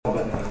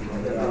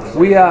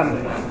We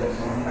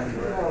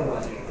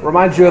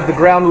remind you of the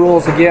ground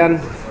rules again.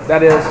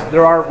 That is,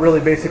 there are really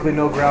basically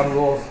no ground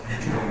rules.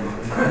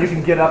 You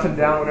can get up and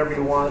down whenever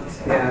you want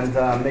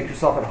and make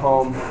yourself at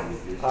home.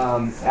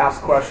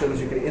 Ask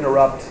questions. You can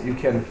interrupt. You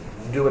can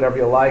do whatever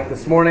you like.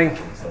 This morning,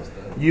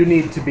 you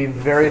need to be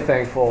very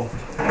thankful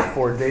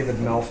for David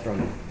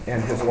Melstrom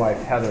and his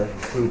wife, Heather,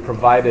 who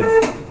provided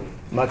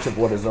much of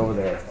what is over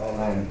there.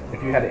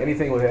 If you had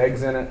anything with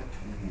eggs in it,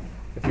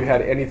 if you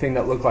had anything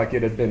that looked like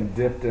it had been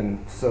dipped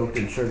and soaked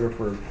in sugar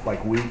for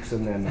like weeks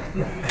and then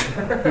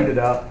heated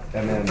up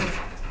and then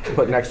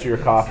put next to your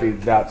coffee,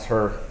 that's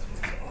her,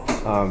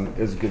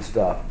 is good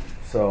stuff.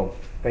 So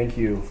thank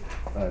you,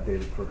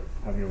 David, for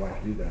having your wife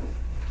do that.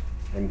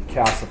 And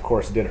Cass, of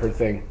course, did her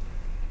thing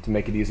to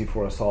make it easy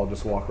for us all.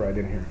 Just walk right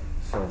in here.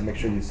 So make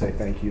sure you say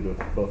thank you to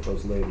both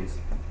those ladies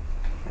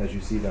as you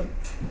see them.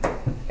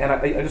 And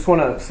I just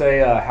want to say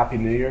Happy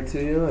New Year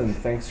to you, and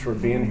thanks for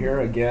being here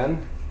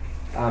again.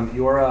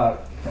 Your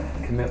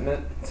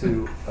commitment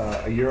to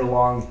a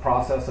year-long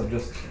process of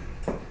just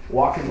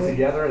walking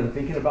together and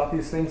thinking about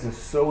these things is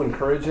so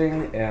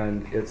encouraging,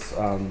 and it's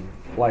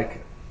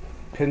like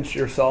pinch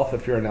yourself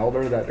if you're an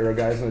elder that there are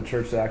guys in the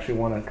church that actually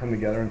want to come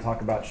together and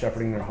talk about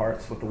shepherding their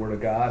hearts with the Word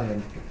of God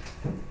and,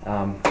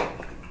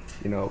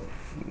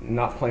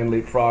 not playing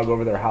leapfrog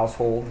over their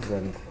households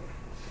and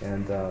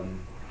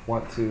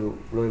want to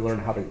really learn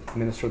how to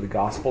minister the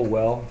gospel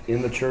well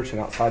in the church and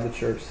outside the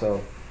church.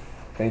 So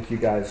thank you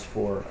guys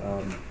for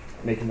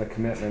making the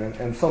commitment.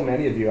 And so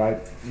many of you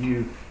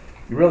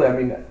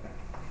really,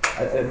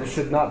 this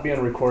should not be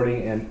on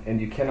recording,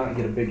 and you cannot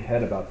get a big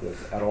head about this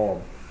at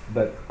all.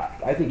 But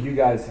I think you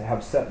guys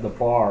have set the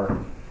bar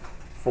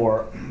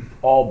for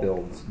all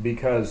builds,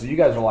 because you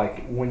guys are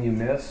like, when you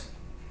miss,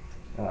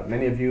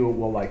 many of you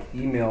will like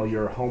email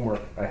your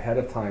homework ahead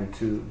of time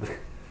to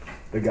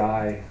the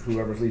guy,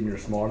 whoever's leading your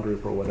small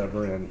group or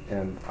whatever,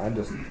 and I'm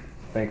just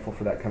thankful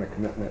for that kind of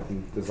commitment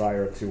and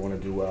desire to want to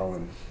do well.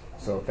 And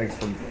so thanks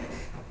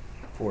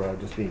for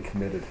just being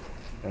committed.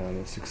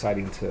 It's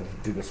exciting to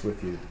do this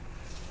with you.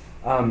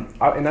 And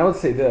I would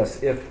say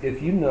this,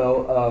 if you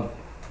know of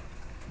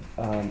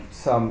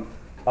some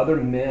other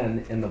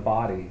men in the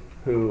body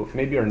who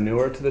maybe are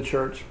newer to the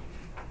church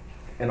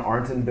and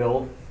aren't in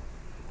build,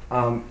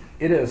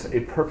 it is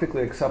a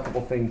perfectly acceptable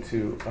thing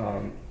to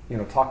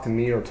talk to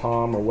me or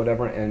Tom or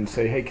whatever and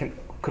say, hey,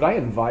 could I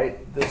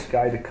invite this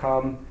guy to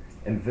come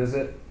and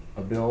visit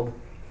a build?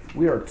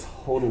 We are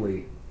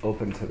totally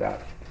open to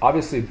that.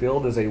 Obviously,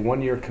 build is a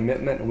 1-year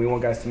commitment, and we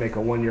want guys to make a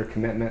 1-year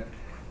commitment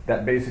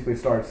that basically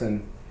starts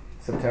in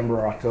September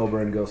or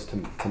October and goes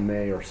to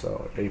May or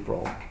so,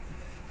 April.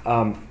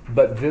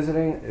 But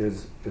visiting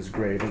is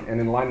great. And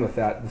in line with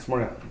that, this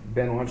morning,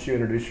 Ben, why don't you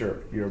introduce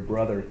your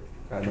brother?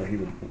 I know he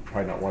would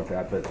probably not want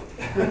that, but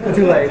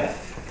too late.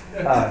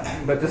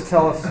 But just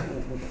tell us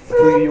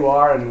who you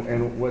are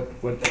and what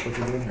you're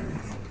doing here.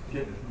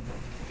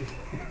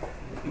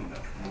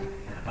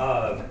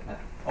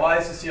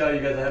 Nice to see all you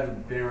guys. I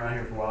haven't been around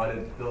here for a while. I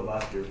did build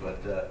last year,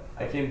 but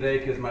I came today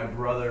because my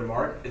brother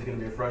Mark is going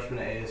to be a freshman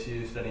at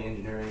ASU studying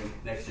engineering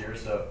next year.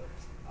 So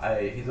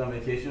he's on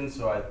vacation,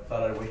 so I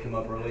thought I'd wake him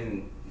up early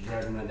and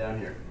drag him down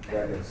here.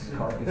 That is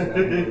carcass down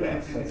here with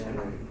us. That's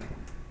great.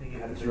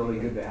 It's really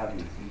good to have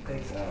you.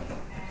 Thanks.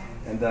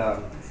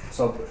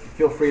 So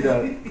feel free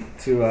to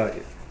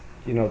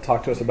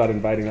talk to us about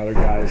inviting other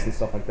guys and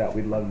stuff like that.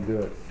 We'd love to do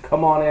it.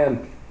 Come on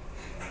in.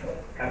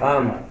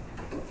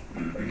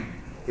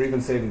 We're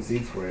even saving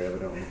seats for you,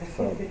 evidently.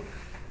 So,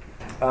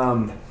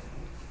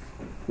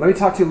 let me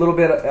talk to you a little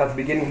bit at the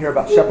beginning here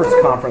about Shepherd's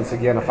Conference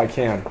again, if I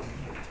can.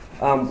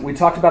 We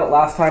talked about it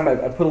last time.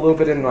 I put a little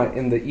bit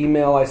in the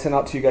email I sent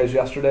out to you guys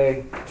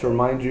yesterday to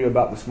remind you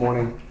about this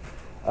morning.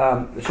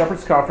 The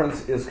Shepherd's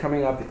Conference is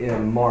coming up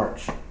in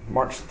March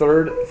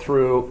 3rd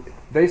through,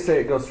 they say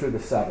it goes through the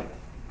 7th,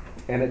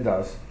 and it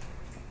does.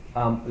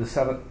 The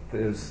 7th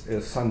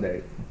is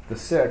Sunday. The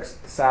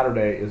 6th,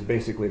 Saturday, is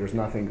basically there's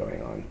nothing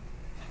going on.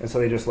 And so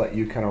they just let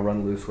you kind of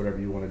run loose whatever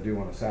you want to do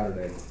on a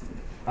Saturday.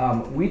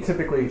 We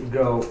typically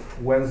go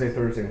Wednesday,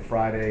 Thursday, and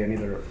Friday, and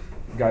either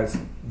guys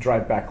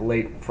drive back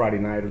late Friday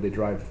night or they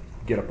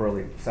get up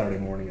early Saturday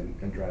morning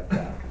and drive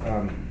back.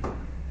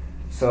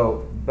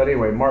 But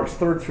anyway, March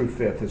 3rd through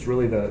 5th is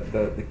really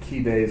the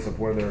key days of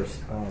where there's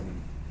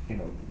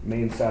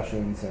main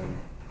sessions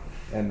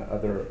and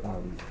other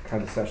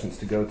kinds of sessions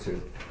to go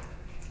to.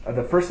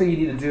 The first thing you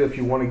need to do if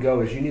you want to go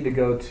is you need to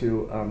go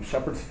to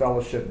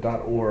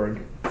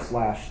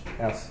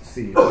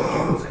shepherdsfellowship.org/SC,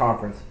 Shepherd's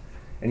Conference,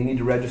 and you need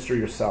to register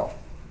yourself.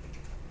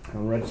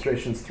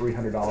 Registration's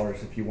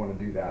 $300 if you want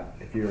to do that,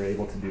 if you're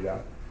able to do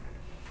that.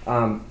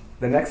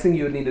 The next thing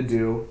you would need to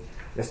do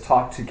is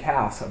talk to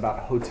Cass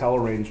about hotel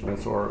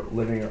arrangements or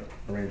living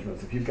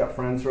arrangements. If you've got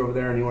friends who are over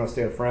there and you want to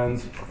stay with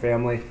friends or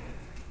family,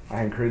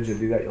 I encourage you to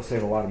do that. You'll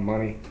save a lot of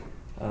money.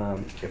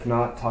 If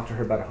not, talk to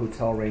her about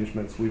hotel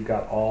arrangements. We've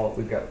got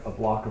a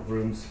block of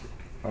rooms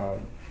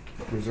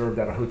reserved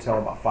at a hotel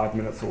about 5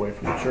 minutes away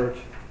from the church.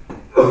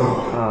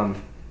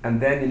 And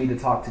then you need to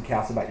talk to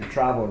Cass about your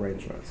travel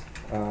arrangements.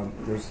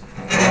 There's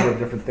a number of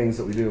different things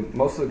that we do.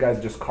 Most of the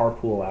guys just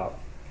carpool out.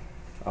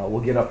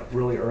 We'll get up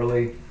really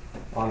early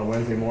on a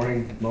Wednesday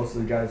morning. Most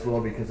of the guys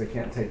will because they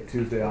can't take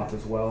Tuesday off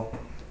as well.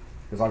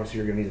 Because obviously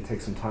you're going to need to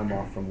take some time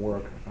off from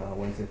work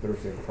Wednesday,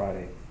 Thursday, and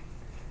Friday.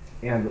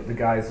 And the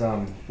guys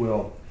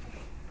will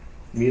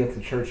meet at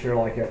the church here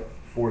like at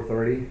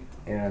 4:30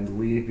 and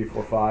leave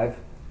before 5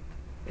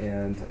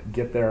 and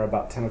get there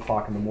about 10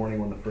 o'clock in the morning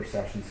when the first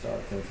session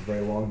starts. And it's a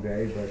very long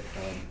day,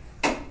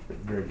 but a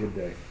very good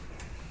day.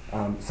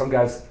 Some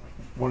guys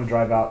want to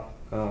drive out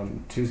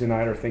Tuesday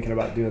night or thinking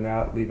about doing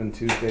that, leaving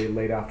Tuesday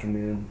late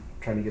afternoon,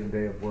 trying to get a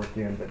day of work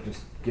in, but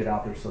just get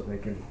out there so they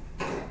can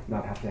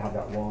not have to have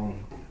that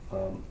long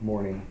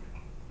morning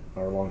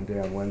or long day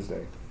on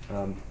Wednesday.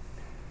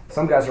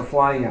 Some guys are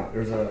flying out.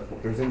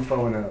 There's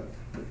info in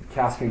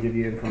Cass can give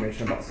you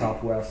information about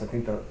Southwest. I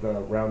think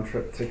the round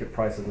trip ticket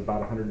price is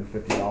about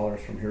 $150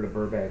 from here to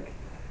Burbank.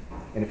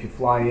 And if you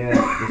fly in,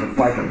 there's a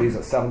flight that leaves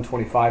at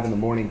 7:25 in the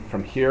morning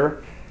from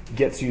here,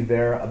 gets you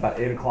there about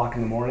 8 o'clock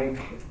in the morning.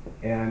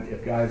 And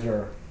if guys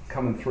are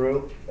coming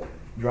through,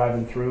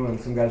 driving through, and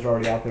some guys are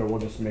already out there, we'll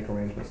just make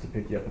arrangements to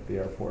pick you up at the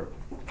airport.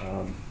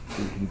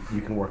 So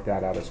you can work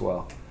that out as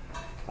well.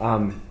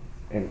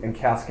 And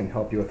Cass can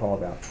help you with all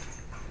of that.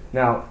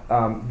 Now,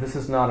 this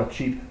is not a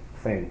cheap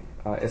thing.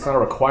 It's not a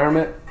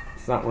requirement.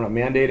 We're not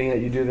mandating that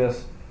you do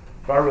this,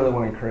 but I really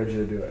want to encourage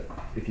you to do it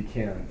if you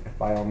can.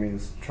 By all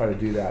means, try to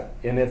do that.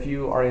 And if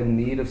you are in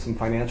need of some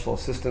financial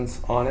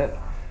assistance on it,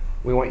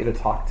 we want you to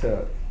talk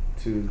to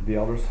the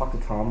elders, talk to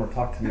Tom or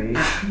talk to me.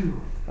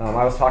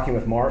 I was talking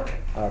with Mark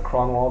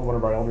Cronwald, one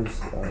of our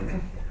elders,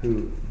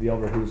 the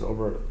elder who's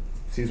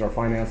oversees our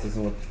finances,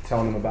 and was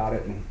telling him about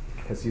it, and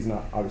because he's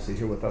not obviously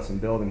here with us in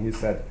build, and he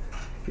said,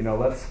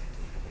 let's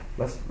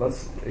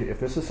if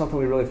this is something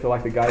we really feel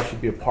like the guys should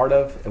be a part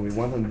of, and we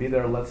want them to be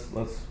there, let's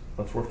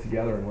work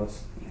together and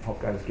let's help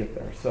guys get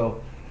there.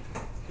 So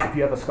if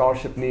you have a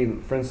scholarship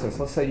need, for instance,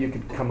 let's say you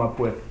could come up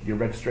with your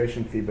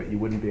registration fee, but you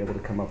wouldn't be able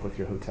to come up with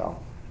your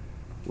hotel.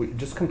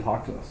 Just come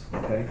talk to us,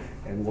 okay?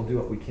 And we'll do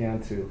what we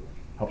can to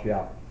help you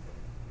out.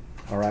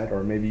 All right?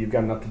 Or maybe you've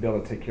got enough to be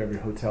able to take care of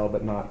your hotel,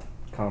 but not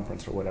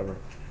conference or whatever.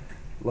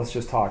 Let's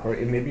just talk. Or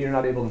maybe you're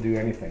not able to do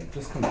anything.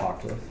 Just come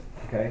talk to us,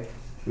 okay?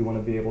 We want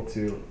to be able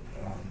to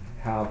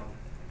have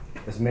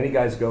as many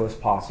guys go as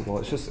possible.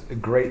 It's just a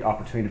great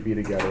opportunity to be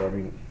together. I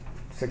mean,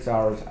 6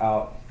 hours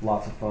out,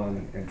 lots of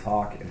fun and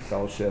talk and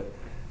fellowship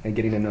and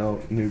getting to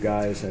know new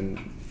guys, and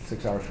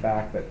 6 hours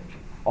back, but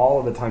all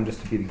of the time just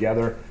to be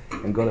together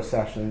and go to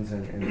sessions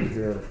and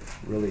hear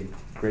really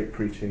great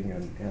preaching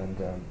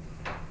and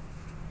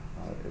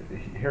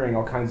hearing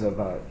all kinds of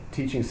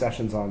teaching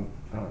sessions on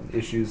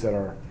issues that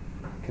are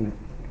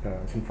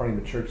confronting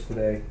the church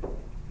today.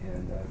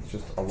 And it's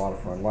just a lot of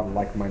fun, a lot of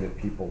like-minded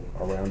people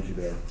around you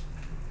there.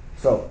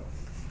 So,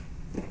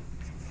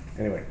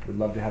 anyway, we'd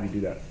love to have you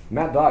do that.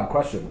 Matt Dodd,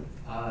 question.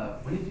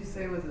 When did you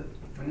say when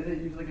did it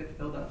usually get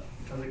filled up?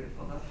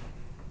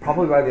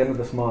 Probably by the end of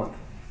this month.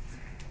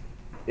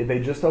 They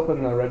just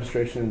opened the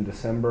registration in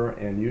December,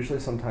 and usually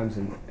sometimes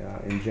in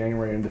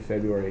January into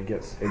February it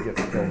gets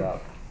filled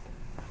up.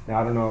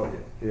 Now I don't know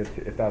if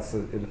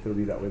it'll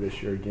be that way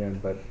this year again,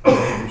 but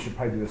we should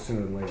probably do this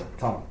sooner than later.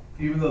 Tom.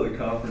 Even though the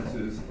conference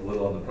is a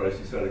little on the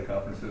pricey side of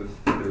conferences,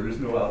 there is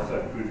no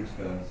outside food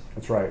expense.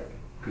 That's right.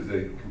 Because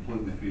they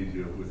completely feed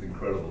you with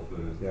incredible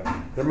food.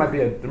 Yeah, there might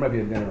be a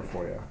dinner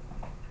for you.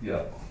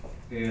 Yeah,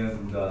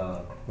 and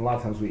a lot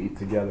of times we eat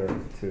together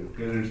too.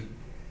 And there's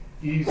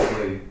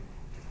easily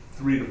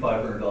 $300 to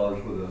 $500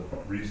 worth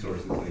of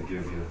resources they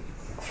give you.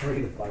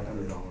 $300 to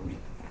 $500.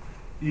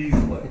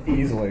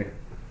 Easily.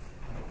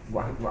 I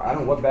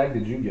don't know, what bag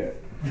did you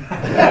get? Because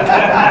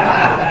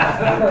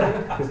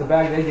the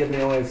bag they give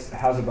me always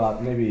has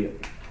about maybe,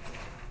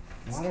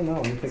 I don't know,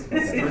 let me think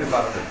about that. 300 to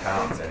 500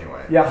 pounds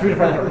anyway. Yeah, 300 to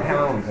 500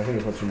 pounds, I think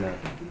is what you meant.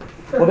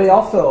 Well, they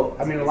also,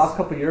 I mean, the last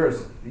couple of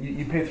years,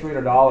 you pay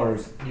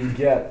 $300, you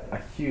get a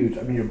huge,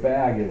 I mean, your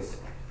bag is...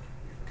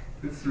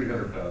 It's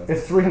 300 pounds.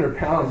 It's 300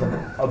 pounds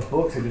of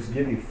books they just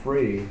give you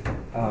free,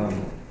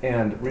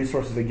 and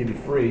resources they give you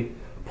free.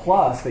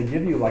 Plus, they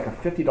give you like a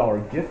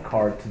 $50 gift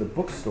card to the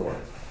bookstore.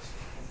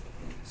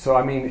 So,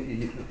 I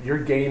mean, you're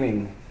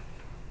gaining,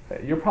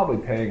 you're probably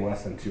paying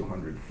less than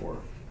 $200 for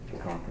the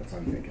conference,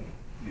 I'm thinking.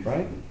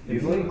 Right?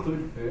 If you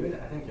include food,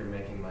 I think you're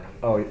making money.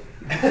 Oh,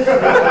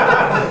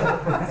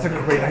 that's a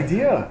great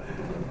idea.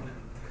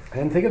 I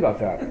didn't think about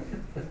that.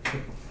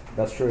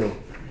 That's true.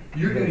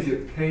 You're going to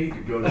get paid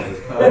to go to this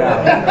conference. Yeah.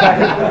 In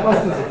fact,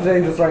 let's just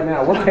change this right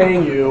now. We're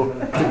paying you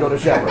to go to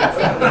Shepherd's.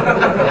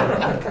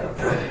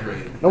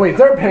 No, wait,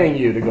 they're paying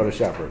you to go to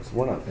Shepherd's.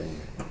 We're not paying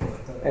you.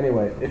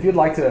 Anyway, if you'd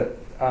like to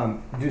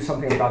do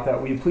something about that,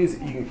 will you please,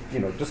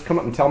 just come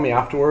up and tell me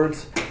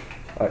afterwards.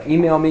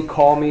 Email me,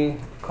 call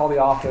the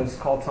office,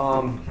 call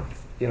Tom,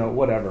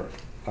 whatever.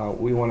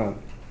 We want to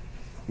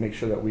make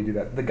sure that we do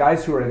that. The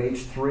guys who are in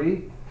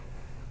H3,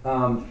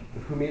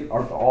 who meet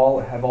have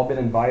all been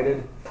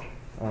invited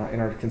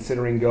and are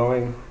considering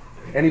going.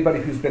 Anybody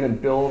who's been in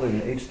Build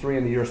in H3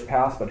 in the years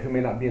past, but who may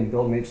not be in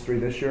Build in H3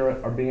 this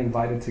year, are being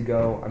invited to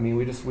go. I mean,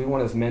 we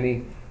want as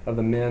many of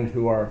the men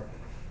who are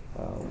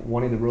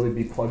wanting to really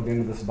be plugged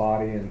into this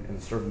body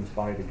and serve in this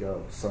body to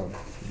go. So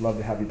we'd love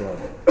to have you there.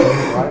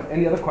 All right.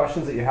 Any other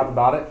questions that you have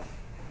about it?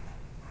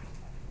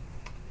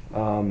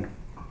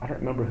 I don't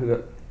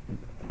remember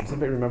does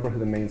anybody remember who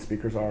the main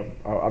speakers are?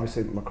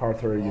 Obviously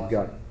MacArthur, you've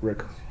got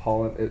Rick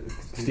Holland,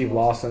 Steve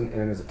Lawson,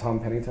 and is it Tom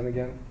Pennington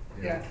again?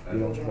 Yeah. You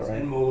know, is that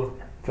right? And Mueller.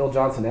 Phil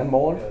Johnson and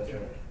Mueller? Yeah,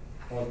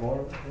 that's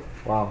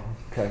right. Wow.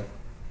 Okay.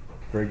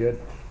 Very good.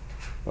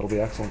 That'll be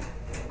excellent.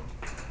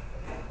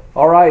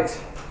 All right.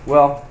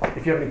 Well,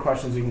 if you have any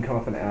questions, you can come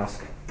up and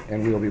ask,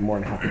 and we will be more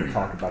than happy to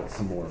talk about it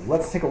some more.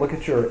 Let's take a look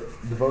at your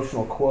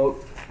devotional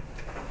quote.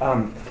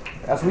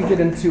 As we get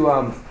into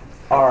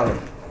our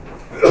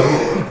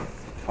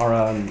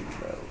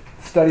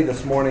study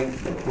this morning,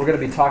 we're going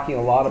to be talking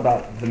a lot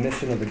about the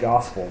mission of the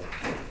gospel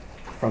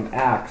from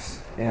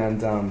Acts,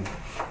 and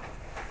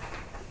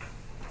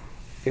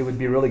it would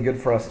be really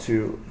good for us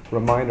to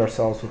remind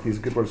ourselves with these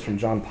good words from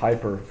John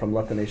Piper from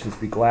Let the Nations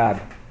Be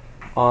Glad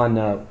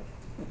on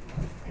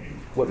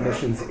what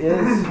missions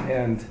is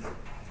and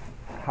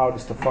how it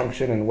is to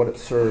function and what it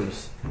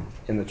serves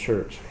in the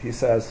church. He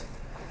says,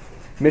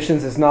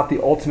 missions is not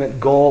the ultimate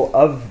goal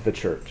of the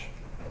church.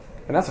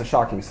 And that's a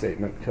shocking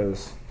statement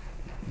because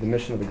the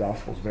mission of the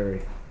gospel is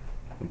very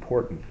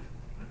important.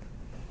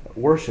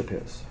 Worship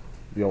is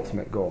the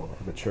ultimate goal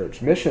of the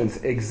church. Missions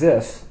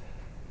exists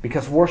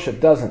because worship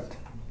doesn't.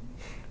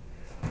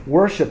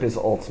 Worship is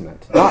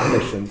ultimate, not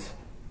missions,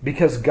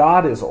 because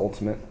God is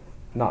ultimate,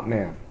 not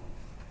man.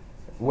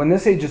 When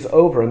this age is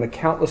over and the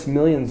countless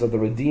millions of the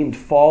redeemed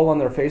fall on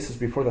their faces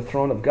before the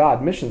throne of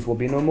God, missions will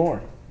be no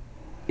more.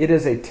 It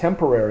is a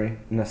temporary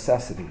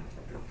necessity.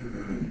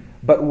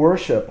 But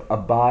worship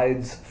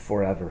abides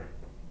forever.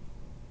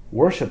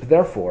 Worship,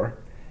 therefore,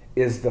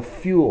 is the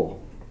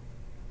fuel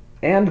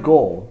and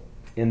goal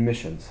in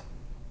missions.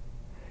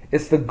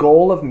 It's the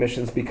goal of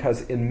missions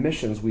because in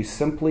missions we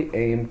simply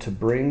aim to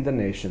bring the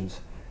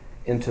nations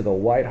into the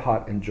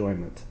white-hot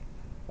enjoyment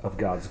of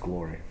God's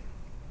glory.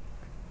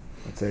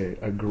 It's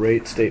a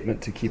great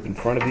statement to keep in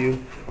front of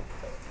you.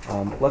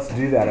 Let's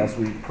do that as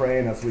we pray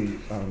and as we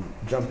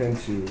jump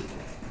into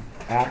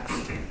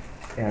Acts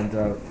and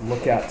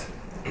look at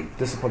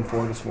Discipline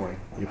 4 this morning.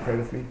 Will you pray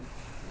with me?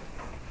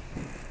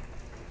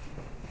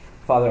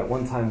 Father, at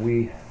one time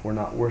we were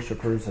not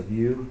worshipers of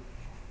you,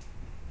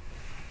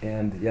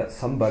 and yet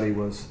somebody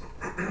was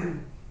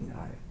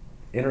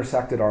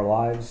intersected our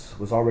lives,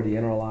 was already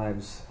in our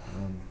lives,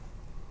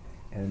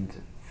 and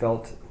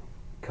felt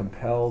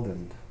compelled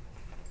and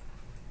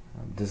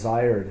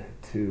desired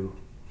to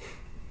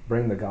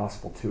bring the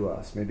gospel to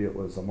us. Maybe it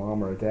was a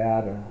mom or a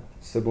dad, a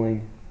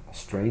sibling, a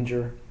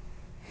stranger,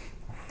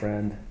 a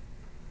friend.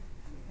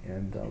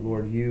 And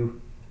Lord,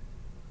 you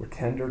were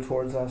tender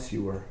towards us.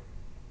 You were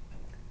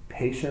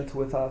patient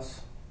with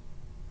us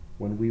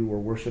when we were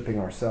worshiping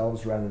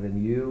ourselves rather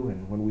than you,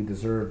 and when we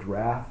deserved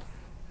wrath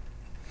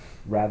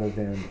rather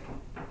than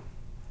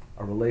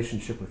a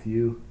relationship with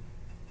you.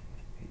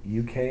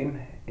 You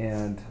came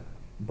and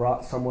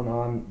brought someone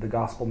on the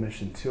gospel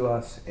mission to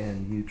us,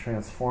 and you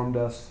transformed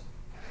us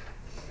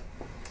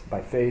by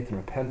faith and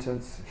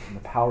repentance and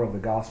the power of the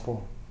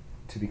gospel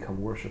to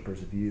become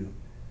worshipers of you.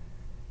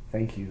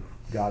 Thank you,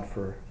 God,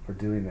 for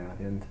doing that.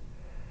 And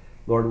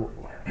Lord,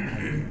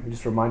 we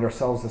just remind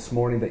ourselves this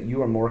morning that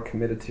you are more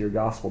committed to your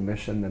gospel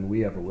mission than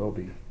we ever will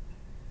be.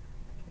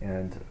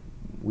 And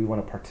we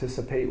want to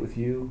participate with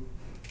you.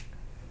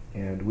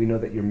 And we know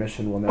that your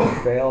mission will never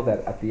fail,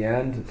 that at the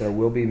end there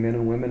will be men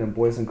and women and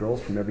boys and girls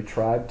from every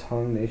tribe,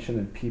 tongue, nation,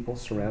 and people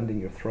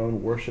surrounding your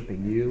throne,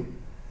 worshiping you.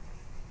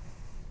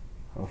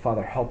 Oh,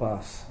 Father, help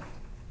us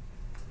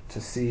to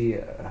see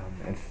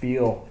and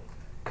feel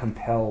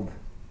compelled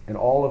in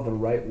all of the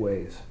right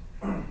ways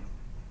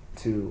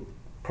to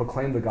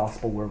proclaim the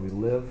gospel where we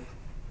live,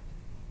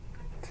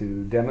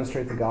 to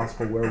demonstrate the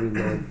gospel where we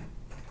live,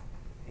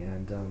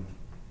 and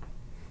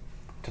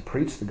to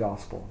preach the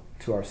gospel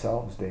to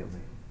ourselves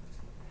daily.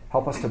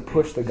 Help us to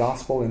push the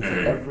gospel into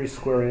every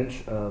square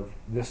inch of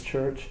this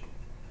church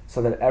so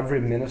that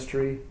every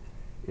ministry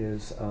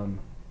is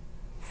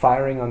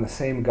firing on the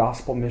same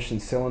gospel mission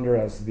cylinder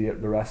as the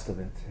rest of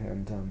it.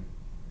 And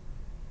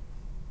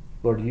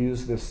Lord,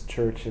 use this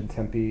church in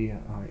Tempe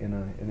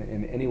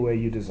in any way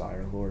you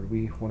desire. Lord,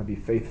 we want to be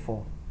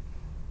faithful.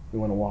 We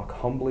want to walk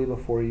humbly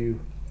before you,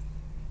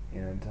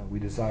 and we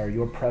desire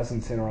your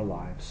presence in our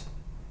lives.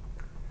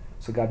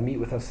 So God, meet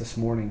with us this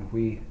morning.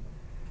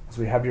 As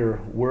we have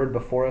your word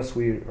before us,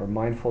 we are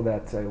mindful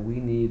that we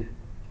need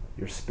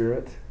your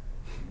Spirit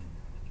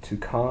to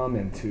come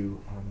and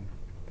to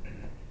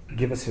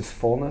give us his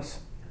fullness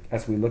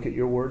as we look at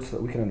your word so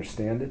that we can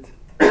understand it,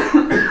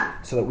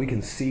 so that we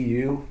can see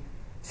you,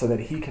 so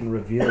that he can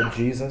reveal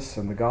Jesus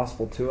and the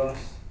gospel to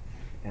us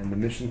and the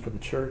mission for the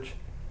church.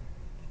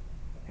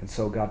 And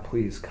so, God,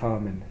 please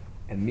come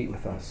and meet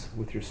with us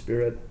with your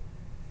Spirit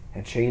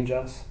and change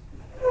us.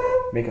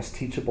 Make us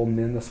teachable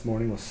men this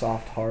morning with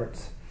soft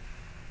hearts.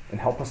 and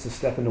help us to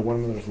step into one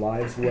another's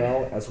lives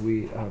well as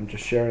we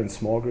just share in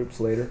small groups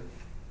later.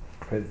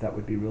 I pray that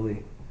would be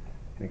really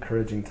an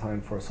encouraging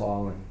time for us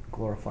all and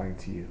glorifying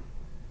to you.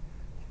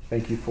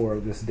 Thank you for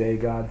this day,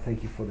 God.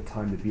 Thank you for the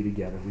time to be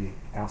together. We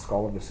ask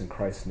all of this in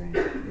Christ's name.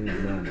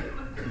 Amen.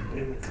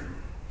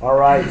 All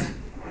right.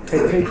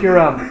 Hey, take your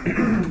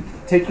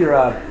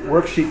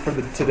worksheet for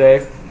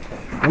today.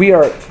 We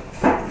are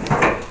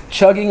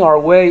chugging our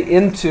way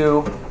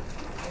into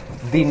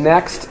the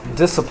next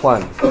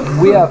discipline.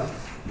 We have,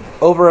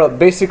 over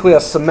basically a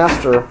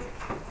semester,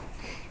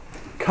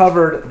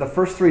 covered the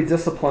first three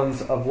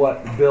disciplines of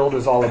what Build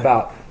is all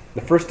about.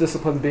 The first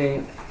discipline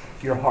being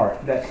your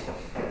heart, that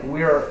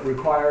we are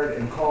required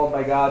and called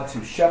by God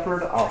to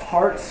shepherd our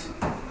hearts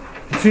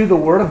to the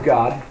Word of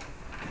God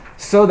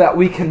so that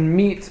we can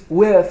meet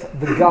with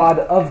the God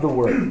of the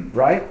Word,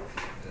 right?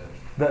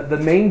 The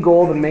main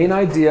goal, the main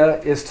idea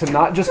is to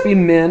not just be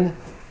men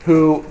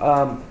who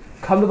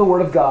come to the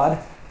Word of God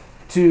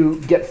to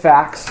get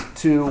facts,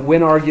 to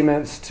win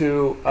arguments,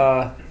 to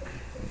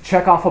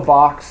check off a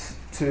box,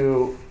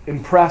 to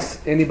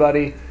impress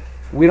anybody.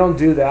 We don't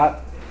do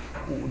that.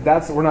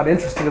 We're not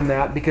interested in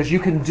that, because you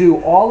can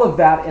do all of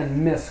that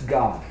and miss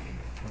God.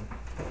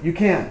 You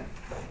can.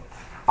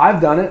 I've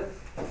done it.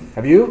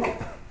 Have you?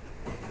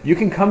 You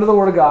can come to the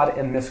Word of God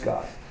and miss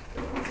God.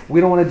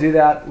 We don't want to do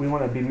that. We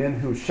want to be men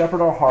who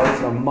shepherd our hearts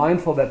and are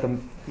mindful that the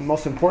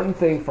most important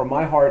thing for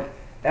my heart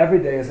every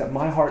day is that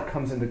my heart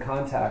comes into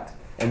contact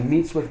and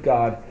meets with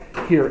God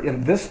here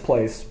in this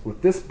place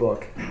with this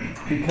book,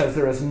 because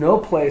there is no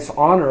place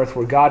on earth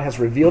where God has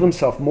revealed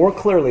himself more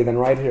clearly than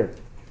right here.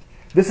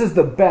 This is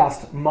the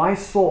best my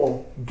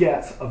soul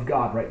gets of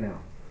God right now.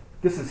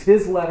 This is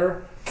his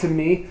letter to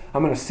me.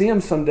 I'm going to see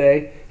him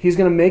someday. He's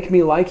going to make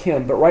me like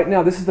him. But right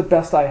now, this is the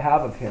best I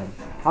have of him.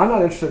 I'm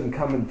not interested in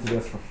coming to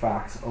this for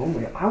facts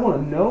only. I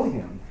want to know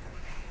him.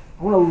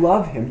 I want to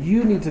love him.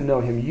 You need to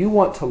know him. You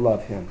want to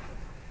love him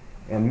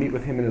and meet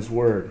with him in his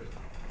word.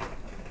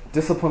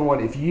 Discipline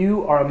 1, if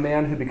you are a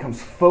man who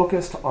becomes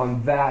focused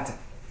on that,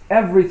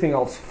 everything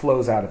else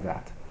flows out of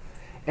that.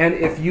 And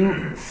if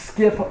you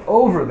skip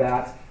over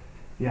that,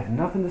 you have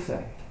nothing to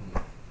say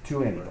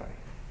to anybody.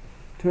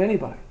 To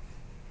anybody.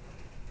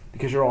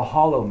 Because you're a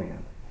hollow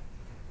man.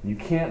 You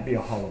can't be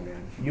a hollow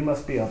man. You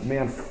must be a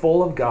man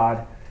full of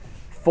God,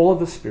 full of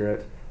the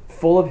Spirit,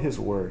 full of his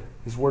word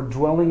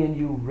dwelling in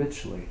you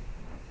richly.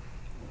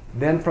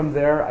 Then from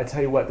there, I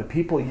tell you what, the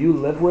people you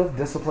live with,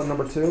 discipline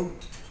number 2,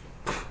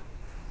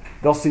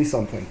 they'll see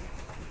something.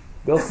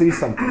 They'll see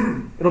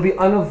something. It'll be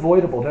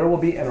unavoidable. There will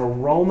be an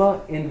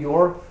aroma in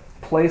your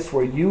place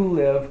where you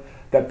live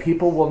that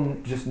people will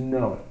just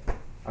know it.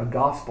 A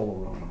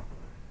gospel aroma.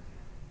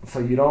 So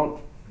you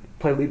don't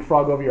play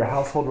leapfrog over your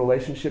household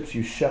relationships.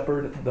 You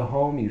shepherd the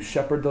home. You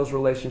shepherd those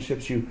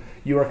relationships.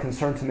 You are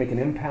concerned to make an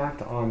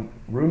impact on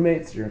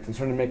roommates. You're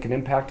concerned to make an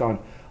impact on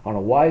a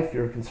wife.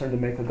 You're concerned to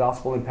make a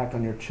gospel impact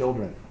on your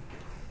children.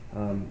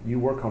 You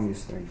work on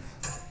these things.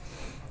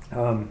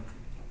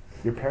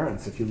 Your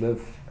parents, if you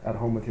live at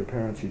home with your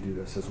parents, you do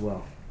this as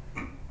well.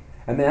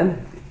 And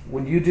then,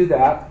 when you do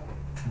that,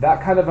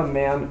 that kind of a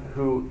man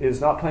who is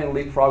not playing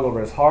leapfrog over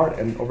his heart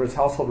and over his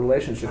household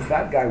relationships,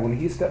 that guy, when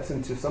he steps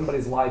into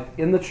somebody's life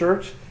in the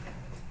church,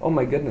 oh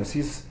my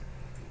goodness,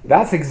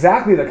 that's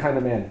exactly the kind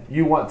of man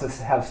you want to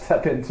have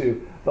step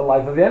into the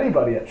life of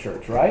anybody at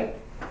church, right?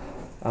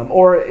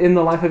 Or in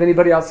the life of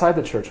anybody outside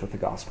the church with the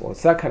gospel.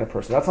 It's that kind of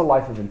person. That's a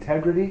life of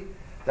integrity.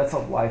 That's a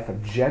life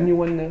of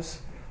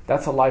genuineness.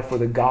 That's a life where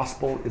the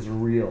gospel is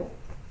real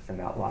in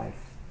that life.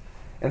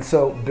 And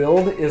so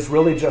Build is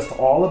really just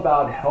all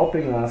about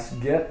helping us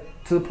get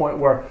to the point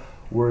where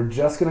we're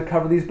just going to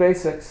cover these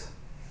basics,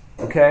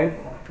 okay?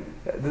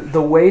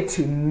 The way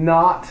to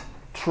not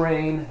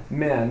train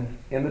men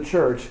in the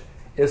church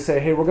is say,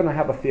 hey, we're going to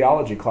have a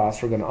theology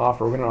class we're going to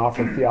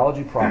offer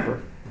theology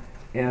proper,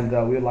 and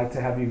we would like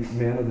to have you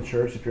men of the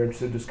church, if you're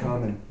interested, just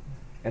come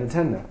and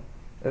attend that.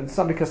 And it's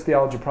not because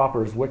theology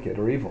proper is wicked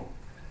or evil.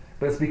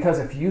 But it's because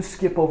if you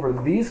skip over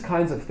these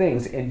kinds of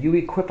things and you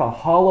equip a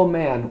hollow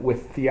man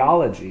with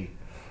theology,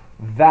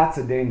 that's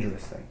a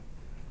dangerous thing.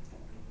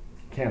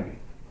 Can be.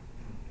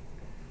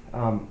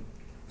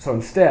 So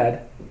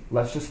instead,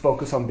 let's just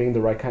focus on being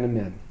the right kind of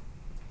men.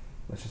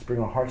 Let's just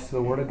bring our hearts to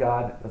the Word of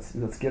God. Let's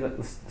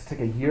take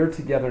a year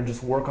together and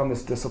just work on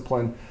this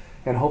discipline,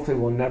 and hopefully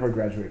we'll never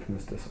graduate from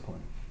this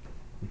discipline.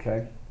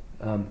 Okay?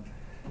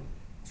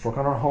 Let's work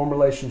on our home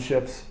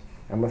relationships,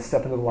 and let's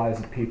step into the lives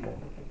of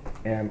people.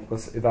 And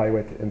let's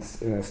evaluate and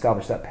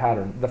establish that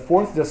pattern. The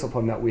fourth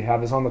discipline that we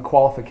have is on the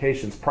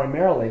qualifications,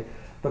 primarily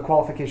the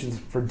qualifications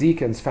for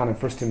deacons found in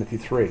 1 Timothy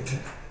 3.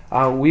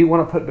 We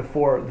want to put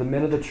before the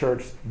men of the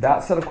church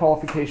that set of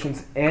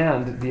qualifications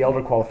and the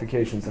elder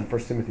qualifications in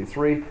 1 Timothy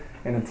 3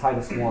 and in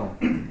Titus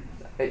 1.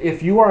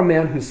 If you are a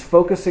man who's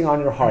focusing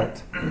on your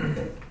heart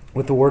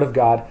with the Word of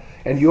God,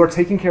 and you are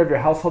taking care of your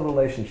household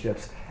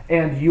relationships,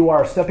 and you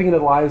are stepping into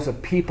the lives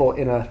of people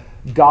in a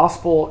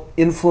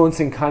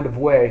gospel-influencing kind of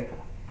way,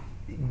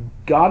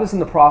 God is in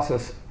the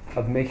process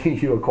of making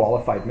you a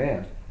qualified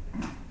man.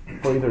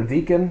 for either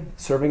deacon,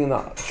 serving in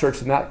the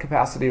church in that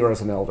capacity, or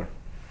as an elder.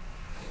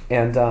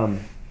 And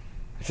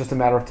it's just a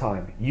matter of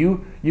time.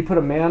 You put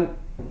a man,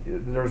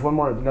 there's one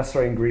more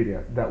necessary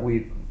ingredient that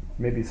we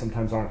maybe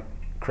sometimes aren't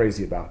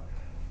crazy about.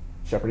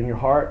 Shepherding your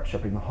heart,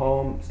 shepherding the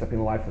home, stepping in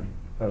the life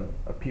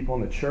of people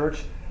in the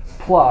church,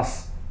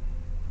 plus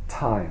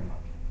time.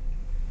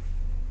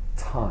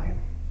 Time.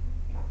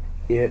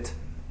 It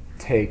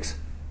takes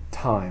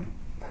time.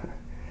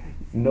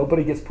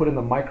 Nobody gets put in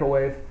the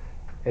microwave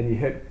and you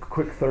hit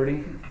quick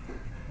 30.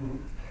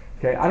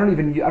 Okay, I don't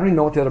even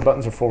know what the other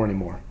buttons are for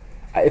anymore.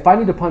 If I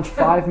need to punch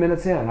 5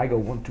 minutes in, I go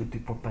 1, 2, 3,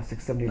 4, 5,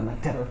 6, 7, 8,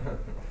 9, 10.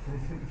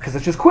 Because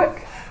it's just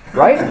quick,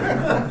 right?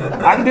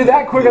 I can do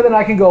that quicker than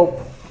I can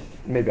go.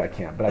 Maybe I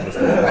can't, but I just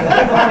do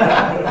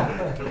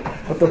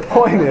that. But the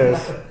point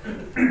is,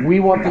 we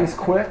want things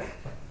quick,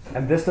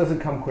 and this doesn't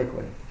come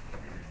quickly.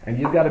 And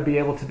you've got to be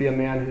able to be a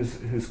man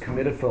who's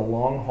committed for the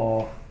long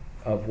haul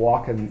of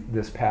walking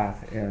this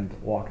path and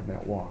walking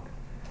that walk.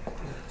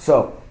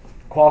 So,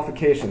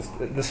 qualifications.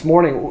 This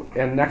morning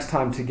and next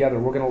time together,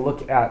 we're going to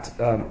look at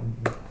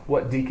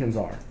what deacons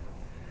are.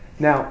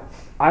 Now,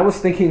 I was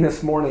thinking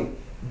this morning,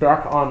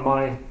 back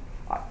on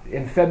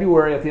in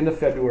February, at the end of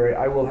February,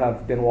 I will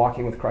have been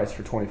walking with Christ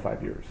for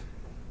 25 years.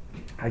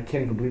 I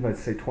can't even believe I'd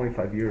say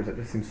 25 years. That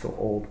just seems so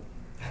old.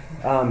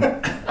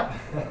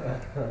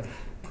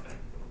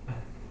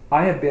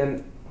 I have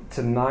been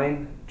to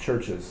 9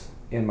 churches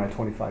in my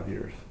 25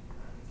 years.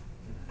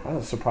 That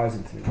was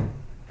surprising to me.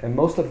 And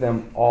most of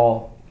them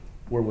all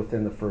were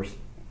within the first,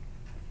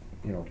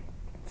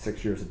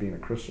 6 years of being a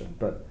Christian.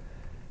 But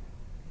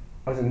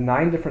I was in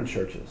 9 different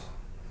churches.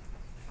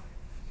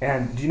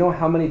 And do you know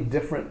how many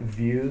different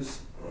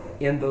views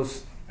in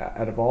those,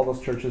 out of all those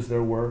churches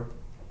there were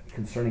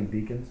concerning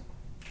deacons?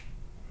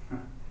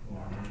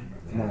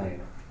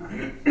 9.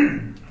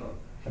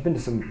 I've been to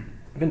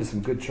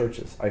some good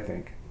churches, I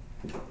think.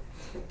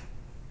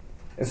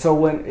 And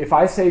so if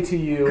I say to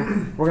you,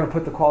 we're going to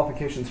put the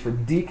qualifications for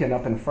deacon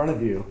up in front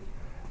of you,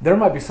 there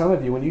might be some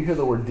of you, when you hear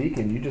the word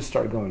deacon, you just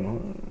start going,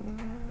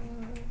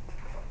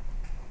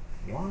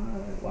 what?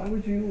 Why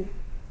would you?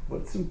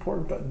 What's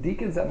important about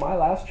deacons at my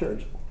last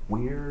church?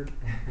 Weird.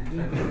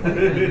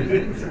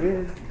 It's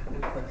weird.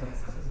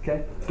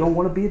 Okay? Don't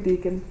want to be a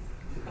deacon.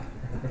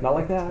 Not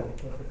like that.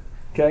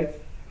 Okay?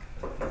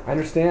 I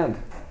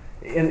understand.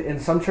 In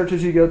some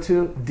churches you go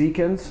to,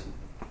 deacons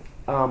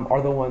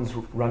are the ones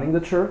running the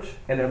church,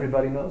 and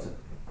everybody knows it.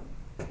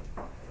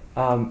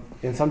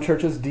 In some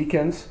churches,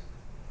 deacons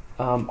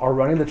are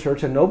running the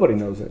church, and nobody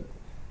knows it.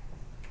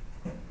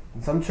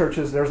 In some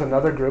churches, there's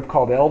another group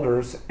called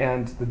elders,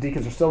 and the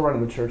deacons are still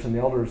running the church, and the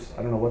elders,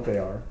 I don't know what they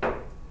are.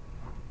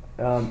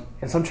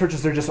 In some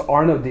churches, there just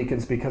are no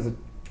deacons because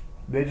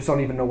they just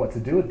don't even know what to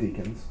do with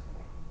deacons.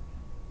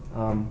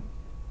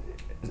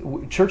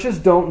 Churches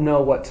don't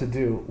know what to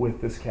do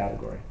with this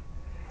category.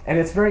 And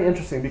it's very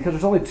interesting because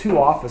there's only 2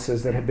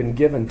 offices that have been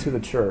given to the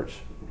church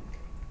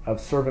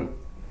of servant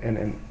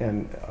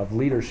and of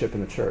leadership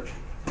in the church.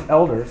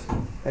 Elders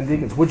and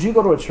deacons. Would you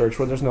go to a church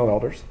where there's no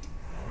elders?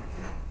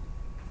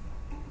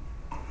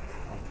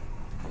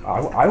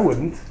 I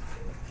wouldn't.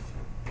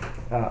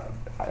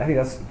 I think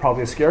that's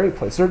probably a scary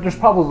place. There's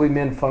probably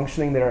men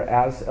functioning there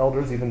as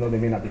elders, even though they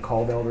may not be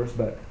called elders,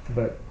 but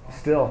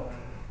still.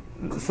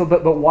 So,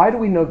 but why do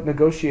we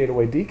negotiate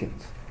away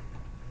deacons?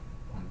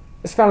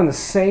 It's found in the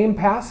same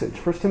passage,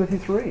 1 Timothy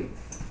 3.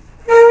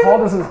 Paul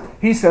doesn't.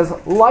 He says,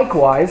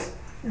 likewise,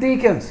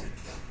 deacons.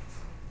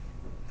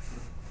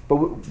 But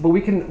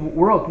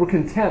we're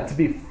content to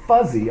be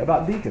fuzzy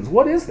about deacons.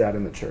 What is that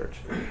in the church?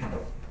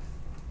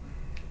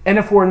 And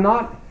if we're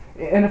not,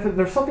 and if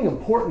there's something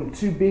important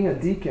to being a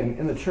deacon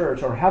in the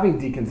church or having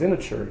deacons in a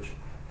church,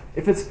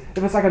 if it's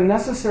like a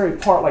necessary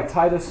part, like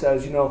Titus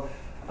says,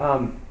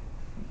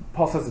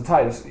 Paul says to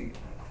Titus,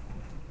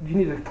 you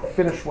need to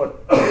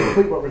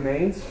complete what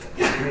remains.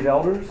 You need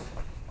elders.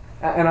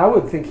 And I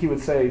would think he would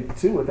say,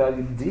 too,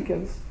 without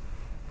deacons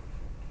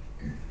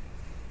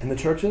in the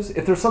churches.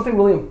 If there's something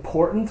really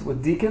important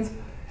with deacons,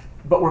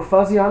 but we're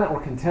fuzzy on it,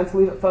 we're content to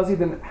leave it fuzzy,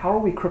 then how are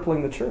we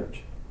crippling the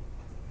church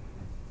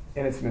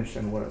in its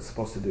mission, what it's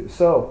supposed to do?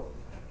 So,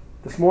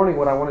 this morning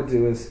what I want to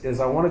do is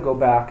I want to go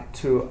back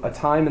to a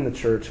time in the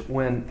church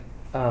when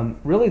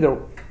really there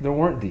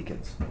weren't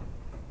deacons.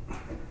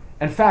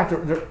 In fact,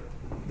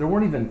 there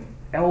weren't even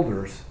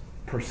elders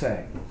per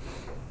se.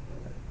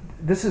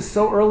 This is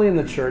so early in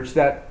the church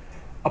that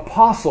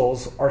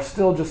apostles are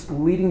still just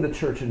leading the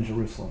church in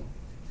Jerusalem.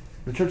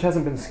 The church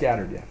hasn't been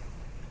scattered yet.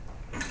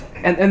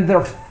 And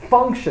they're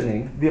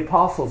functioning, the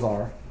apostles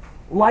are,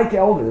 like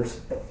elders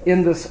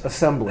in this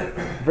assembly,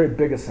 a very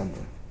big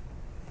assembly.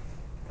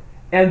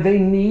 And they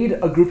need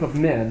a group of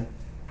men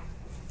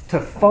to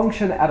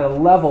function at a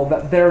level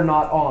that they're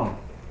not on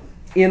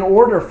in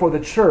order for the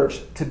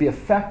church to be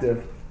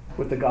effective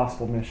with the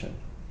gospel mission.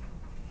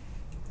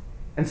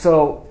 And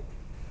so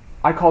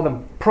I call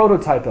them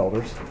prototype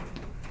elders.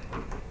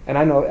 And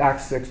I know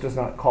Acts 6 does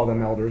not call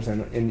them elders,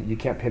 and you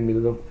can't pin me to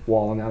the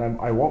wall on that.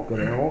 I won't go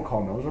there. I won't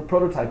call them elders. They're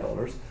prototype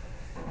elders.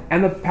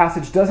 And the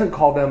passage doesn't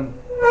call them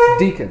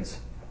deacons.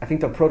 I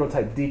think they're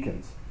prototype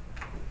deacons.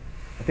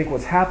 I think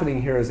what's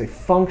happening here is a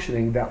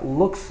functioning that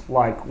looks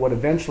like what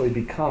eventually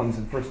becomes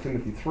in 1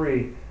 Timothy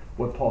 3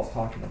 what Paul's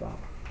talking about.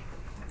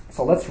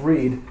 So let's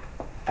read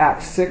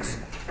Acts 6,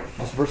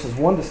 just verses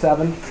 1 to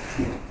 7,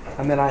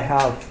 and then I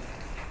have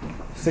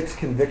 6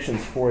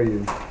 convictions for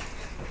you.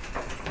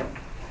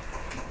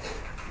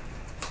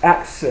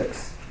 Acts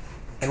 6.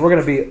 And we're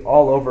going to be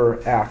all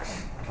over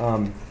Acts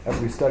as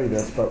we study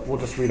this, but we'll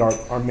just read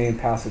our main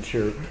passage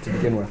here to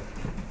begin with.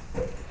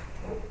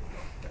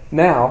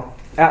 Now,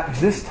 at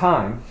this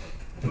time,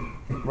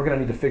 we're going to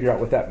need to figure out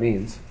what that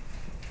means.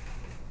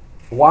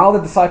 While the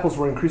disciples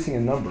were increasing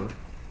in number,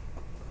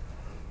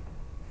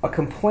 a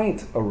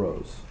complaint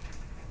arose.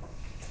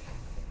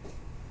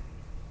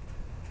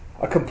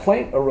 A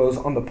complaint arose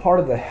on the part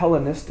of the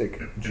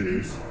Hellenistic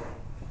Jews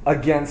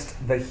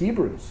against the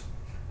Hebrews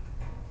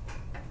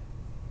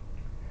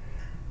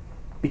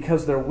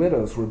because their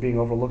widows were being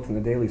overlooked in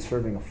the daily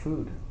serving of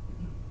food.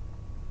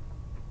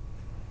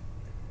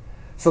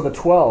 So the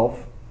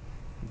 12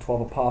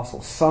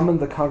 apostles summoned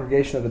the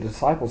congregation of the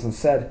disciples and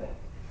said,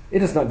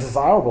 "It is not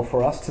desirable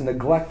for us to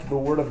neglect the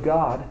word of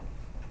God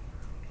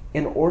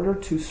in order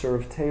to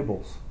serve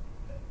tables.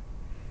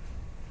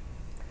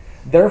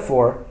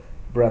 Therefore,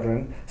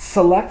 brethren,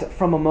 select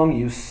from among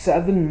you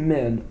 7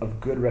 men of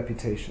good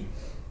reputation,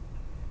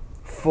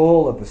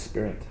 full of the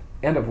Spirit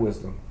and of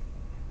wisdom,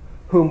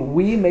 whom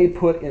we may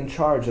put in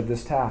charge of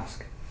this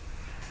task.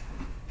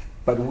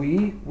 But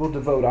we will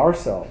devote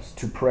ourselves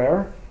to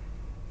prayer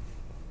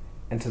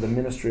and to the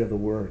ministry of the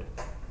word."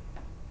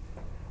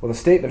 Well, the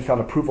statement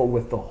found approval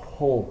with the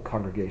whole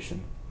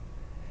congregation.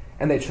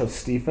 And they chose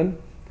Stephen,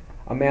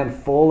 a man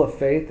full of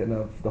faith and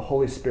of the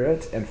Holy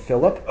Spirit, and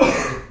Philip,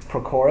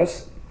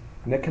 Prochorus,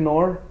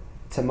 Nicanor,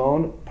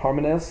 Timon,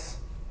 Parmenas,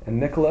 and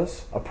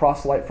Nicholas, a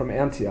proselyte from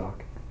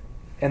Antioch.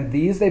 And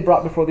these they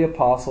brought before the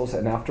apostles,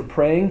 and after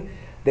praying,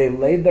 they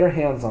laid their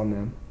hands on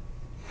them.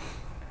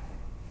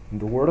 And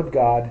the word of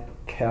God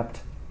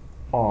kept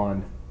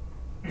on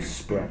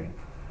spreading.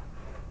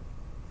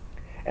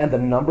 And the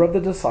number of the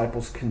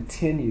disciples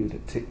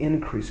continued to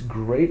increase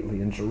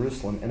greatly in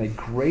Jerusalem, and a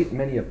great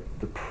many of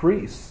the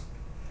priests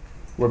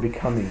were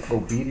becoming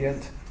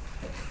obedient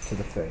to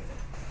the faith.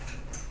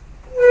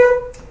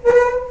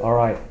 All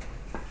right.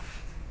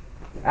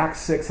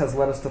 Acts 6 has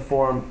led us to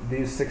form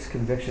these 6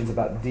 convictions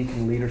about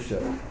deacon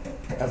leadership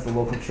as the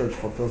local church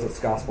fulfills its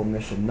gospel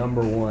mission.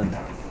 Number 1,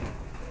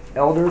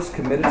 elders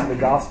committed to the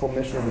gospel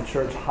mission of the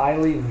church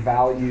highly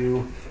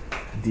value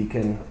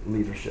deacon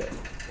leadership.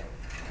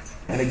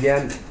 And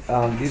again,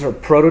 these are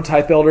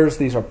prototype elders.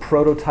 These are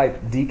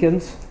prototype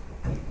deacons.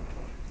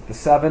 The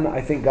 7,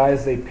 I think,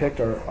 guys they picked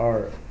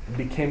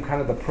became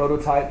kind of the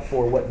prototype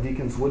for what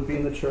deacons would be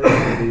in the church.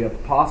 The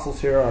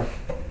apostles here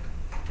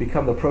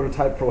become the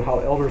prototype for how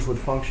elders would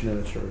function in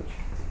a church.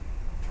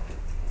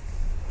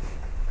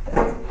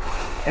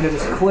 And it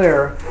is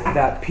clear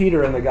that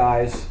Peter and the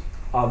guys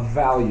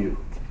value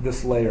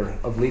this layer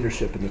of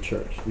leadership in the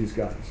church, these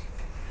guys.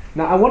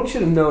 Now, I want you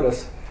to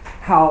notice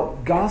how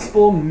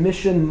gospel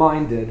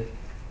mission-minded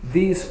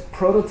these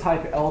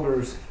prototype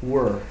elders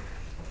were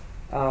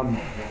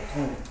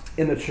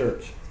in the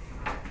church.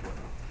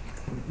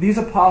 These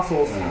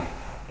apostles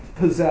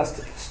possessed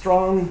a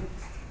strong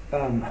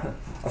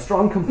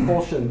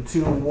compulsion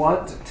to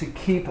want to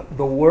keep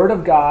the word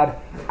of God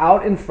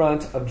out in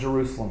front of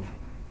Jerusalem,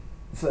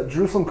 so that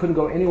Jerusalem couldn't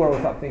go anywhere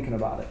without thinking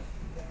about it.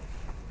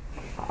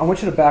 I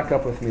want you to back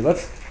up with me.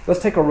 Let's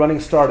take a running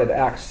start at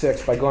Acts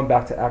 6 by going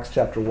back to Acts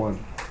chapter 1.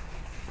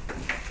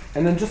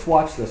 And then just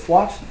watch this.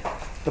 Watch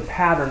the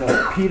pattern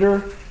of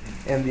Peter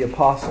and the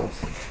apostles.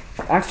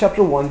 Acts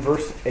chapter 1,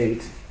 verse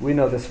 8. We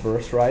know this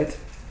verse, right?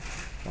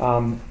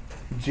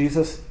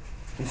 Jesus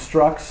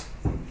instructs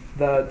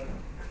the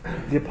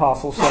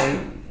apostles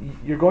saying,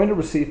 "You're going to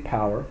receive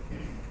power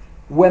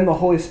when the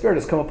Holy Spirit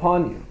has come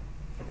upon you."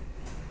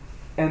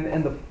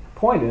 And the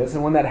point is,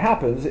 and when that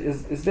happens,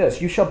 is this: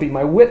 you shall be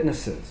my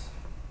witnesses.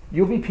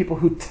 You'll be people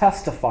who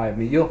testify of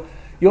me. You'll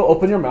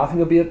open your mouth and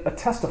you'll be a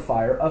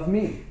testifier of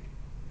me.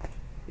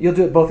 You'll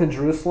do it both in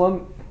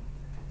Jerusalem,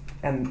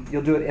 and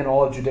you'll do it in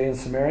all of Judea and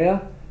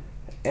Samaria,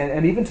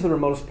 and even to the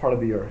remotest part of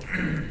the earth.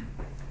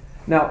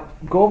 Now,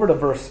 go over to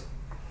verse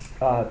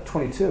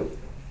 22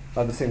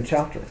 of the same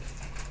chapter.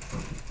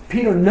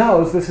 Peter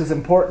knows this is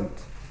important.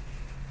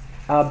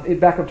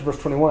 Back up to verse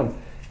 21.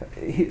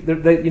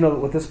 You know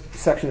what this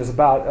section is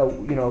about.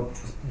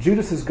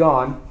 Judas is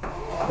gone.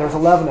 There's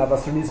 11 of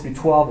us. There needs to be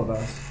 12 of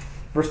us.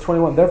 Verse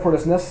 21, "Therefore it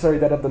is necessary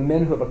that of the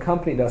men who have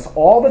accompanied us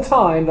all the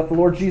time that the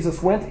Lord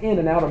Jesus went in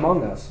and out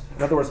among us."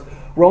 In other words,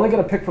 we're only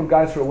going to pick from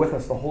guys who are with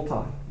us the whole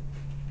time.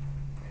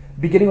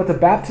 "Beginning with the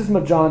baptism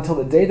of John till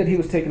the day that he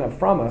was taken up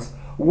from us,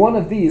 one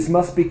of these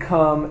must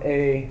become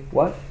a,"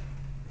 what?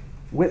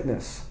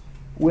 "Witness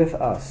with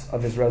us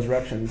of his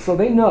resurrection." So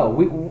they know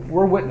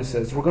we're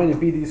witnesses. We're going to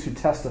be these who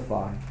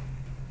testify.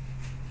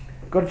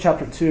 Go to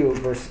chapter 2,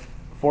 verse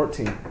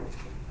 14.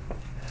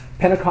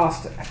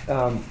 Pentecost,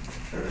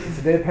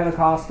 the day of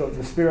Pentecost,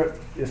 the Spirit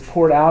is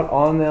poured out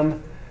on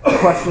them. The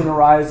question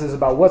arises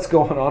about what's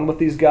going on with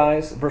these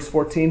guys. Verse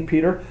 14,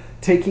 Peter,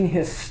 taking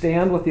his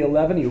stand with the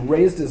 11, he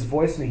raised his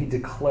voice and he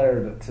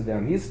declared it to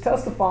them. He's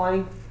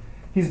testifying.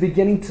 He's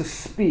beginning to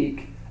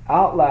speak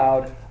out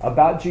loud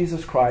about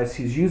Jesus Christ.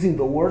 He's using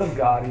the Word of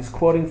God. He's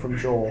quoting from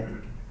Joel.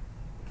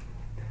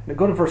 Now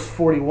go to verse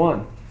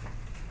 41.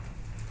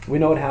 We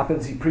know what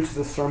happens. He preaches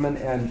a sermon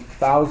and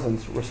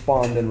thousands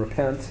respond and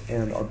repent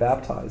and are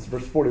baptized.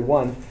 Verse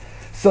 41,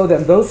 so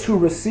then those who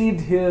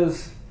received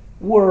his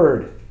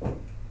word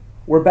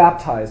were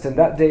baptized, and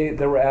that day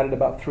there were added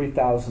about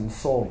 3,000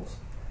 souls.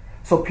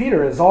 So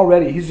Peter is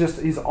already,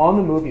 he's on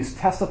the move, he's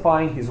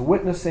testifying, he's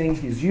witnessing,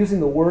 he's using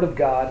the word of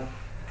God.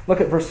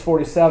 Look at verse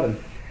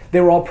 47. They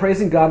were all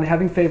praising God and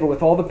having favor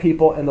with all the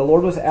people, and the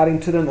Lord was adding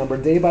to their number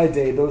day by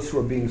day those who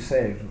were being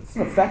saved. It's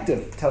an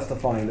effective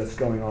testifying that's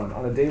going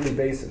on a daily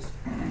basis.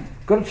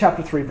 Go to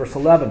chapter 3, verse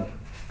 11.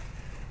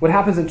 What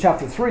happens in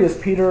chapter 3 is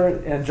Peter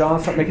and John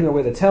start making their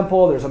way to the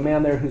temple. There's a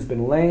man there who's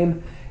been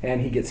lame,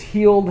 and he gets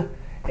healed,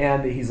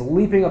 and he's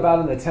leaping about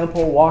in the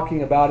temple,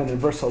 walking about, and in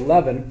verse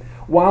 11,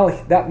 while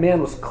that man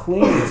was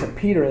clinging to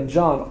Peter and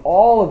John,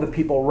 all of the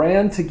people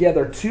ran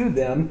together to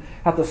them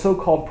at the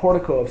so-called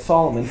portico of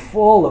Solomon,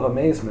 full of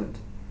amazement.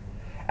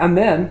 And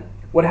then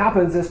what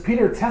happens is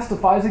Peter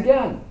testifies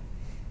again.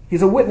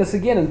 He's a witness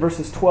again in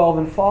verses 12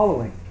 and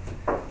following.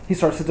 He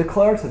starts to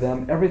declare to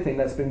them everything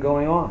that's been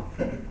going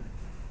on.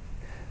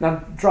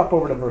 Now drop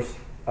over to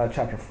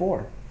chapter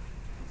 4.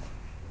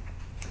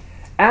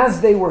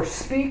 As they were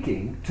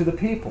speaking to the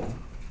people,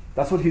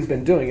 that's what he's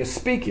been doing, is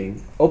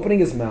speaking, opening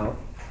his mouth,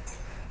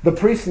 the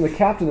priests and the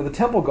captain of the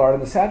temple guard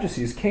and the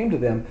Sadducees came to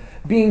them,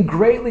 being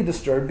greatly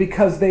disturbed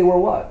because they were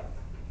what?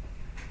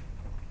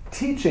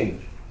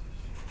 Teaching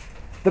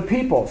the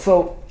people.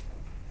 So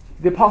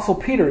the Apostle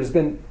Peter has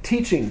been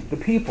teaching the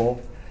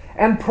people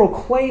and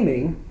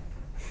proclaiming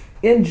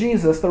in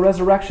Jesus the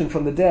resurrection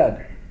from the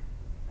dead.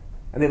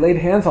 And they laid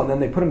hands on them.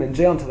 They put them in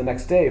jail until the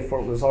next day, for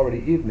it was already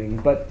evening.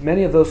 But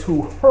many of those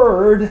who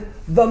heard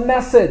the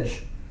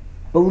message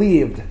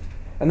believed.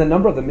 And the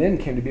number of the men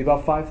came to be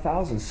about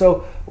 5,000.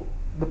 So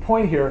the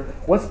point here,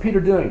 what's Peter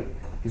doing?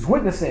 He's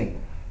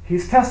witnessing.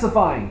 He's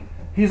testifying.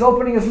 He's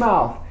opening his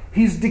mouth.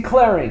 He's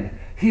declaring.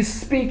 He's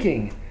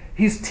speaking.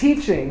 He's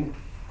teaching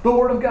the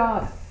Word of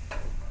God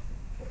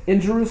in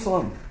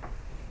Jerusalem.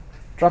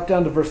 Drop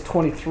down to verse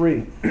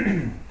 23.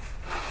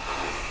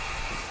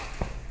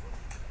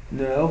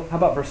 No. How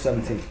about verse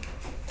 17?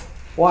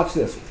 Watch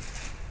this.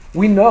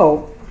 We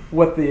know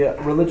what the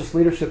religious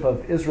leadership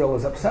of Israel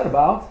is upset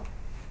about.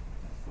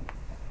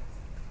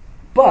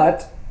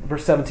 But,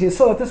 verse 17,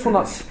 so that this will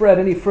not spread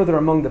any further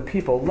among the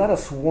people, let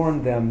us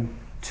warn them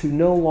to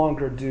no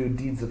longer do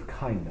deeds of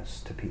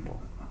kindness to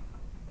people.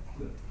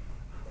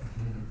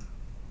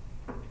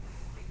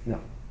 No.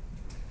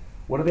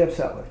 What are they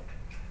upset with?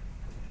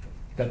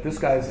 That this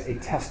guy is a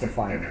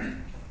testifier.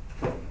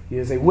 He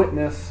is a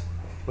witness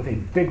with a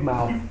big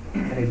mouth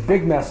and a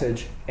big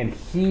message, and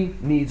he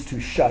needs to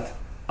shut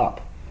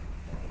up.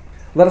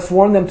 Let us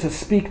warn them to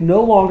speak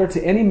no longer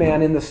to any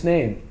man in this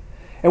name.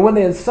 And when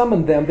they had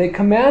summoned them, they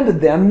commanded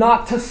them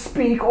not to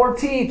speak or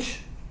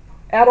teach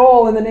at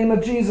all in the name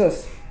of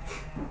Jesus.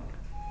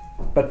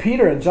 But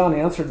Peter and John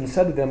answered and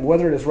said to them,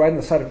 whether it is right in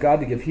the sight of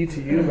God to give heed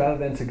to you rather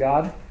than to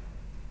God,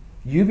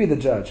 you be the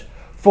judge.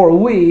 For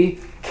we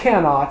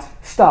cannot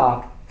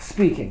stop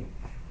speaking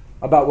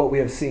about what we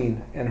have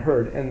seen and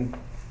heard. And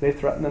they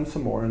threatened them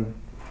some more and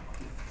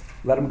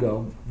let them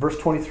go. Verse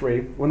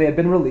 23, when they had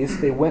been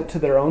released, they went to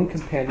their own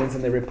companions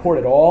and they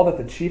reported all that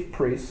the chief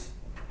priests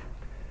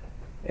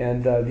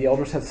and the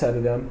elders had said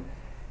to them.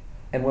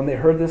 And when they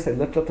heard this, they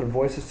lifted up their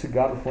voices to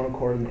God with one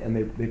accord and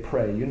they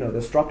pray. You know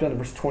this. Drop down to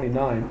verse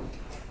 29.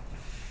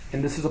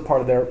 And this is a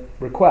part of their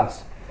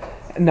request.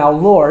 Now,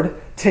 Lord,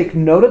 take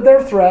note of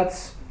their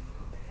threats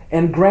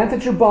and grant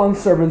that your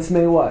bondservants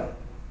may what?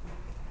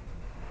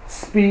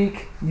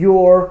 Speak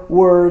your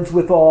words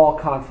with all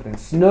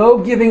confidence. No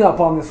giving up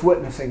on this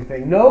witnessing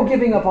thing. No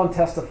giving up on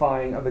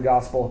testifying of the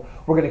gospel.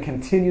 We're going to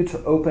continue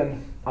to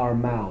open our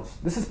mouths.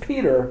 This is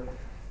Peter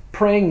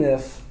praying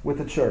this with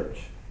the church.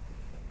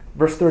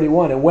 Verse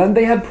 31, and when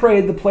they had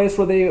prayed, the place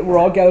where they were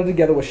all gathered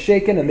together was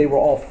shaken, and they were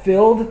all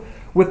filled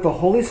with the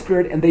Holy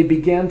Spirit, and they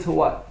began to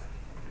what?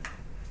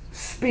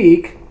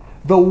 Speak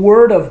the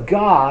word of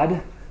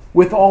God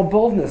with all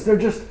boldness. They're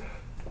just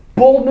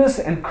boldness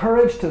and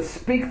courage to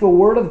speak the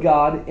word of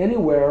God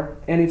anywhere,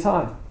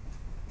 anytime.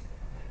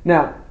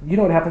 Now, you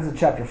know what happens in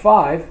chapter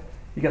 5?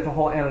 You get the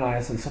whole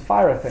Ananias and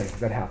Sapphira thing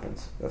that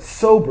happens. That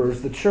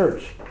sobers the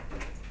church.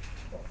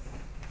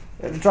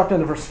 Drop down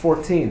to verse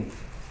 14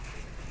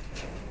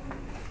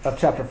 of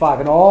chapter 5.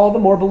 And all the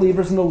more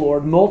believers in the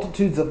Lord,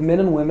 multitudes of men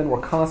and women were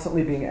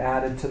constantly being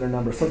added to their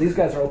number. So these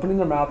guys are opening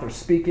their mouth, they're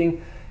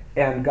speaking,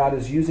 and God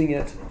is using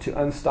it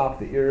to unstop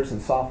the ears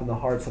and soften the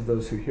hearts of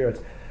those who hear it.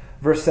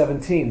 Verse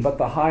 17, but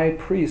the high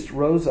priest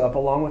rose up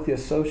along with the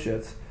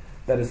associates,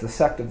 that is the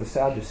sect of the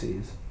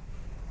Sadducees,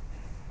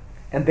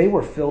 and they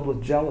were filled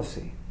with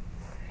jealousy.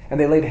 And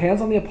they laid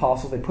hands on the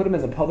apostles, they put them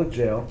in the public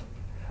jail,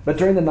 But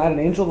during the night, an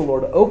angel of the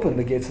Lord opened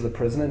the gates of the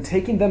prison, and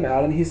taking them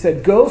out, and he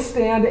said, "Go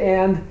stand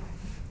and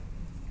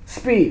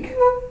speak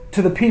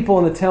to the people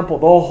in the temple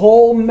the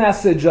whole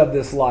message of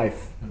this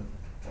life."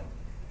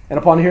 And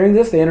upon hearing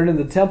this, they entered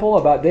into the temple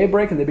about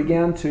daybreak, and they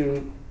began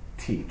to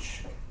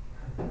teach.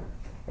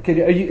 Okay,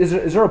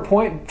 is there a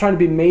point trying to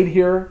be made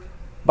here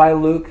by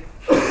Luke?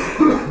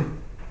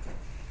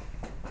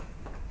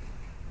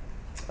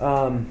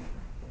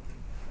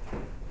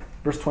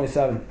 Verse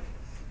 27.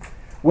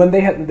 When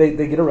they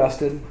get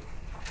arrested,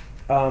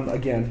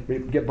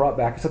 again, get brought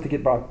back, except they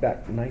get brought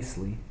back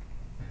nicely,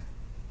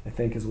 I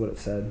think is what it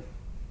said.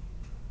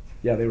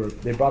 Yeah,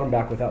 they brought them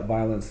back without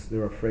violence. They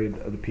were afraid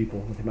of the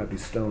people, that they might be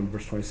stoned,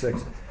 verse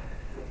 26.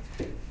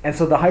 And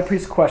so the high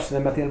priest questioned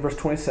them at the end of verse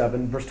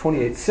 27, verse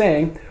 28,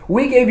 saying,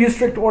 "We gave you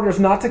strict orders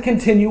not to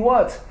continue"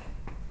 what?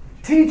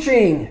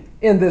 "Teaching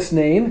in this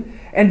name,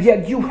 and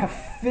yet you have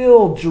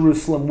filled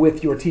Jerusalem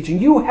with your teaching.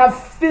 You have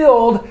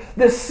filled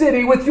this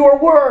city with your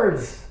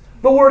words,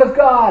 the word of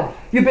God.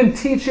 You've been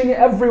teaching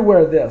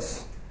everywhere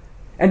this.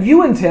 And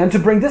you intend to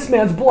bring this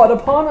man's blood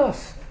upon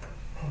us."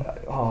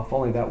 Oh, if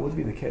only that would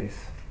be the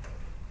case.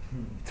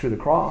 Through the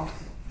cross.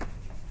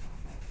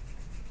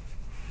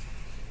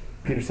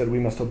 Peter said we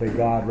must obey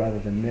God rather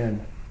than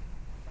men.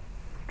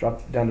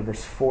 Drop down to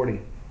verse 40.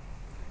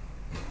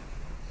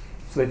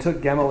 So they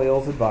took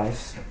Gamaliel's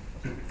advice.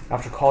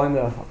 After calling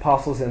the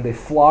apostles in, they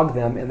flogged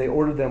them, and they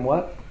ordered them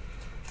what?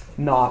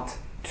 Not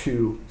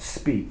to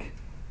speak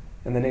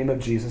in the name of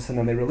Jesus, and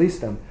then they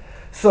released them.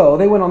 So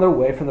they went on their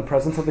way from the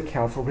presence of the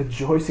council,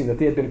 rejoicing that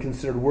they had been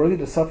considered worthy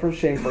to suffer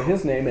shame for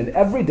his name, and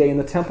every day in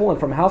the temple and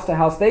from house to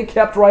house they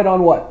kept right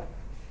on what?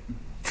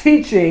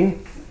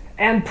 Teaching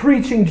and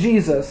preaching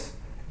Jesus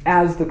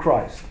as the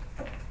Christ.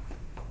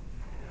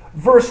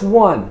 Verse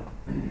 1.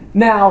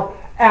 Now,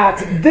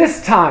 at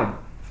this time,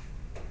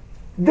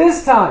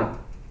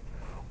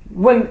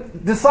 when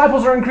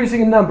disciples are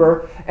increasing in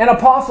number and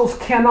apostles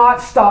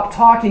cannot stop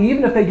talking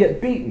even if they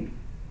get beaten,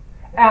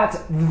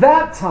 at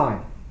that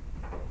time,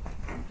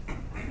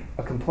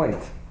 a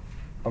complaint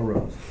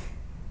arose.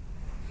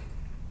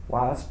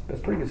 Wow,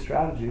 that's pretty good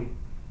strategy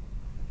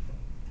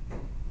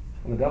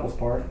on the devil's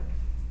part,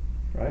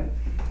 right?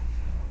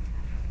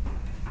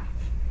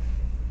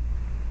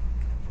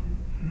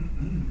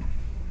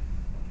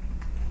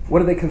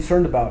 What are they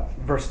concerned about?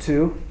 Verse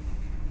 2.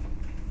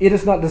 It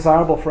is not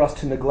desirable for us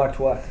to neglect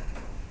what?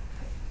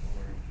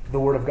 The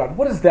Word of God.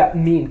 What does that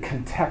mean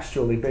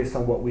contextually based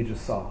on what we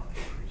just saw?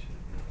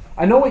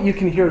 I know what you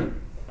can hear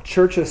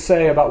churches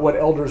say about what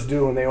elders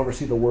do when they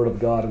oversee the Word of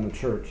God in the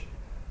church.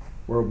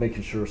 We're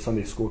making sure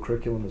Sunday school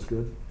curriculum is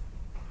good.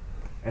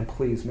 And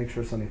please make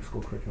sure Sunday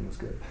school curriculum is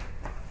good.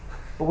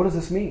 But what does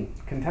this mean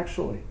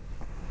contextually?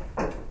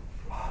 The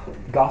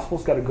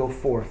gospel's got to go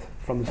forth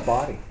from this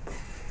body.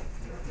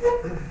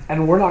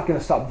 And we're not going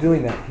to stop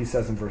doing that, he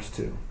says in verse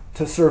 2.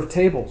 To serve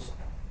tables.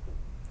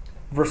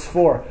 Verse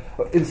 4.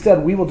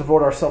 Instead, we will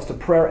devote ourselves to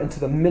prayer and to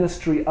the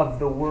ministry of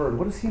the word.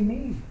 What does he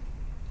mean?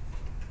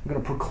 We're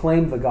going to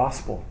proclaim the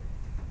gospel.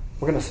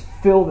 We're going to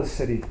fill the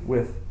city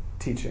with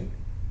teaching.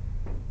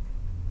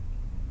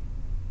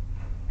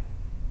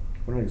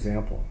 What an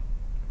example.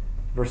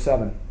 Verse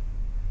 7.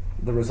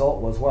 The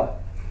result was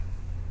what?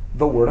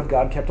 The word of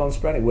God kept on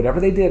spreading. Whatever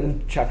they did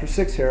in chapter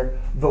 6 here,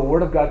 the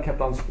word of God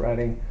kept on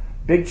spreading.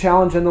 Big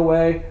challenge in the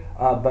way,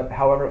 but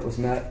however it was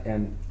met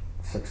and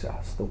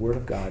success. The word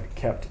of God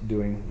kept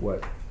doing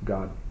what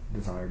God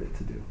desired it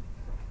to do.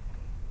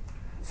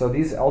 So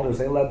these elders,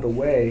 they led the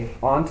way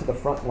onto the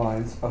front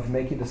lines of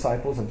making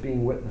disciples and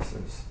being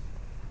witnesses.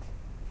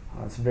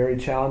 It's very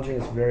challenging.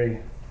 It's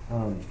very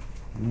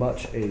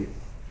much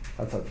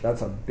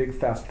that's a big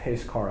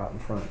fast-paced car out in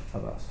front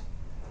of us.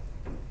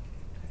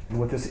 And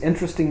with this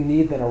interesting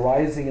need then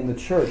arising in the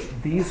church,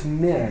 these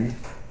men,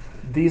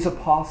 these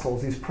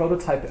apostles, these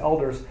prototype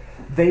elders,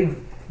 they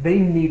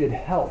needed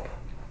help.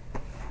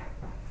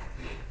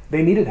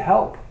 They needed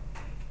help.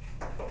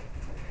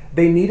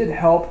 They needed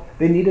help.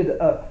 They needed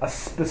a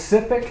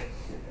specific,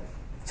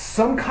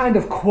 some kind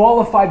of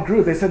qualified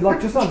group. They said,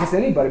 look, not just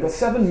anybody, but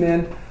 7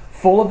 men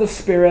full of the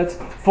Spirit,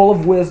 full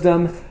of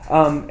wisdom,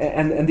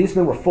 and these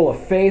men were full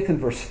of faith in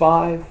verse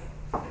 5.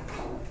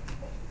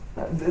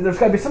 There's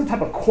got to be some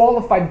type of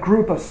qualified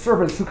group of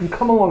servants who can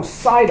come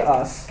alongside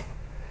us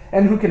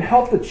and who can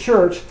help the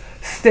church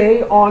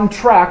stay on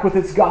track with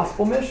its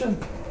gospel mission.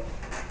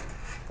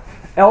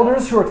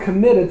 Elders who are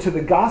committed to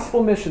the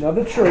gospel mission of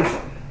the church,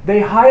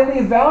 they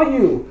highly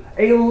value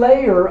a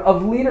layer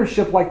of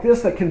leadership like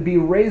this that can be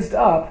raised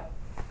up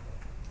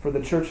for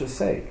the church's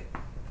sake.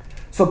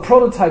 So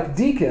prototype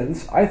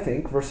deacons, I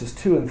think, verses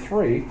 2 and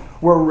 3,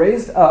 were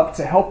raised up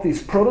to help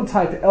these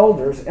prototype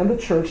elders and the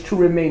church to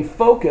remain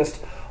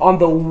focused on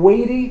the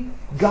weighty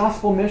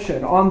gospel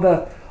mission, on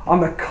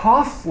the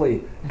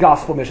costly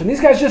gospel mission.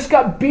 These guys just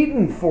got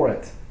beaten for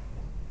it.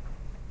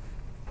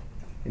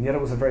 And yet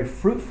it was a very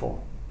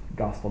fruitful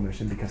gospel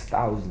mission because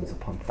thousands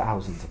upon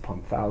thousands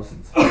upon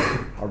thousands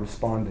are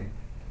responding.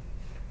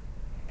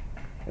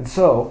 And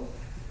so,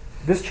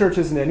 this church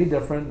isn't any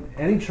different.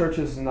 Any church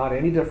is not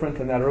any different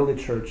than that early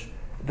church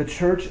the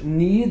church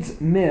needs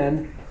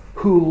men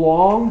who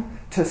long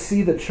to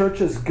see the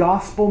church's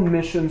gospel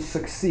mission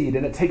succeed.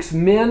 And it takes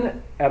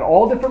men at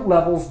all different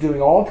levels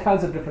doing all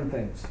kinds of different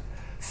things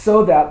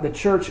so that the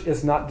church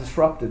is not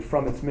disrupted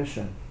from its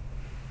mission.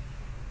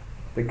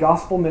 The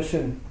gospel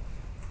mission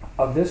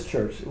of this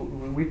church,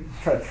 we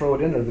try to throw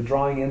it in there, the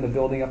drawing in, the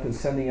building up, and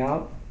sending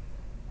out,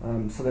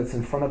 so that's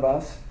in front of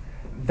us.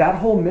 That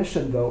whole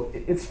mission, though,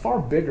 it's far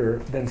bigger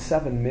than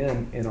 7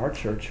 men in our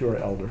church who are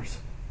elders.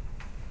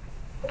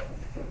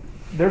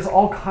 There's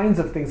all kinds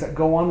of things that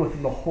go on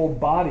within the whole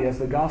body as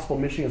the gospel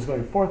mission is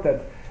going forth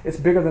that it's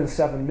bigger than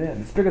 7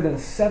 men. It's bigger than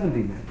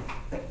 70 men.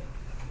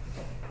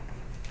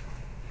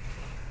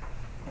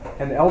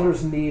 And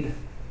elders need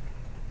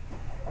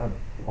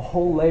a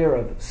whole layer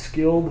of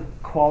skilled,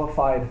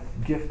 qualified,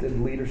 gifted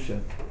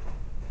leadership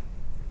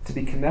to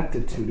be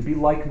connected to be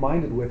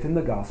like-minded with in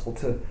the gospel,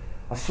 to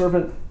a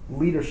servant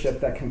leadership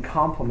that can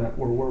complement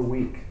where we're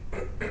weak.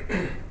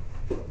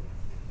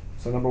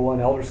 So number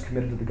 1, elders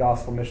committed to the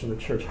gospel mission of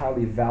the church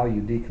highly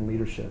value deacon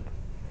leadership.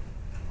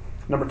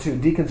 Number 2,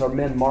 deacons are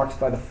men marked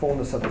by the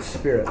fullness of the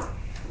Spirit.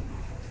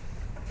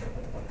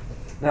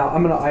 Now,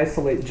 I'm going to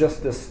isolate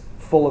just this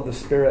full of the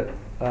Spirit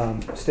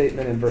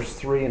statement in verse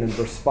 3 and in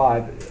verse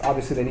 5.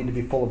 Obviously, they need to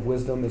be full of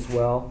wisdom as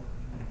well.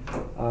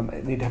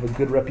 They need to have a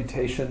good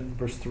reputation.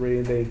 Verse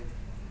 3, they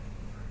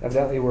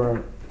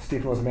evidently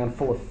Stephen was a man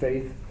full of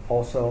faith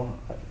also.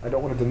 I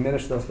don't want to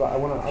diminish those, but I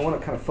want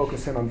to kind of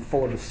focus in on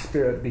full of the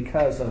Spirit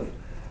because of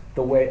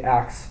the way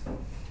Acts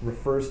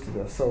refers to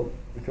this. So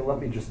if you'll let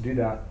me just do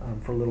that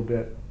for a little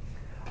bit.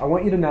 I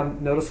want you to now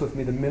notice with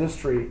me the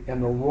ministry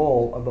and the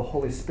role of the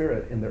Holy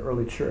Spirit in the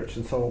early church.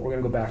 And so we're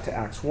going to go back to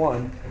Acts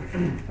 1,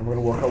 and we're going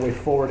to work our way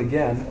forward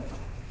again.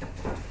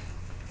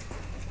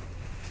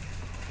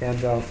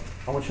 And I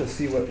want you to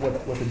see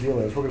what the deal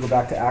is. We're going to go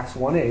back to Acts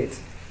 1:8.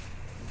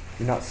 If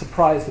you're not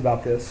surprised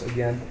about this,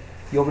 again,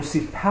 you'll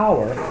receive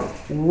power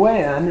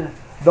when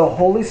the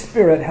Holy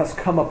Spirit has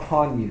come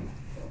upon you.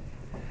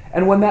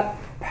 And when that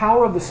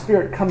power of the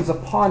Spirit comes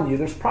upon you,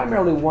 there's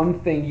primarily one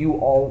thing you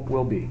all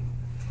will be.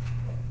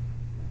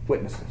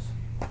 Witnesses.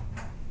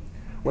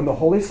 When the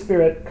Holy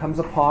Spirit comes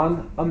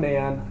upon a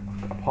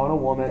man, upon a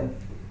woman,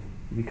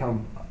 you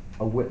become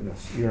a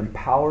witness. You're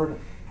empowered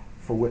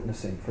for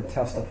witnessing, for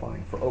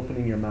testifying, for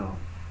opening your mouth.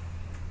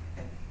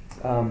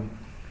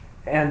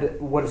 And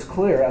what is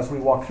clear as we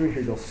walk through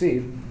here, you'll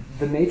see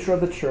the nature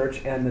of the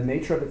church and the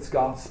nature of its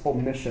gospel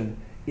mission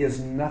is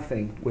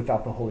nothing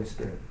without the Holy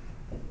Spirit.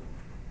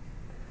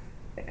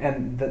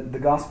 And the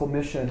gospel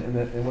mission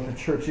and what the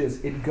church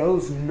is, it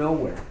goes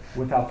nowhere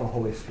without the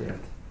Holy Spirit.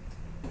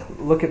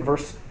 Look at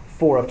verse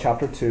 4 of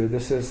chapter 2.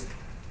 This is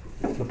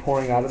the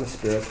pouring out of the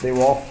Spirit. They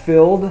were all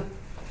filled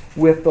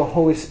with the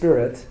Holy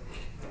Spirit,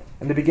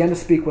 and they began to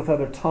speak with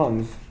other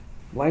tongues,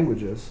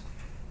 languages,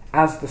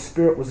 as the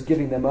Spirit was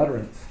giving them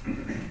utterance.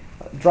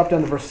 Drop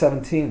down to verse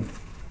 17.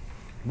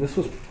 This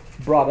was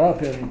brought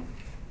up in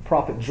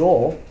prophet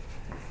Joel.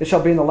 It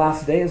shall be in the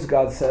last days,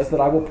 God says, that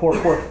I will pour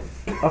forth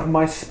of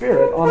my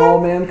Spirit on all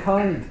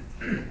mankind.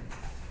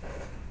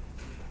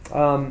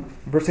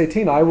 Verse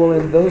 18, I will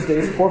in those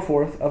days pour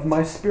forth of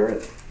my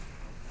Spirit.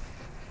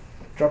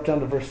 Drop down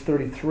to verse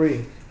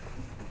 33.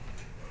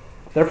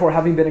 Therefore,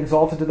 having been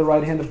exalted to the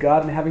right hand of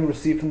God and having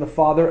received from the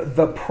Father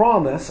the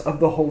promise of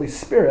the Holy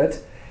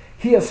Spirit,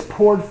 he has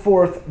poured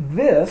forth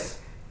this,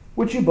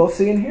 which you both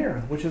see and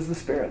hear, which is the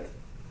Spirit.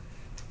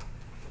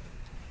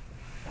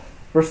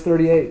 Verse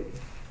 38.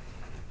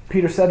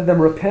 Peter said to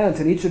them, repent,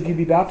 and each of you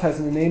be baptized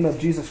in the name of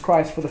Jesus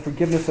Christ for the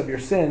forgiveness of your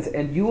sins,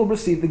 and you will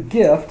receive the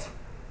gift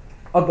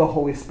of the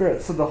Holy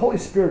Spirit. So the Holy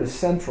Spirit is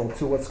central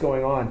to what's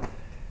going on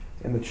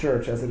in the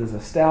church as it is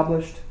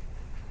established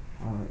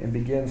and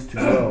begins to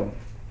grow.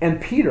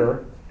 And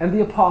Peter and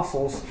the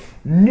apostles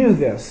knew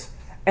this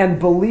and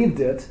believed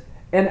it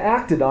and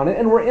acted on it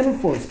and were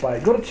influenced by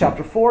it. Go to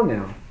chapter 4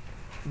 now.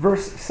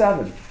 Verse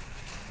 7.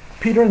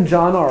 Peter and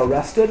John are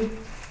arrested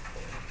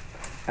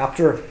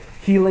after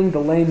healing the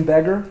lame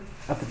beggar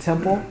at the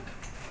temple.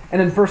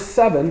 And in verse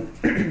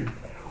 7,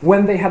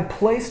 when they had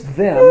placed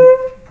them,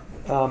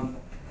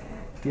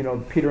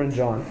 Peter and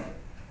John,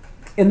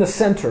 in the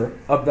center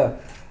of the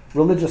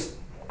religious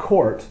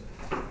court,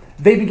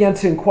 they began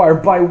to inquire,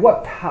 by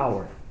what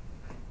power?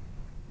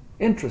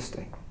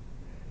 Interesting.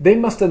 They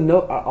must have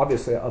known,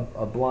 obviously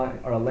a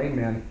blind or a lame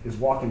man is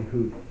walking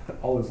who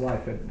all his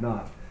life had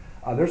not.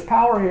 There's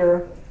power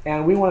here,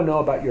 and we want to know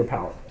about your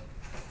power.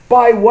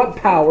 By what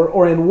power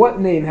or in what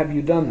name have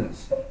you done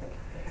this?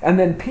 And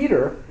then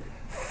Peter,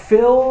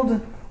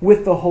 filled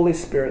with the Holy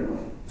Spirit,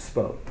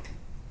 spoke.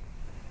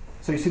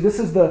 So you see, this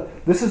is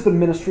the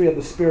ministry of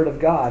the Spirit of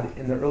God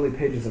in the early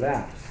pages of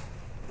Acts.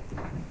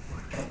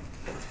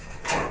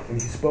 And he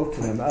spoke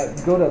to them.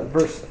 Go to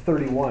verse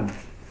 31.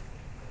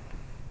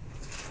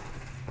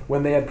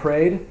 When they had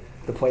prayed,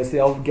 the place they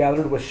all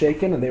gathered was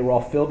shaken, and they were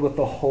all filled with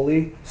the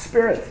Holy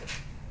Spirit.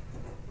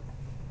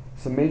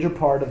 It's a major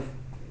part of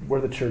where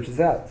the church is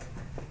at.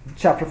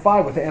 Chapter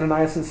 5 with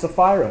Ananias and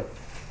Sapphira.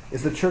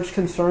 Is the church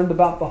concerned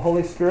about the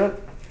Holy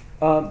Spirit?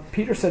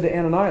 Peter said to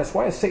Ananias,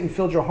 why has Satan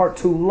filled your heart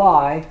to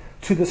lie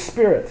to the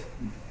Spirit,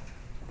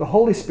 the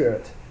Holy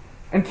Spirit,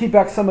 and keep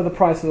back some of the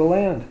price of the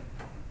land?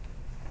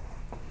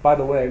 By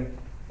the way,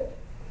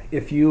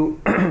 if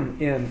you,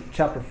 in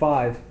chapter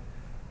 5,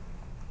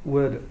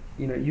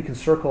 you can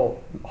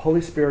circle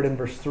Holy Spirit in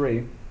verse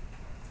 3.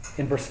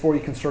 In verse 4,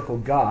 you can circle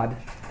God.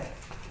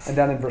 And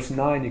down in verse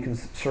 9, you can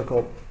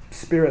circle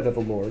Spirit of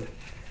the Lord.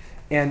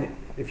 And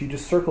if you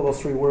just circle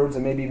those three words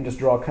and maybe even just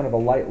draw kind of a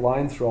light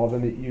line through all of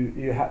them,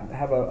 you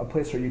have a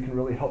place where you can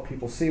really help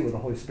people see where the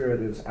Holy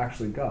Spirit is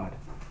actually God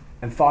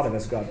and thought of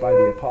as God by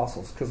the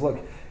apostles. Because look,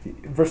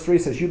 verse 3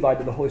 says, you lied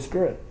to the Holy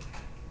Spirit.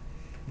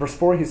 Verse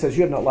 4, he says,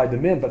 you have not lied to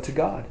men, but to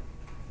God.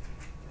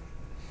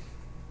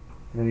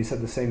 And then he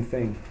said the same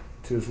thing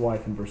to his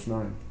wife in verse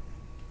 9.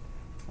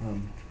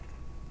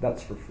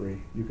 That's for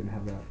free. You can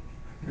have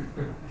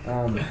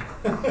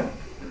that.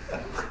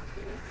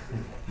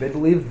 They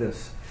believed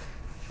this.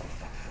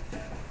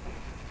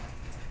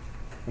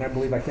 And I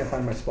believe I can't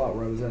find my spot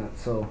where I was at.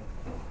 So,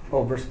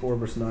 verse 4,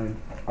 verse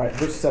 9. All right,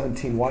 verse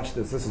 17. Watch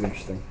this. This is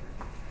interesting.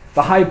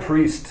 The high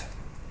priest.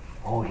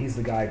 He's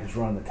the guy who's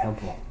running the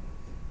temple.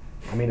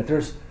 I mean, if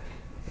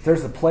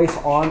there's a place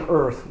on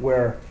earth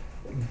where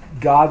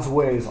God's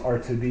ways are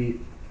to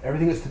be,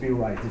 everything is to be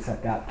right, it's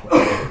at that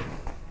place.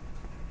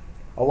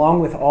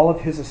 Along with all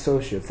of his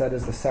associates, that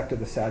is the sect of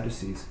the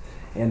Sadducees,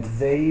 and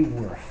they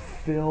were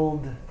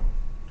filled,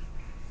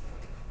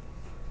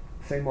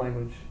 same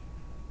language,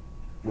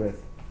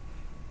 with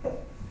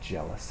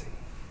jealousy.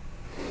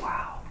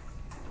 Wow.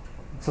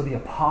 So the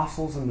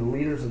apostles and the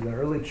leaders of the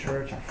early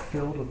church are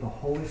filled with the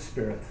Holy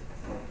Spirit,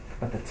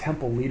 but the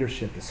temple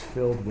leadership is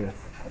filled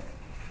with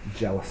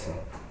jealousy.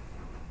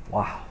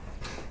 Wow.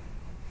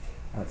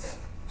 That's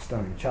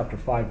stunning. Chapter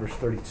 5, verse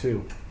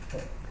 32.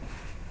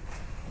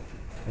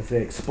 As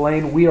they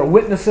explain, we are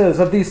witnesses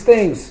of these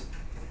things,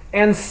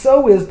 and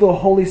so is the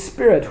Holy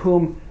Spirit,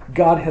 whom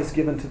God has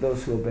given to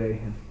those who obey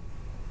him.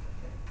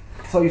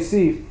 So you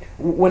see,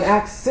 when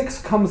Acts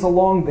 6 comes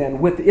along then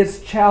with its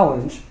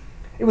challenge,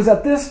 it was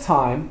at this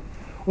time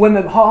when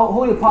the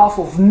holy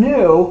apostles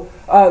knew,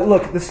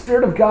 look, the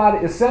Spirit of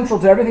God is central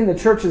to everything the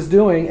church is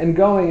doing and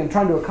going and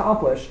trying to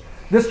accomplish.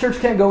 This church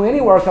can't go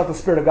anywhere without the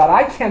Spirit of God.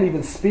 I can't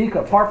even speak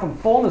apart from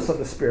fullness of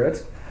the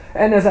Spirit.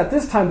 And as at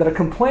this time that a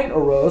complaint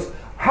arose,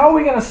 how are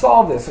we going to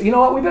solve this? You know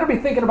what? We better be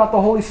thinking about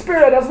the Holy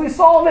Spirit as we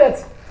solve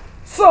it.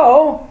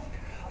 So,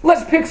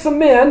 let's pick some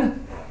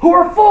men who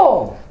are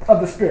full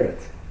of the Spirit.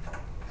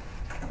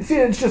 You see,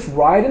 it's just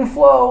ride and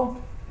flow.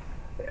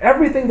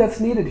 Everything that's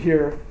needed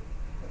here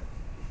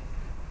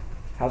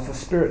has the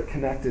Spirit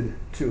connected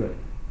to it.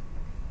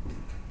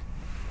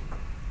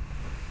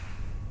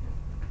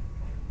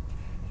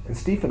 And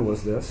Stephen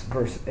was this,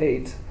 verse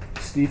 8.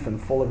 Stephen,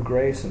 full of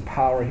grace and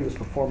power, he was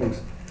performing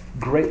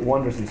great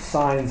wonders and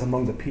signs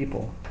among the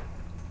people.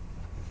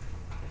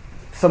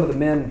 Some of the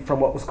men from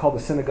what was called the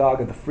synagogue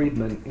of the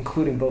freedmen,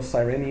 including both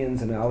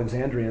Cyrenians and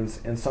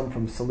Alexandrians, and some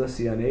from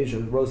Cilicia and Asia,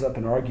 rose up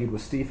and argued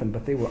with Stephen,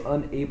 but they were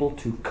unable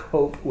to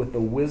cope with the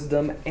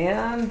wisdom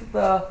and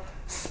the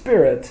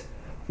spirit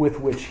with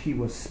which he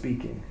was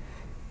speaking.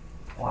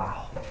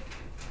 Wow.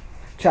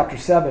 Chapter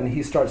 7,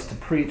 he starts to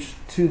preach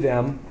to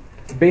them,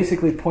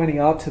 basically pointing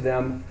out to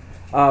them,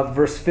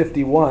 verse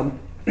 51,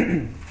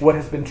 what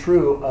has been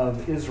true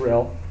of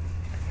Israel.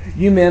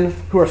 You men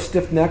who are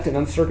stiff-necked and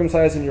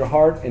uncircumcised in your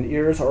heart and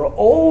ears are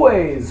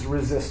always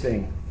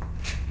resisting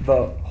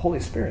the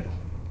Holy Spirit.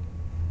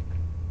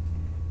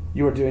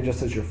 You are doing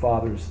just as your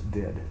fathers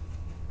did.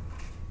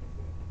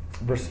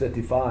 Verse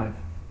 55,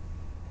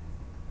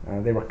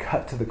 they were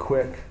cut to the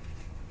quick.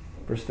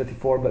 Verse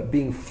 54, but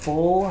being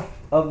full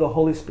of the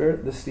Holy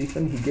Spirit, this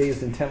Stephen, he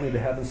gazed intently to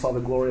heaven, saw the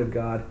glory of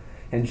God,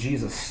 and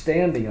Jesus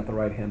standing at the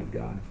right hand of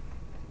God.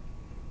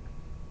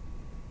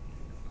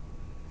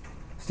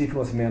 Stephen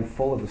was a man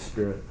full of the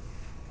Spirit.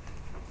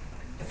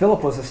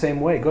 Philip was the same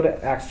way. Go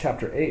to Acts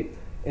chapter 8.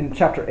 In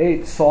chapter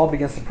 8, Saul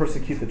begins to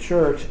persecute the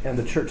church, and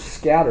the church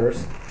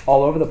scatters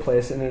all over the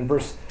place. And in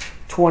verse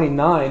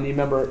 29, you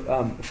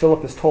remember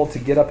Philip is told to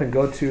get up and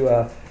go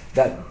to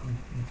that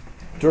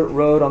dirt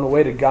road on the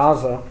way to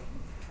Gaza.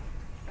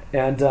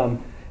 And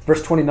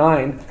verse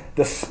 29,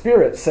 the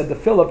Spirit said to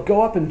Philip,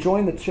 go up and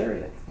join the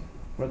chariot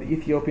where the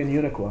Ethiopian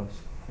eunuch was.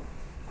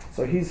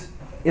 So he's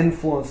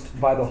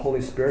influenced by the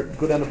Holy Spirit.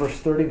 Go down to verse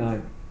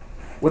 39.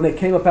 When they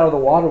came up out of the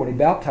water, when he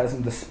baptized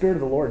them, the Spirit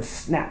of the Lord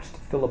snatched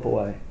Philip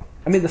away.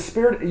 I mean, the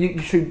Spirit, you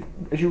should,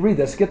 as you read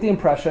this, get the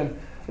impression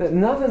that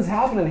nothing's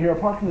happening here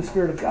apart from the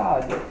Spirit of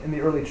God in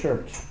the early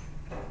church.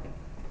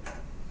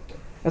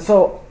 And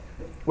so,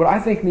 what I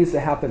think needs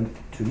to happen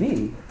to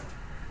me,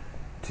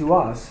 to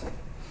us,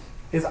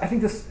 is I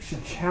think this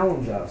should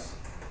challenge us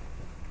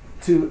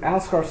to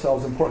ask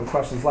ourselves important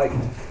questions like,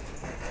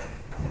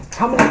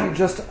 how many of you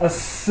just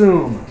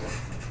assume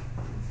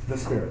the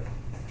Spirit,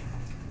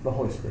 the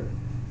Holy Spirit,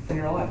 in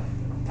your life?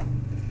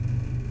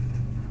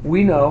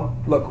 We know,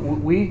 look,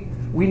 we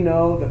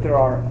know that there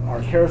are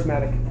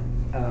charismatic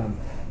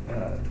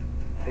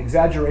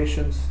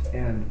exaggerations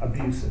and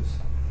abuses.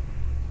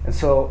 And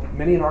so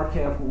many in our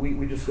camp,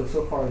 we just go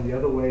so far in the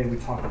other way, and we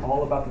talk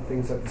all about the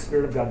things that the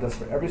Spirit of God does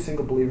for every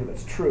single believer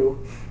that's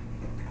true,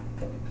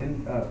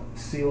 in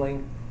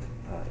sealing,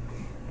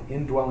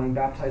 indwelling,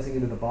 baptizing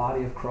into the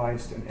body of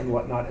Christ, and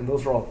whatnot, and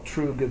those are all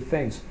true, good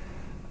things.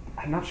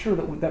 I'm not sure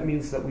that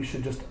means that we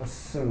should just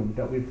assume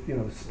that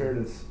the Spirit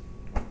is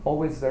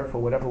always there for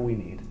whatever we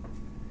need.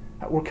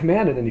 We're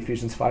commanded in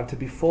Ephesians 5 to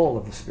be full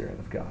of the Spirit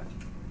of God.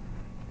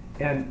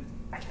 And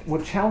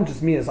what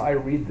challenges me as I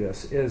read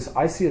this is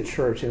I see a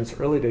church in its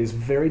early days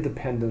very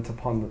dependent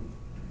upon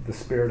the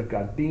Spirit of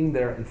God being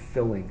there and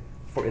filling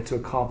for it to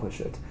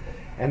accomplish it.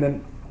 And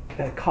then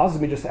it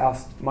causes me just to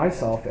ask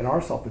myself and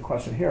ourselves the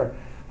question here,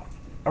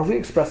 are we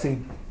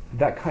expressing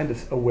that kind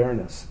of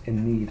awareness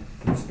and need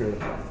for the Spirit of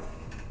God?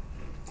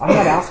 I'm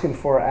not asking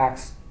for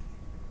Acts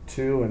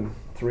 2 and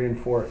 3 and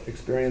 4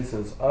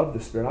 experiences of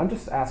the Spirit. I'm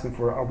just asking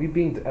for, are we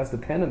being as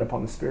dependent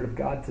upon the Spirit of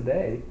God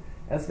today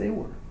as they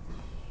were?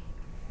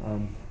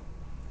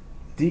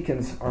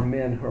 Deacons are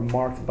men who are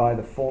marked by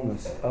the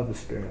fullness of the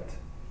Spirit.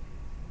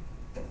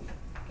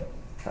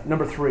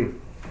 Number 3,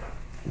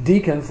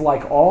 deacons,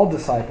 like all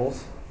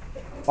disciples,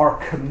 are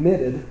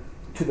committed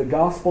to the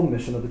gospel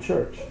mission of the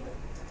church.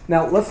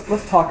 Now,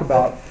 let's talk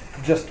about,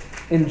 just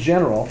in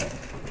general,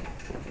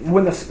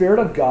 when the Spirit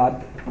of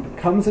God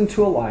comes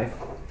into a life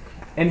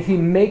and He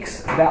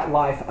makes that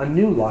life a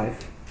new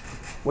life,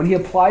 when He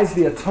applies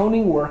the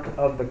atoning work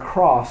of the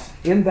cross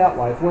in that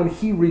life, when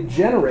He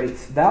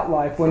regenerates that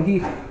life, when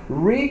He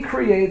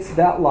recreates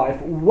that life,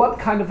 what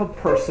kind of a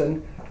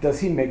person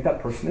does He make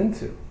that person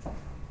into?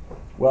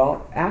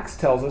 Well, Acts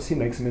tells us He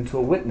makes him into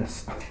a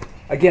witness.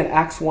 Again,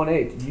 Acts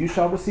 1:8, you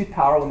shall receive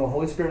power when the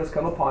Holy Spirit has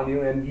come upon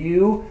you, and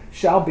you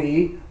shall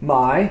be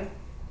my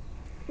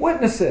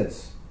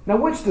witnesses. Now,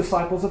 which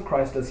disciples of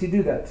Christ does He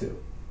do that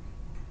to?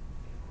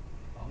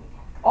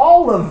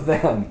 All of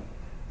them.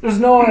 There's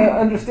no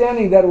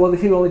understanding that, well,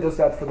 He only does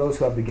that for those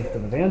who have the gift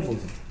of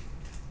evangelism.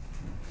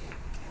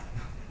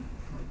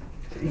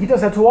 He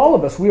does that to all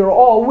of us. We are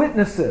all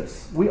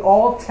witnesses. We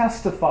all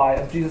testify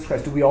of Jesus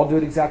Christ. Do we all do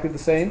it exactly the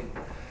same?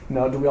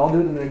 No. Do we all do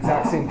it in the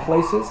exact same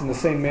places, in the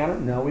same manner?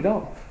 No, we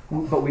don't.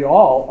 But we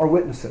all are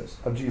witnesses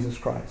of Jesus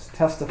Christ,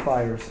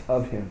 testifiers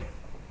of Him.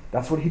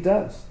 That's what He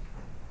does.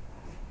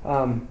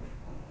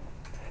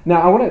 Now,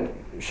 I want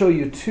to show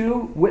you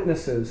 2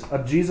 witnesses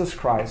of Jesus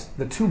Christ,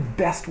 the 2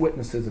 best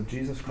witnesses of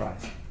Jesus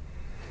Christ.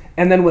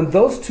 And then when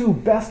those 2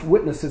 best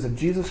witnesses of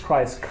Jesus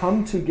Christ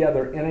come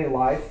together in a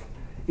life,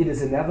 it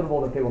is inevitable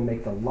that they will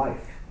make the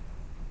life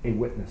a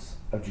witness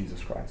of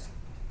Jesus Christ.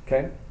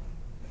 Okay?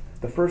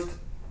 The first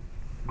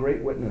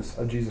great witness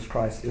of Jesus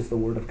Christ is the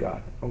Word of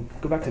God.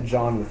 Go back to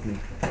John with me.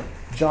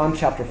 John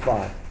chapter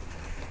 5.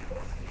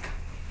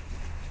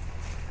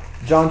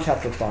 John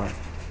chapter 5.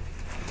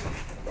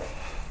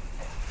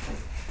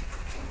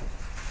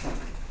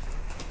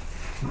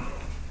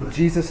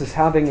 Jesus is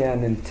having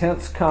an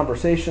intense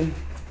conversation.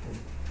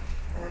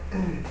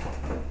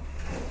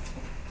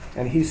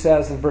 And He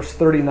says in verse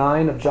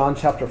 39 of John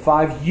chapter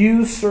 5,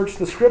 you search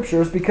the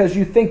Scriptures because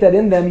you think that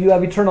in them you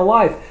have eternal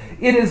life.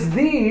 It is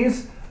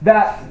these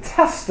that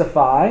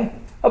testify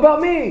about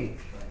me.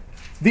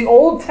 The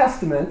Old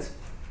Testament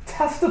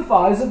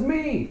testifies of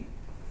me.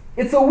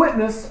 It's a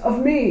witness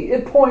of me.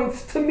 It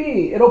points to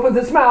me. It opens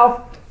its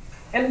mouth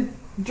and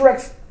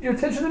directs your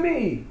attention to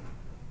me.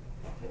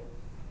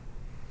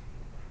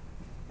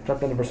 Drop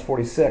down to verse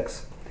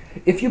 46.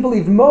 If you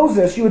believed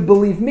Moses, you would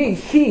believe me.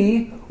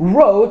 He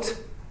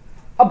wrote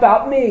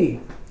about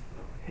me.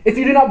 If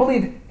you do not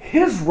believe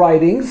his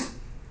writings,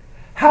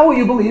 how will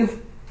you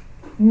believe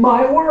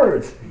my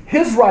words?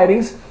 His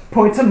writings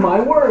point to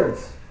my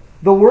words.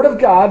 The Word of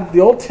God,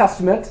 the Old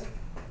Testament,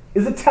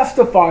 is a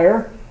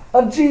testifier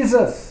of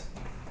Jesus.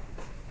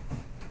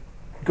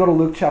 Go to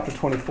Luke chapter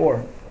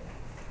 24.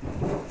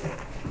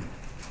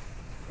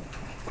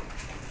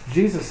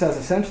 Jesus says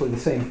essentially the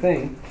same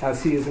thing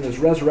as He is in His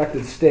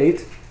resurrected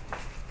state,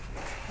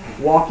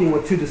 walking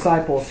with 2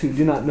 disciples who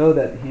do not know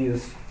that He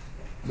is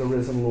the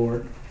risen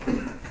Lord.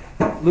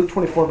 Luke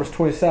 24, verse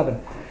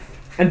 27.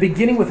 And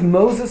beginning with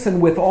Moses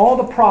and with all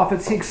the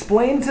prophets, He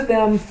explained to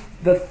them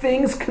the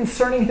things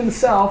concerning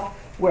Himself,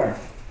 where?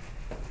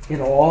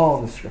 In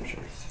all the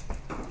Scriptures.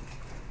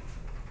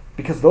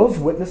 Because those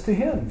witness to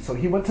Him. So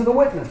He went to the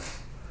witness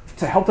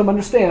to help them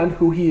understand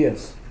who He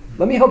is.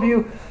 Let me help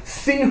you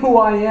see who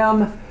I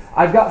am.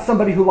 I've got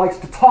somebody who likes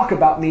to talk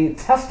about me,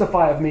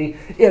 testify of me.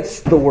 It's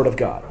the Word of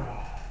God.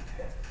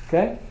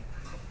 Okay?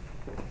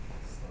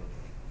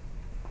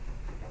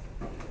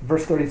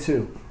 Verse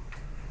 32.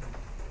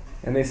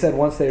 And they said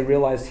once they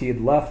realized He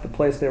had left the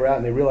place they were at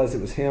and they realized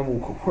it was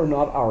Him, were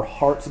not our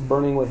hearts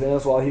burning within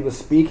us while He was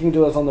speaking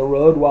to us on the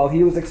road, while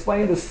He was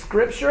explaining the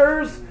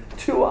Scriptures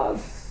to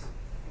us?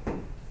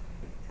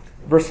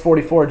 Verse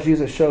 44,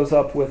 Jesus shows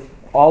up with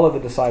all of the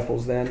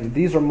disciples then.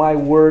 These are my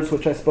words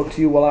which I spoke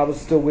to you while I was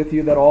still with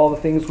you, that all the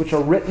things which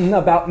are written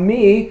about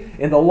me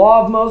in the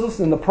law of Moses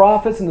and the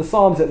prophets and the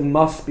Psalms, it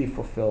must be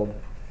fulfilled.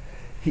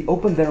 He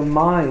opened their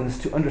minds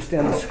to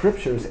understand the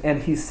Scriptures,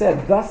 and He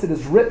said, thus it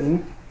is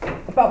written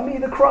about me,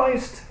 the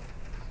Christ.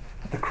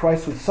 that the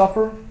Christ would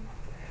suffer,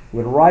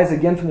 would rise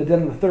again from the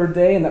dead on the third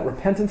day, and that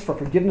repentance for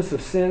forgiveness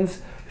of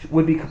sins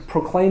would be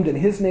proclaimed in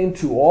his name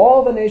to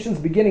all the nations,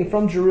 beginning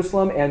from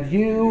Jerusalem, and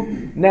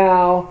you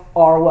now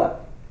are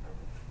what?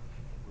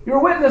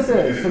 You're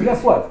witnesses. So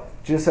guess what?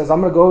 Jesus says, I'm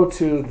going to go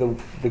to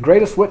the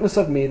greatest witness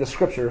of me, the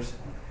Scriptures,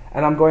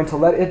 and I'm going to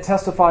let it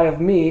testify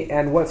of me,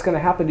 and what's going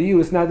to happen to you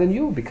is now then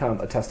you will become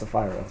a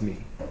testifier of me.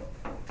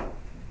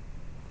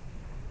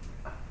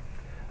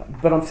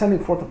 But I'm sending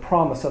forth the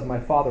promise of my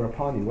Father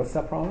upon you. What's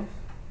that promise?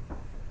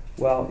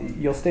 Well,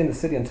 you'll stay in the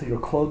city until you're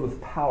clothed with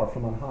power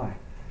from on high.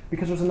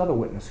 Because there's another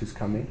witness who's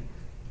coming.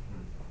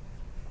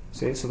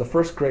 See, so the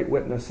first great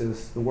witness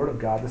is the Word of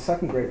God. The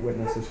second great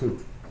witness is who?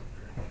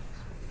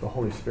 The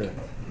Holy Spirit.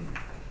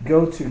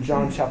 Go to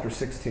John chapter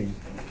 16.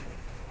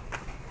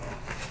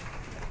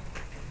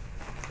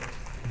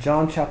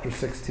 John chapter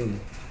 16,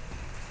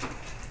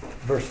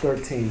 verse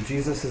 13.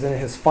 Jesus is in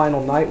his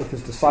final night with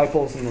his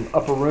disciples in the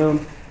upper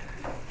room.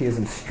 He is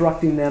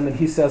instructing them, and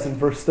he says in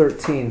verse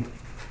 13,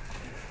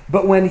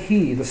 but when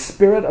he, the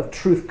Spirit of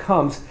truth,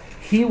 comes,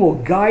 he will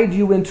guide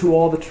you into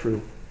all the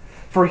truth.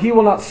 For he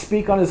will not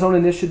speak on his own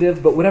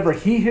initiative, but whatever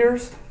he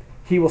hears,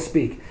 he will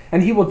speak.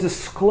 And he will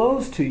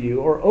disclose to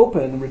you, or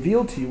open,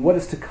 reveal to you what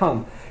is to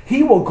come.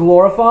 He will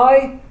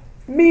glorify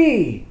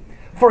me.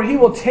 For he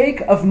will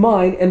take of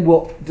mine and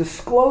will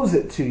disclose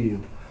it to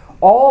you.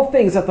 All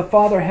things that the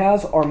Father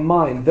has are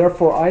mine.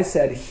 Therefore I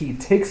said, he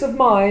takes of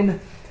mine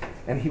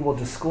and he will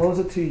disclose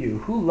it to you.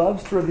 Who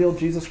loves to reveal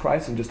Jesus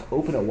Christ and just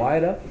open it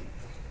wide up?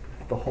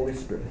 The Holy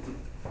Spirit.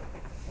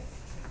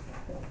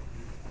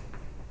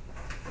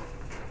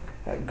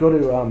 Go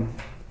to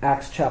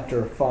Acts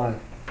chapter 5,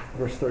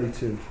 verse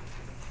 32.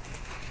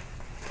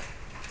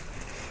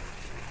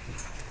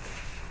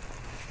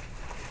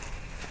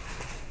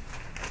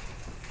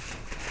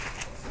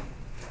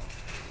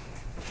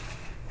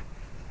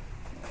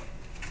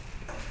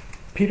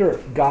 Peter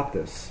got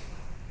this.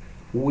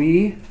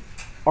 We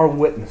are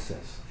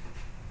witnesses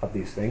of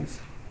these things.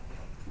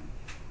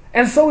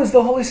 And so is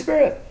the Holy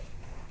Spirit.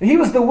 He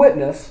was the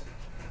witness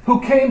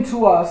who came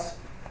to us.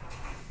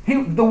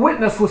 The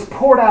witness was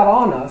poured out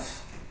on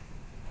us.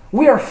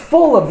 We are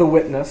full of the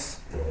witness.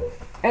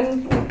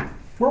 And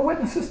we're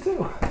witnesses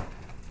too.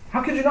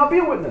 How could you not be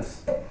a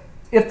witness?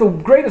 If the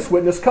greatest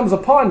witness comes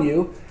upon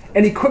you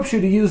and equips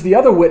you to use the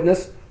other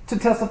witness to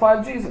testify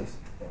of Jesus.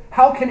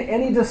 How can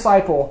any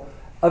disciple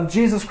of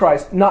Jesus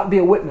Christ not be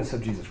a witness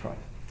of Jesus Christ?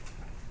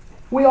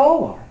 We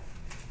all are.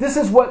 This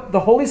is what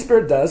the Holy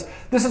Spirit does.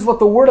 This is what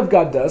the Word of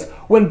God does.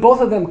 When both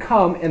of them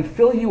come and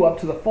fill you up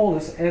to the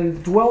fullness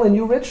and dwell in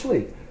you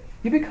richly,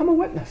 you become a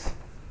witness.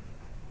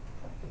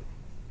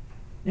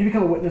 You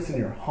become a witness in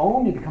your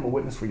home. You become a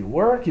witness where you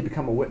work. You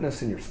become a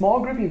witness in your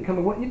small group. You become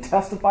a witness. You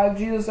testify of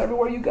Jesus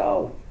everywhere you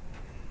go.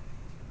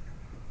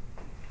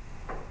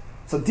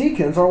 So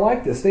deacons are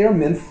like this. They are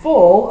men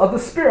full of the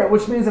Spirit,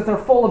 which means that they're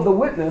full of the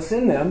witness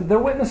in them. They're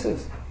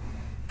witnesses.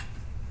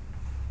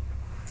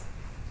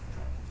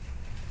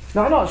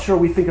 Now, I'm not sure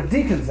we think of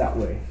deacons that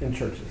way in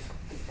churches.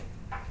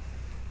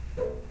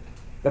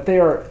 That they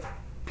are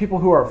people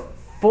who are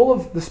full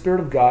of the Spirit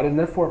of God and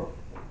therefore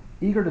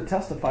eager to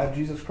testify of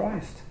Jesus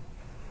Christ.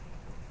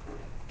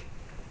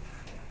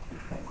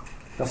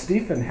 Now,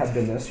 Stephen had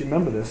been this. You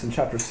remember this in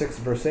chapter 6,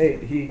 verse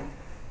 8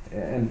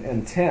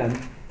 and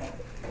 10.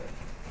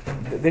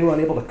 They were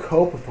unable to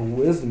cope with the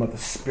wisdom of the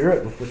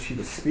Spirit with which he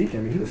was speaking.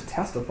 I mean, he was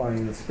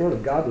testifying. The Spirit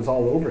of God was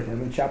all over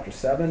him in chapter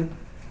 7.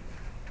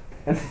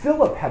 And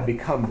Philip had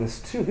become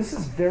this too. This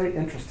is very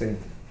interesting.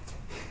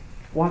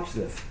 Watch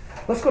this.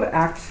 Let's go to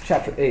Acts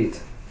chapter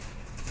 8,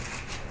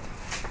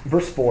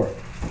 verse 4.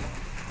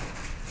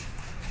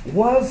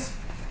 Was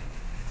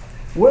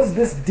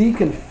this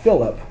deacon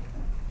Philip,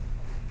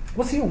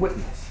 was he a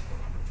witness?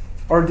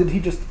 Or did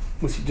he just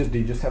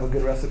have a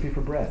good recipe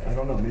for bread? I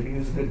don't know. Maybe he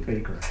was a good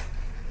baker.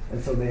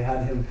 And so they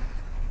had him,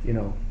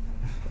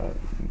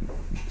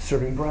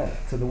 serving bread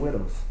to the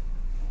widows.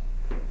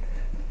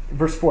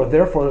 Verse 4,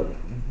 therefore,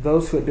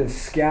 those who had been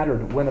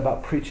scattered went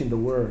about preaching the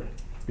word.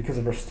 Because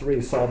of verse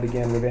 3, Saul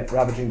began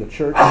ravaging the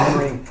church,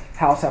 entering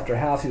house after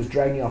house. He was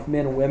dragging off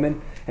men and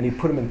women, and he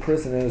put them in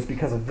prison. And it was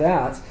because of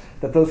that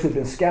those who had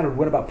been scattered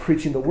went about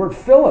preaching the word.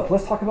 Philip,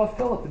 let's talk about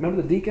Philip.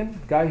 Remember the deacon?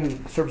 The guy who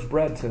serves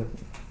bread to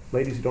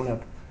ladies who don't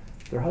have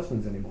their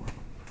husbands anymore.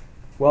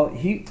 Well,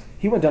 he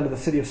went down to the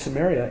city of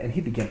Samaria, and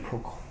he began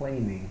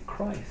proclaiming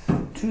Christ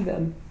to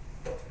them.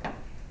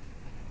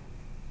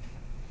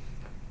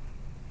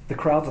 The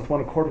crowds with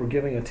one accord were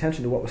giving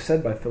attention to what was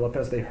said by Philip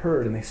as they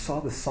heard, and they saw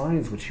the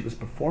signs which he was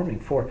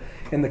performing. For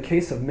in the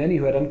case of many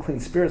who had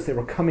unclean spirits, they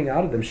were coming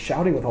out of them,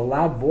 shouting with a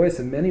loud voice,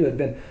 and many who had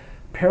been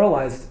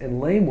paralyzed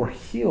and lame were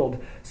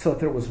healed, so that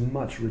there was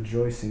much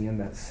rejoicing in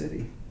that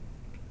city.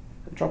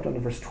 Drop down to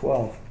verse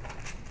 12.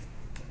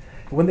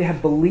 When they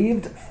had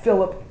believed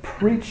Philip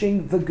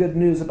preaching the good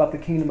news about the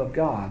kingdom of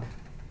God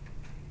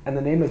and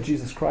the name of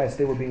Jesus Christ,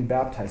 they were being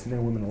baptized, men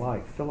and women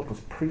alike. Philip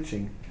was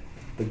preaching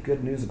the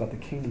good news about the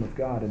kingdom of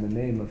God in the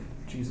name of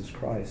Jesus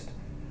Christ.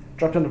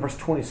 Drop down to verse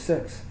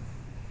 26.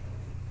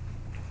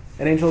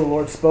 An angel of the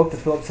Lord spoke to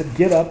Philip, said,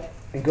 "Get up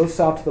and go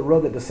south to the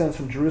road that descends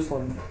from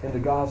Jerusalem into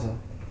Gaza.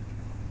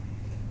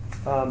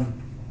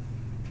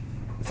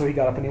 So he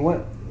got up and he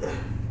went.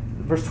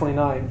 Verse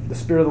 29, the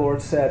Spirit of the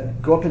Lord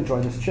said, go up and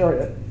join this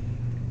chariot.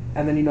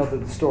 And then you know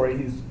the story.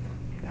 He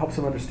helps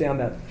him understand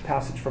that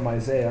passage from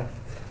Isaiah.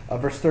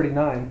 Verse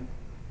 39,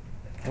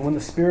 and when the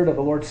Spirit of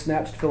the Lord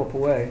snatched Philip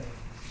away,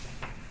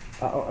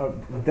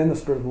 then the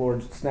Spirit of the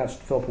Lord snatched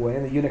Philip away,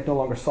 and the eunuch no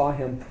longer saw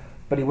him,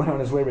 but he went on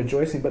his way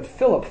rejoicing. But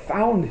Philip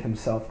found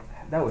himself.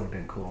 That would have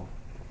been cool.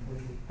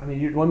 I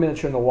mean, 1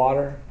 minute you're in the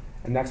water,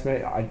 and next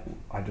minute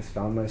I just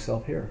found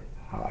myself here.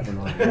 I don't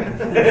know.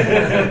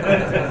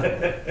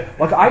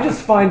 Like, I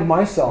just find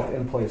myself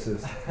in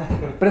places,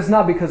 but it's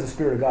not because the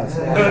Spirit of God's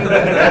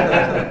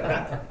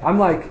there. I'm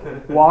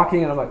like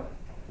walking, and I'm like,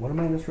 what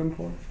am I in this room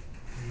for?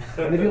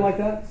 Any of you like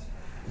that?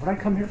 What did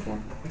I come here for?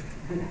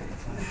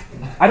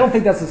 I don't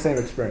think that's the same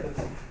experience.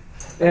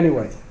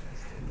 Anyway,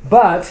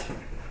 but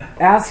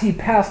as he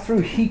passed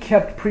through, he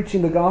kept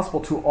preaching the gospel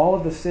to all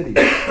of the cities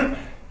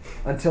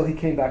until he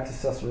came back to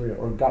Caesarea,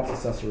 or got to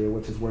Caesarea,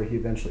 which is where he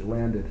eventually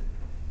landed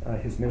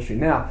his ministry.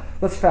 Now,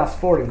 let's fast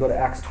forward and go to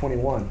Acts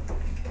 21.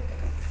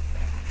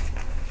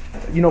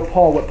 You know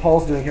what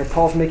Paul's doing here.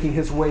 Paul's making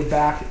his way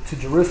back to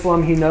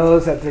Jerusalem. He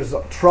knows that there's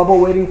trouble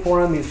waiting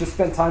for him. He's just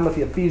spent time with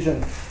the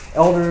Ephesian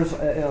elders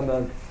on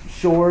the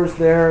shores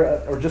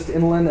there, or just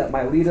inland at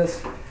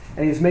Miletus,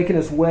 and he's making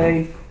his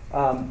way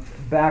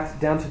back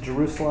down to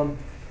Jerusalem.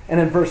 And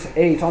in verse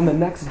 8, on the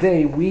next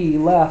day we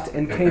left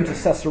and came to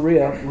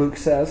Caesarea, Luke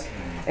says,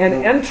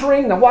 and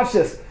now watch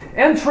this,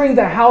 entering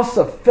the house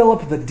of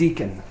Philip the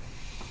deacon.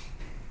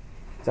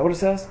 Is that what it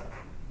says?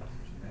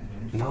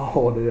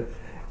 No.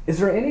 Is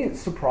there any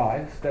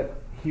surprise that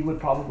he would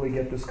probably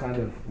get this kind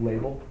of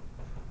label?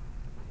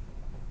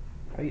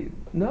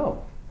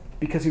 No.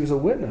 Because he was a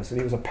witness, and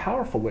he was a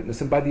powerful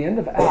witness. And by the end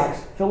of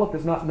Acts, Philip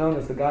is not known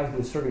as the guy who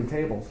was serving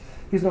tables.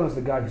 He's known as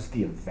the guy who's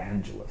the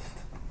evangelist.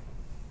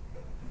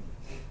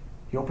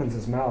 He opens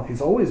his mouth. He's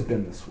always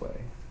been this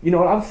way. You know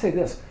what? I'll say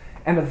this.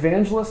 An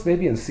evangelist,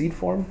 maybe in seed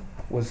form,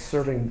 was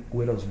serving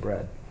widow's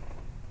bread.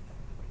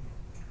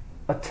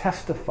 A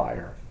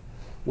testifier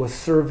was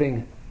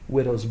serving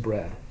widow's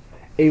bread.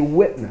 A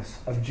witness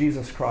of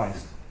Jesus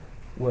Christ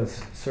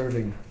was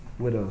serving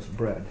widow's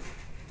bread.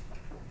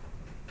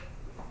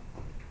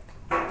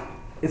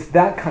 It's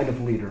that kind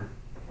of leader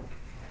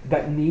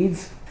that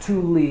needs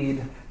to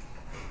lead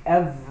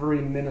every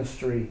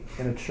ministry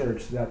in a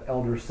church that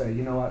elders say,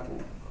 you know what,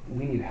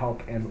 we need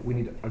help and we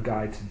need a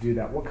guy to do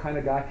that. What kind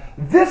of guy?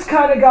 This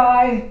kind of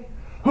guy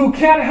who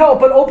can't help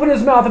but open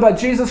his mouth about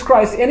Jesus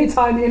Christ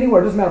anytime,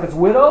 anywhere. It doesn't matter if it's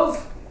widows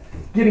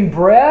getting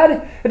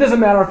bread. It doesn't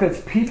matter if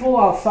it's people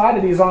outside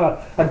and he's on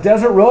a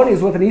desert road and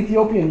he's with an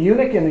Ethiopian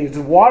eunuch and he's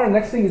in water.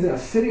 Next thing he's in a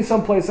city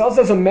someplace else.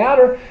 It doesn't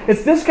matter.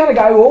 It's this kind of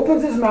guy who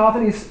opens his mouth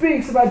and he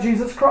speaks about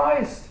Jesus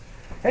Christ.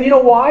 And you know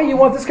why? You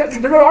want this guy?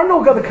 There are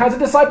no other kinds of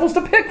disciples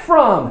to pick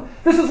from.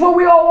 This is what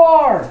we all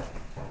are.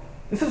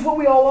 This is what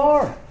we all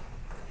are.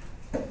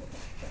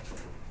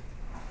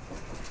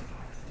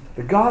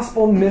 The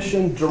gospel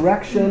mission,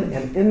 direction,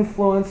 and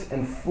influence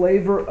and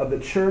flavor of the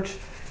church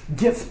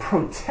gets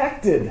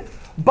protected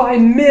by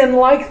men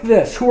like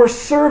this who are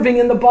serving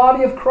in the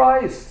body of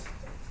Christ.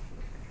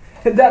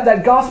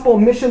 That gospel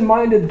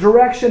mission-minded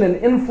direction and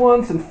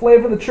influence and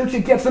flavor of the church,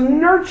 it gets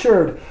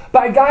nurtured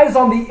by guys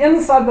on the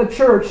inside of the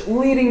church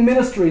leading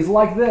ministries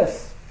like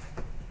this.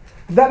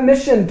 That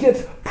mission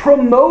gets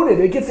promoted,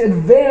 it gets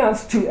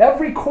advanced to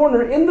every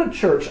corner in the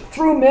church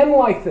through men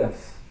like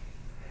this.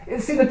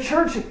 And see, the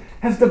church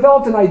has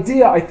developed an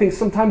idea, I think,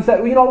 sometimes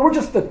that, we're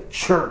just the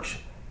church.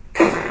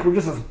 We're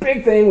just this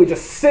big thing, we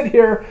just sit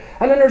here,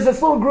 and then there's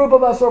this little group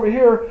of us over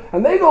here,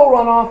 and they go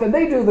run off and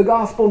they do the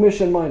gospel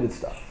mission-minded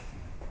stuff.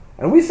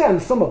 And we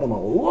send some of them a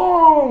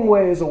long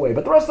ways away,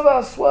 but the rest of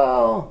us,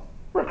 well,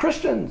 we're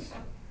Christians.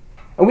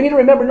 And we need to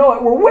remember, no,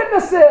 we're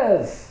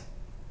witnesses.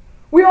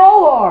 We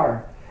all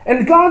are.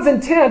 And God's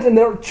intent, and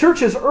the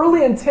church's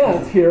early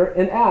intent here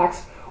in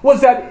Acts,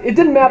 was that it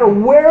didn't matter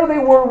where they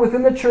were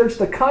within the church,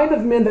 the kind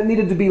of men that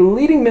needed to be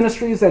leading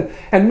ministries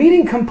and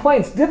meeting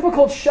complaints,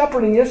 difficult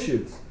shepherding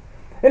issues.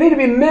 They need to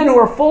be men who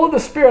are full of the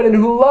Spirit and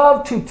who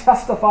love to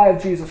testify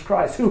of Jesus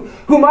Christ, who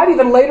might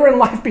even later in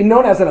life be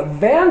known as an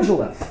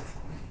evangelist.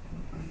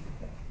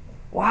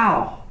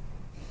 Wow.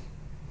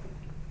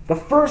 The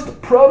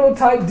first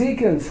prototype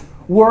deacons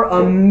were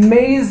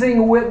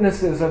amazing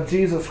witnesses of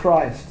Jesus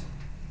Christ.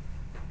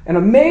 And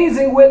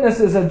amazing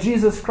witnesses of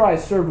Jesus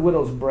Christ served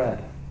widows'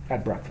 bread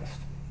at breakfast.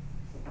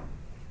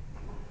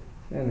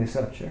 And they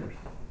set up chairs.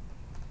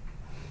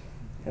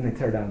 And they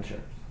tear down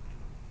chairs.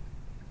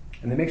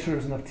 And they make sure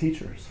there's enough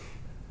teachers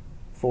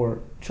for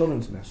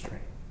children's ministry.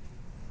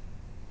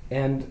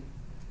 And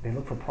they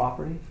look for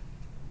property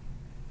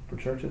for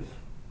churches.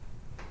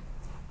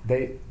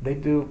 They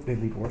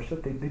lead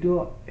worship. They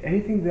do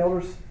anything the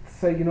elders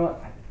say,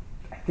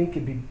 I think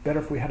it'd be better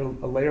if we had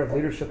a layer of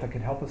leadership that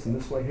could help us in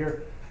this way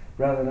here,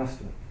 rather than us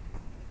do it.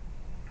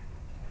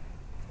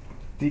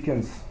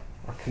 Deacons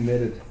are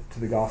committed to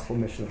the gospel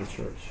mission of the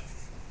church.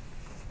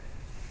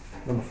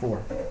 Number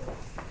 4.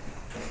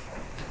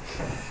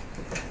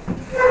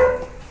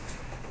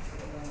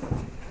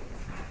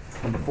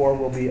 4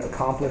 will be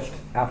accomplished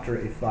after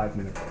a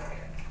 5-minute break.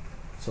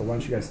 So why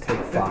don't you guys take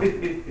 5?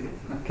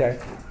 Okay?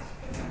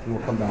 And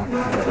we'll come back.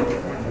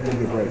 I'll give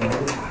you a break.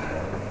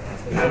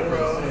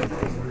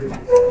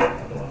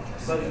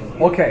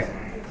 Okay,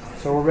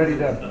 so we're ready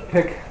to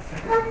pick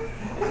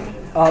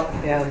up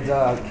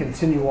and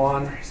continue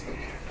on.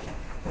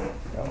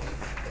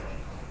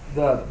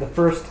 The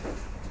first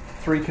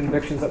 3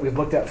 convictions that we've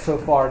looked at so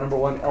far. Number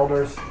 1,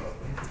 elders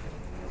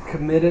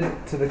committed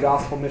to the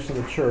gospel mission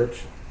of the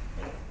church.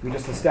 We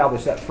just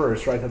established that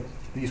first, right? That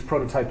these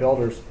prototype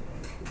elders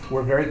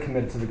were very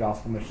committed to the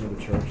gospel mission of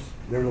the church.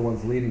 They were the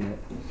ones leading it.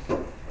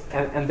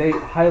 And they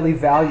highly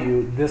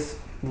value this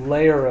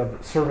layer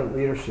of servant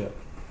leadership.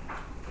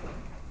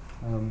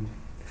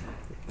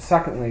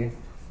 Secondly,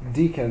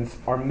 deacons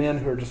are men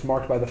who are just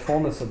marked by the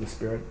fullness of the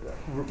Spirit,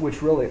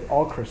 which really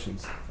all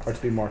Christians are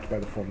to be marked by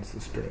the fullness of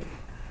the Spirit.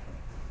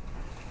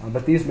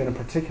 But these men in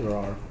particular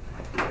are.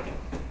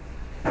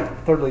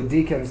 Thirdly,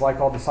 deacons, like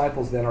all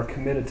disciples then, are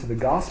committed to the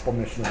gospel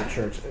mission of the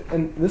church.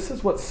 And this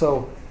is what's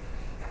so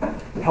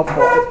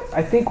helpful.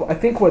 I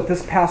think what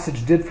this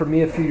passage did for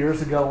me a few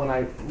years ago when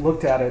I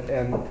looked at it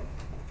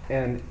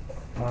and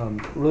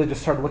really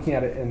just started looking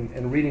at it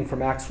and reading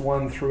from Acts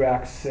 1 through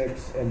Acts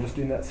 6 and just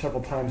doing that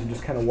several times and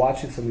just kind of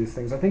watching some of these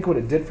things. I think what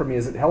it did for me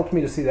is it helped me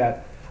to see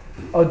that,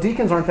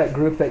 deacons aren't that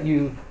group that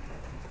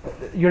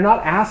you're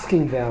not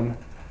asking them,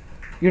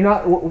 I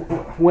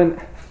don't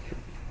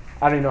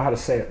even know how to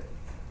say it.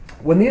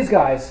 When these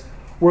guys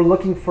were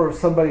looking for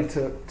somebody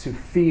to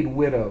feed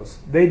widows,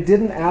 they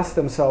didn't ask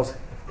themselves,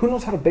 who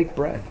knows how to bake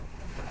bread?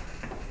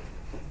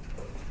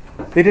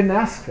 They didn't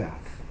ask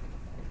that.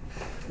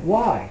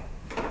 Why?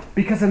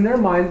 Because in their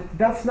mind,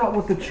 that's not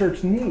what the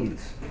church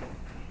needs.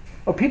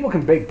 People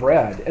can bake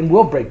bread and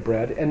will bake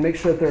bread and make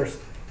sure that there's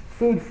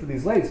food for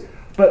these ladies.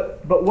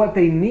 But what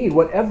they need,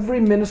 what every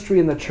ministry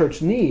in the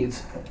church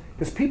needs,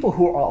 is people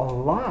who are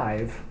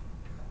alive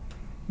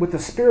with the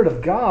Spirit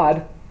of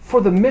God for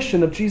the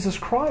mission of Jesus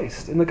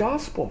Christ in the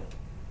gospel.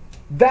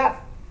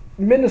 That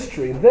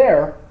ministry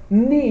there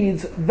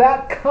needs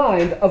that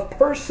kind of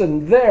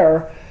person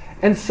there.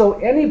 And so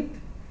any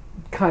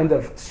kind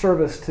of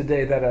service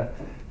today that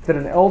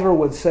an elder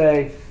would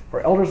say,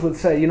 or elders would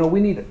say, we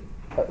need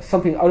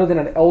something other than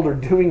an elder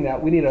doing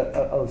that. We need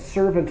a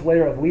servant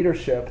layer of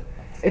leadership.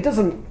 It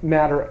doesn't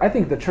matter. I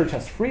think the church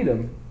has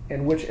freedom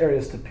in which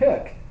areas to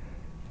pick,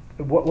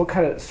 what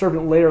kind of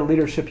servant layer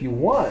leadership you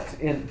want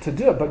to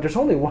do it. But there's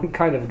only one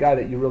kind of guy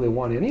that you really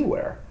want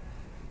anywhere.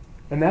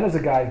 And that is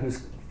a guy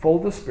who's full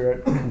of the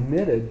Spirit,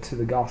 committed to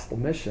the gospel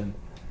mission.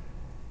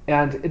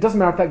 And it doesn't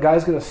matter if that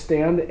guy's going to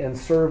stand and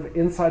serve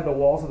inside the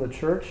walls of the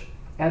church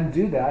and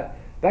do that.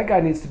 That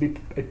guy needs to be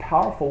a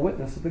powerful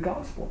witness of the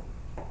gospel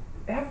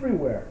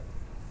everywhere.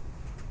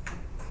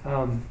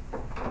 And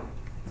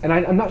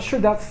I'm not sure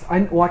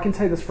I can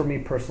tell you this for me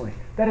personally.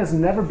 That has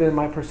never been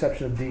my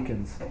perception of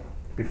deacons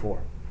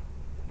before.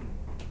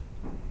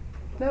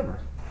 Never.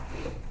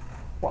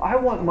 Well, I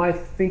want my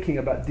thinking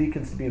about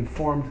deacons to be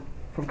informed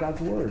from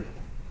God's Word.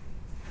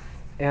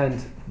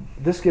 And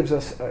this gives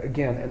us,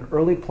 again, an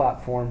early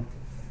platform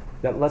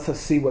that lets us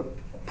see what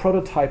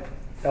prototype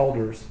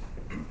elders,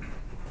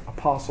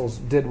 apostles,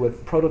 did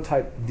with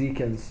prototype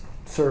deacons,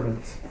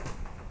 servants,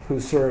 who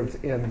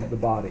served in the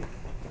body.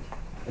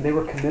 And they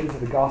were committed to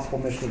the gospel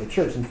mission of the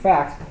church. In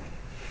fact,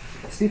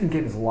 Stephen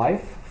gave his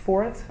life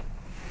for it.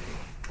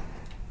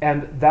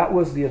 And that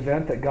was the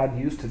event that God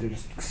used to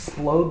just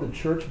explode the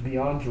church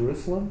beyond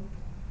Jerusalem.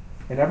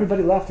 And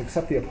everybody left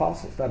except the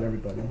apostles. Not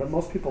everybody, but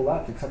most people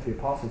left except the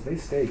apostles. They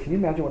stayed. Can you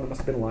imagine what it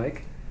must have been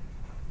like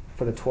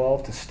for the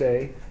 12 to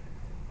stay?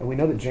 And we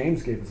know that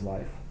James gave his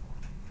life,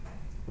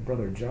 the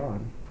brother of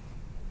John,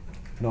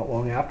 not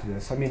long after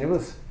this.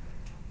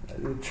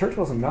 The church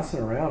wasn't messing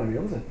around.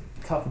 It was a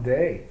tough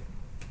day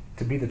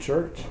to be the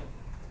church.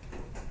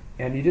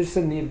 And you just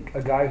didn't need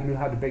a guy who knew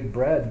how to bake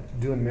bread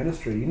doing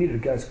ministry. You needed a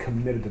guy who's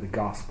committed to the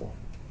gospel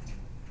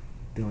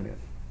doing it.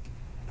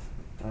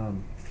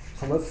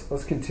 So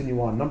let's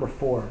continue on. Number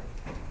 4.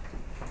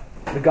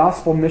 The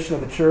gospel mission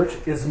of the church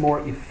is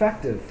more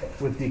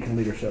effective with deacon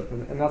leadership.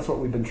 And that's what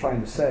we've been trying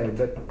to say.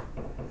 But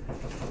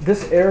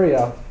this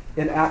area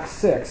in Acts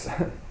 6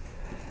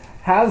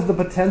 has the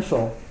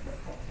potential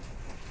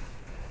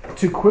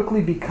to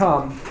quickly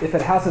become, if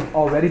it hasn't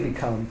already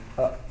become,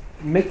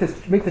 make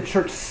the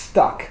church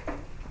stuck.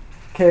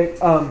 Okay,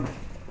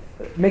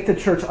 make the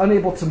church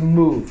unable to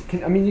move. Can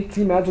you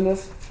imagine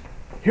this?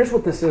 Here's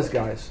what this is,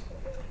 guys.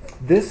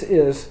 This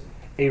is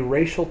a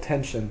racial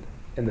tension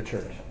in the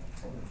church.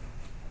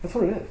 That's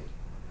what it is.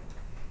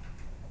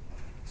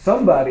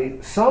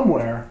 Somebody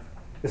somewhere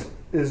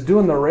is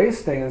doing the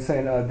race thing and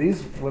saying,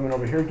 these women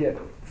over here get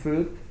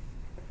food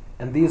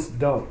and these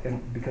don't,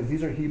 and because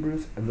these are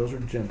Hebrews and those are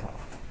Gentiles.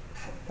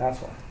 That's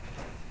why.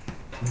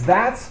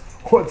 That's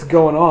what's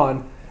going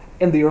on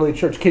in the early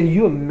church. Can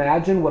you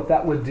imagine what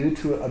that would do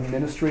to a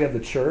ministry of the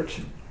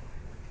church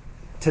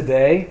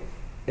today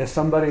if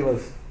somebody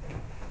was,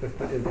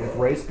 if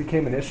race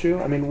became an issue?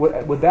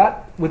 Would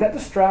that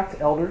distract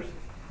elders?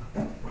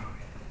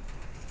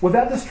 Would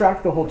that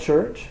distract the whole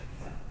church?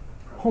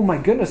 oh my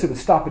goodness, it would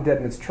stop it dead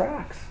in its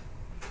tracks.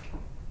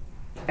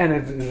 And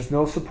there's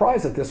no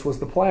surprise that this was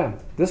the plan.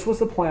 This was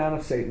the plan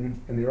of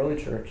Satan in the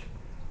early church.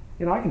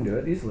 You know, I can do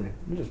it easily.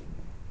 You just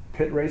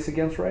pit race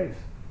against race.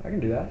 I can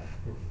do that.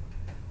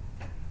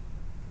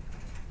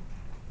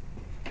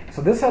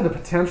 So this had the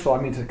potential,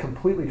 to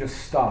completely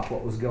just stop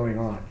what was going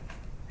on.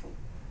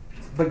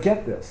 But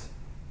get this.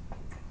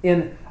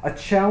 In a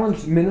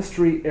challenged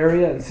ministry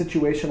area and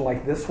situation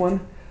like this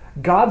one,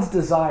 God's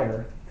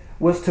desire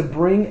was to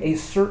bring a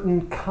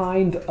certain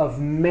kind of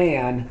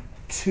man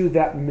to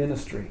that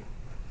ministry.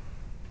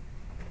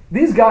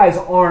 These guys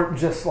aren't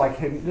just like,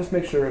 hey, just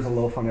make sure there's a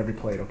loaf on every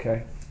plate,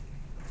 okay?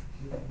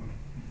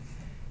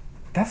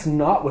 That's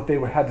not what they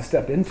had to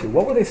step into.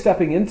 What were they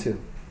stepping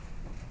into?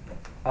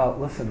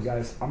 Listen,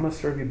 guys, I'm going to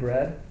serve you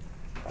bread.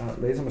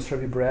 Ladies, I'm going to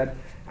serve you bread.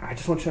 I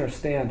just want you to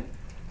understand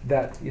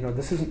that,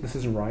 this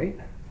isn't right.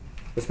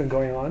 What's been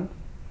going on?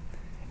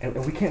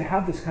 And we can't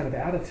have this kind of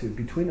attitude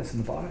between us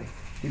and the body.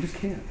 We just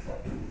can't.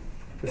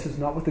 This is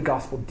not what the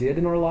gospel did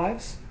in our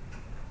lives.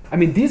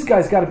 These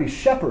guys got to be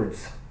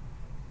shepherds.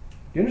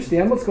 Do you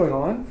understand what's going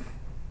on?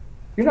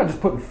 You're not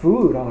just putting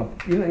food on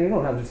you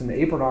don't have just an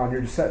apron on, you're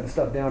just setting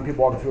stuff down,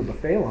 people walking through a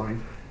buffet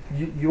line.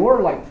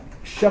 You're like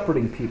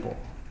shepherding people.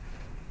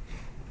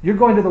 You're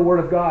going to the Word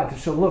of God to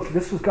show, look,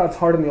 this was God's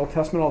heart in the Old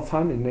Testament all the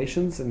time, and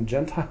nations and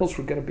Gentiles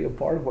were going to be a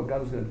part of what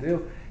God was going to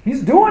do.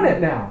 He's doing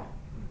it now.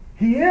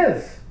 He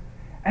is.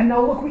 And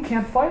now look, we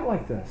can't fight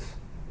like this.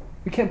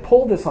 We can't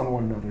pull this on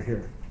one another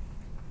here.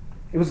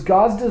 It was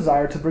God's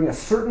desire to bring a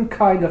certain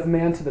kind of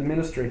man to the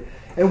ministry.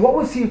 And what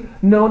was he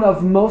known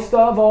of most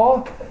of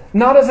all?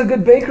 Not as a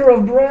good baker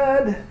of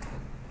bread.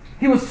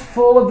 He was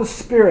full of the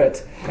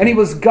Spirit, and he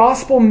was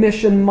gospel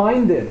mission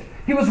minded.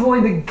 He was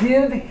willing to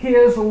give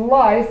his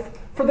life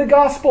for the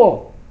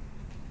gospel.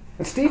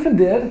 And Stephen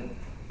did.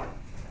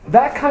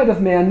 That kind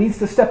of man needs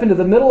to step into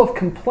the middle of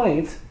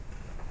complaint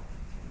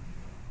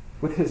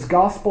with his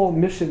gospel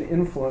mission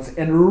influence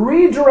and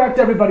redirect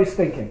everybody's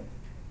thinking.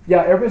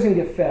 Yeah, everybody's going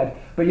to get fed,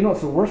 but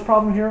what's the worst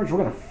problem here is we're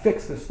going to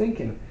fix this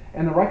thinking.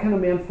 And the right kind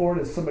of man for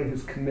it is somebody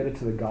who's committed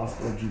to the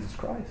gospel of Jesus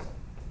Christ.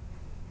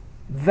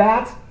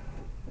 That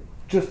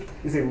just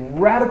is a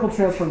radical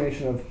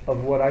transformation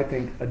of what I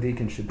think a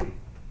deacon should be.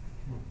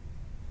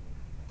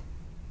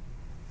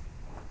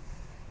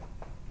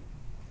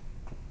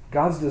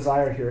 God's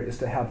desire here is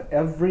to have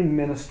every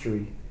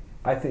ministry,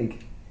 I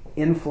think,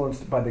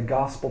 influenced by the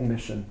gospel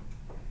mission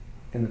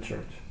in the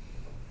church.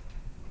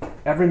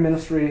 Every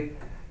ministry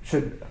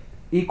should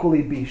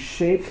equally be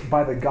shaped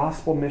by the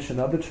gospel mission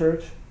of the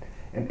church,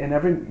 and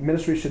every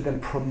ministry should then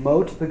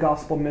promote the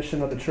gospel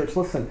mission of the church.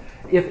 Listen,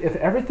 if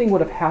everything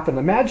would have happened,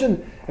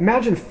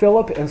 imagine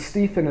Philip and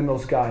Stephen and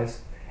those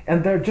guys,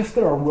 and their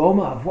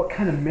aroma of what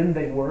kind of men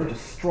they were,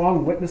 just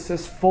strong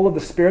witnesses, full of the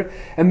Spirit.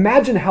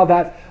 Imagine how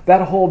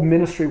that whole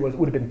ministry would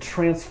have been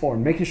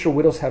transformed, making sure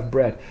widows have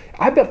bread.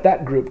 I bet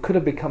that group could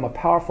have become a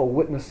powerful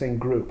witnessing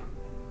group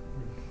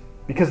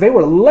because they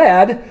were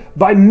led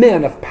by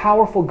men of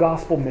powerful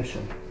gospel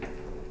mission.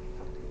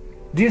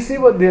 Do you see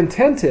what the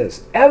intent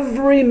is?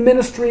 Every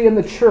ministry in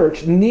the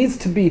church needs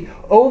to be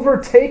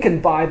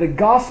overtaken by the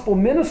gospel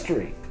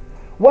ministry.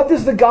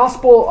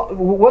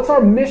 What's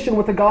our mission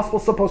with the gospel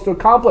supposed to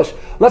accomplish?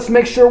 Let's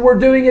make sure we're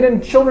doing it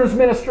in children's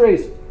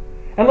ministries.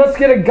 And let's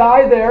get a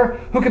guy there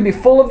who can be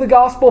full of the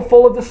gospel,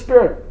 full of the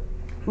Spirit.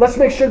 Let's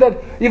make sure that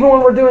even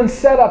when we're doing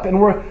setup and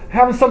we're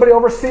having somebody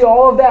oversee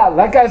all of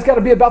that guy's got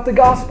to be about the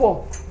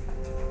gospel.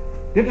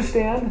 Do you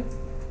understand?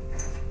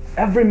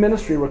 Every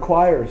ministry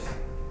requires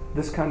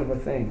this kind of a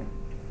thing.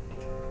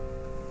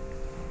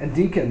 And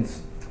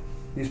deacons,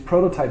 these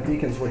prototype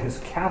deacons, were his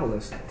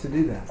catalyst to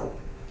do that.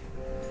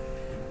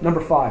 Number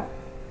 5.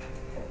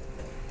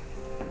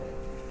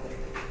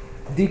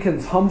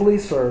 Deacons humbly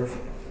serve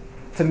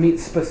to meet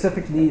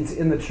specific needs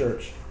in the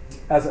church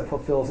as it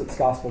fulfills its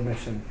gospel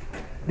mission.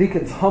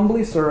 Deacons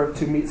humbly serve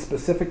to meet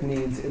specific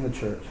needs in the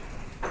church.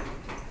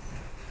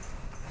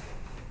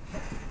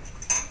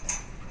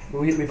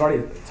 We've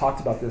already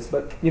talked about this,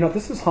 but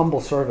this is humble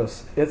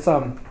service. It's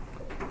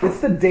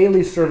the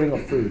daily serving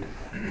of food.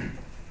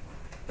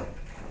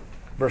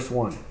 Verse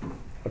 1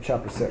 of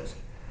chapter 6.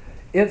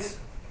 It's,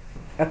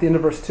 at the end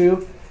of verse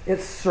 2,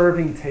 it's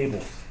serving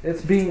tables.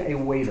 It's being a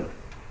waiter.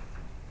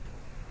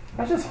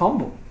 That's just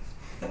humble.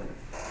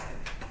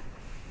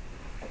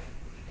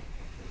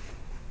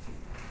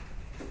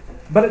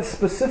 But it's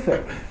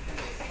specific.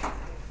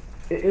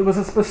 It was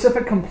a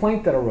specific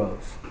complaint that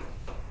arose.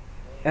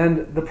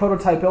 And the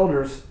prototype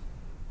elders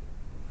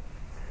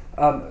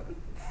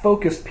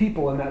focused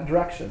people in that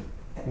direction,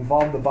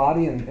 involved the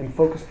body and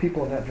focused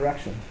people in that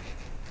direction.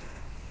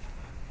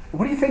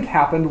 What do you think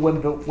happened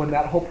when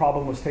that whole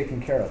problem was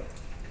taken care of?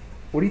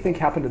 What do you think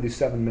happened to these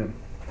 7 men?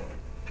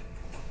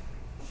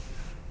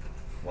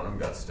 One of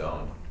them got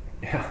stoned.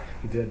 Yeah,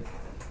 he did.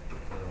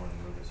 The other one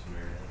moved to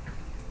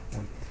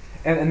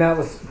Samaria. And that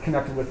was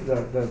connected with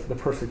the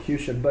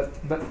persecution. But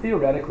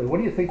theoretically, what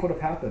do you think would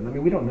have happened?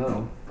 We don't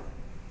know.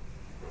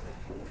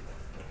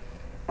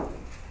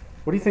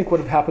 What do you think would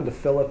have happened to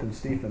Philip and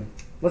Stephen?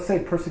 Let's say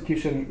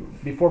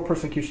before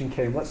persecution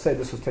came, let's say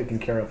this was taken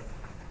care of,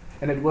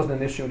 and it wasn't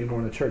an issue anymore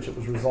in the church. It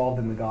was resolved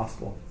in the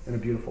gospel in a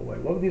beautiful way.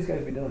 What would these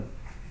guys be doing?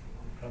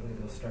 Probably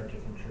go start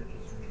different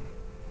churches.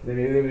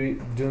 Maybe they would be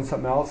doing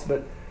something else.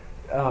 But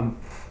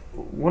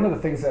one of the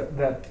things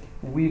that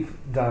we've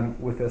done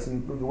with this,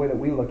 and the way that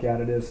we look at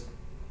it is,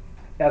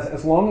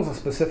 as long as a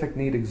specific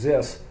need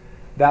exists,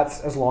 that's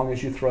as long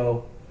as you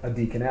throw a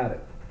deacon at it.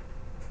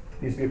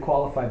 Needs to be a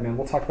qualified man.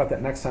 We'll talk about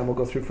that next time. We'll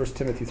go through 1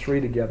 Timothy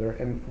 3 together,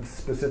 and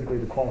specifically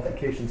the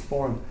qualifications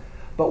for him.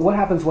 But what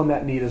happens when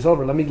that need is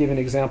over? Let me give you an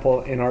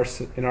example in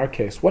our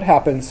case. What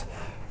happens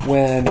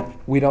when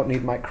we don't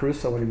need Mike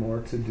Caruso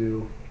anymore to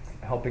do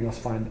helping us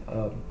find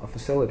a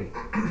facility?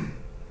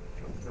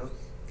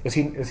 Is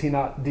he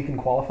not deacon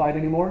qualified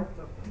anymore?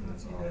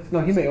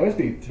 No, he may always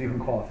be deacon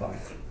qualified.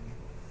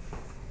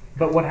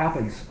 But what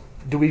happens?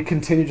 Do we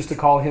continue just to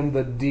call him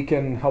the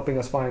deacon helping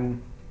us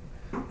find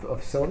a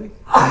facility?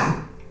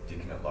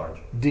 Deacon at large.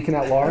 Deacon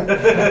at large?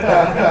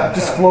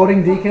 Just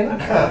floating deacon?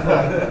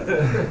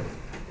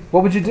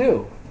 What would you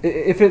do?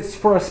 If it's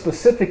for a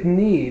specific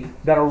need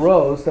that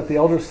arose, that the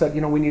elders said,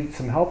 we need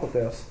some help with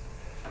this,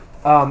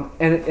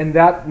 and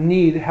that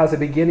need has a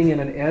beginning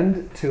and an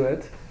end to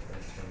it,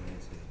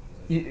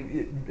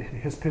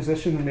 his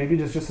position maybe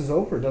just is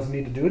over, doesn't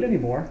need to do it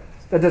anymore.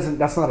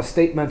 That's not a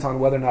statement on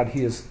whether or not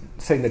he is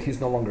saying that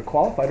he's no longer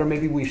qualified, or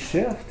maybe we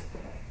shift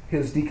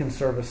his deacon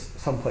service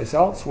someplace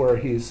else where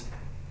he's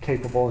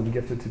capable and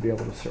gifted to be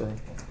able to serve.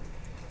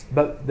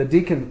 But the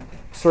deacon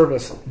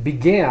service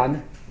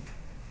began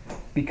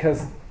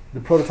because the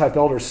prototype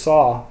elders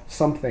saw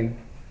something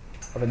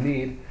of a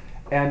need,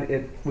 and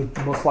it would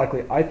most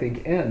likely, I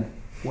think, end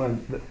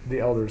when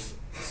the elders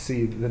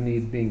see the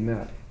need being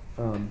met.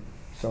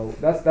 So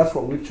that's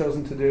what we've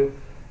chosen to do.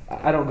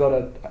 I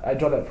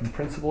draw that from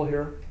principle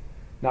here,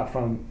 not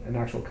from an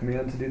actual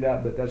command to do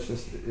that, but that's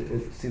just,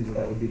 it seems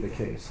that would be the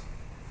case.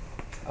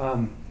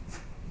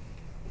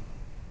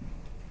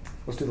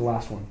 Let's do the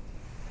last one.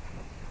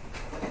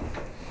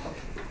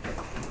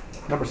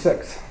 Number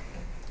 6.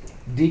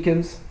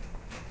 Deacons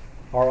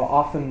are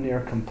often near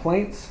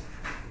complaints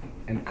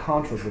and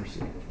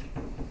controversy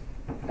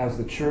as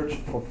the church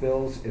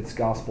fulfills its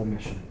gospel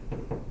mission.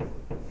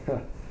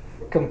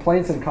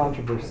 Complaints and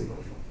controversy.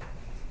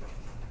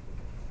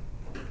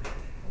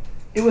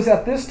 It was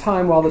at this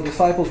time, while the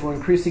disciples were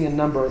increasing in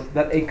number,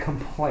 that a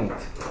complaint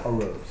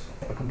arose.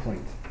 A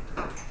complaint.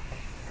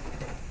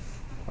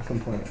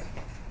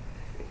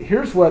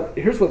 Here's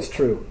what's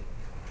true.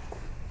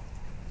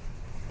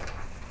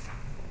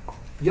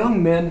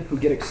 Young men who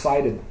get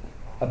excited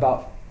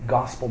about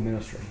gospel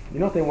ministry, you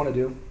know what they want to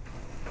do?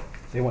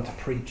 They want to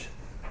preach.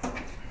 And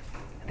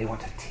they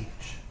want to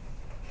teach.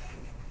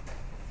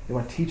 They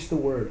want to teach the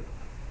word.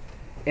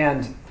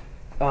 And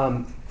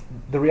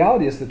the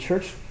reality is the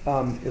church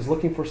is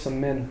looking for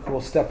some men who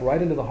will step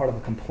right into the heart of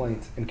a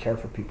complaint and care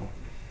for people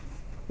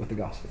with the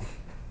gospel.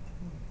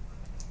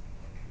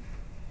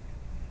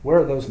 Where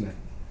are those men?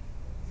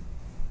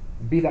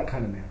 Be that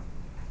kind of man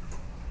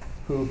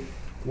who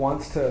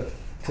wants to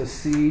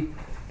see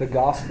the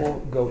gospel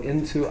go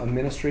into a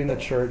ministry in the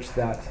church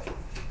that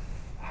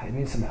it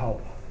needs some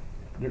help.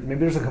 Maybe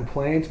there's a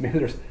complaint. Maybe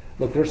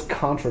there's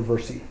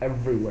controversy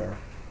everywhere.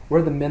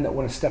 We're the men that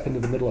want to step into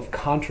the middle of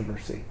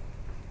controversy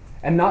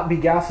and not be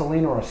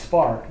gasoline or a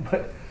spark,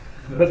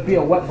 but be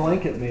a wet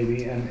blanket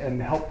maybe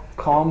and help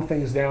calm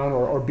things down,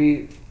 or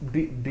be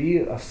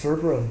a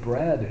server of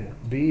bread.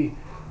 Be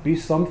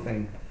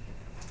something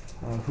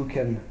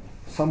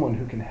someone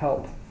who can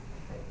help.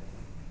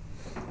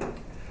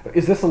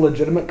 Is this a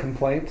legitimate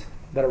complaint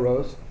that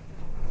arose?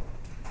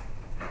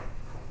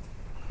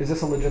 Is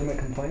this a legitimate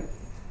complaint?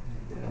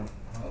 Yeah.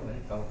 Well, they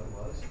felt it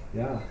was.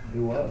 Yeah, it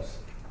was.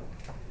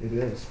 It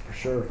is, for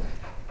sure.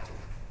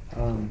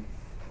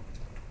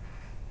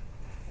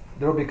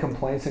 There will be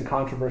complaints and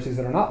controversies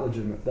that are not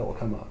legitimate that will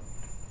come up,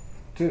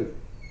 too.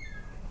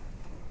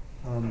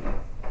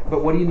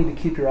 But what do you need to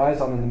keep your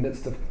eyes on in the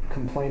midst of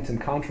complaint and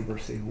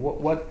controversy?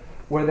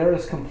 Where there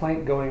is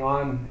complaint going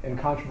on and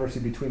controversy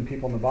between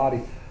people in the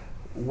body,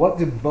 what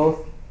do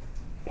both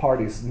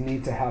parties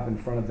need to have in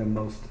front of them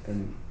most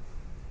and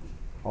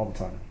all the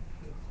time?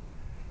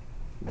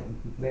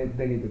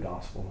 They need the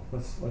gospel.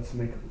 Let's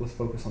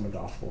focus on the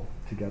gospel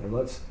together.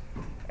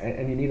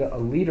 And you need a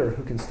leader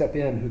who can step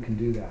in, who can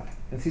do that.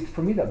 And see,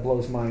 for me, that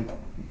blows my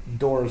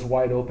doors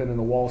wide open and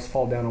the walls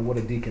fall down on what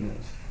a deacon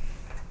is.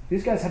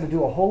 These guys had to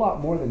do a whole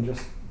lot more than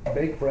just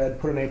bake bread,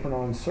 put an apron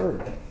on, and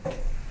serve.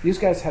 These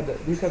guys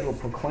were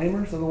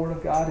proclaimers of the word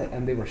of God,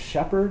 and they were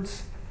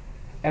shepherds,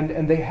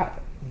 and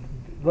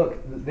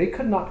they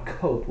could not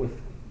cope with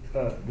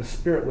the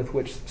spirit with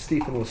which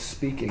Stephen was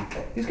speaking.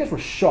 These guys were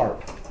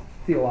sharp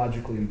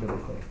theologically and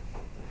biblically.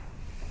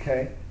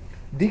 Okay?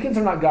 Deacons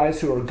are not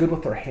guys who are good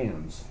with their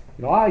hands.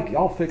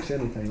 I'll fix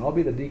anything. I'll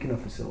be the deacon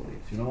of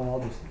facilities.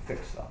 I'll just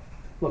fix stuff.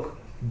 Look,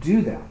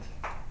 do that.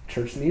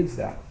 Church needs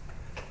that.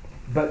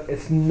 But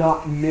it's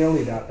not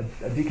merely that.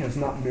 A deacon is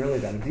not merely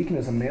that. A deacon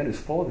is a man who's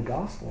full of the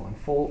gospel and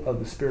full of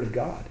the Spirit of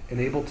God and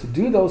able to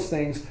do those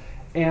things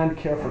and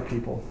care for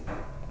people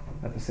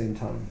at the same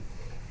time.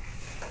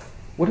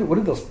 What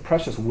do those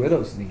precious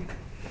widows need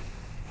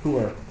who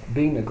are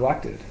being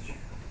neglected?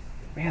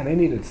 Man, they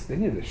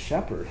needed a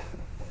shepherd.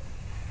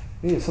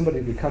 They needed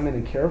somebody to come in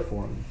and care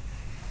for them.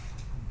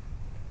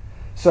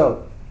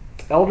 So,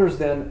 elders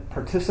then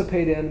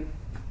participate in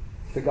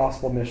the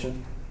gospel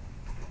mission.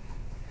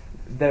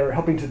 They're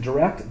helping to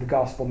direct the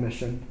gospel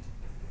mission.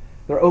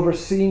 They're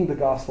overseeing the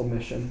gospel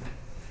mission.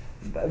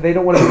 They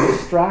don't want to be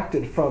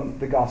distracted from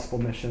the gospel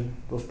mission,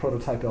 those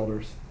prototype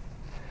elders.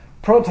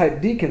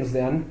 Prototype deacons,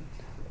 then,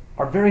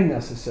 are very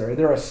necessary.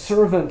 They're a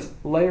servant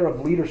layer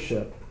of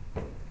leadership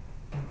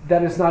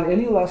that is not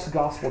any less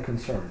gospel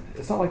concerned.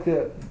 It's not like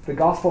the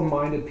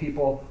gospel-minded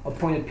people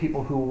appointed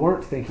people who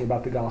weren't thinking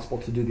about the gospel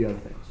to do the other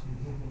things.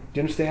 Do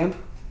you understand?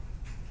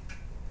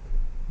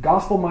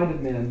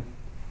 Gospel-minded men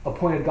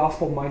appointed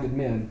gospel-minded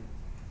men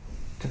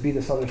to be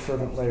this other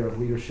servant layer of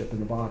leadership in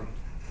the body.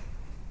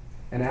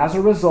 And as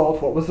a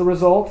result, what was the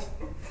result?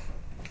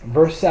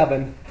 Verse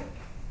 7,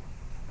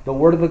 the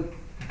word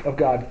of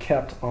God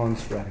kept on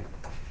spreading.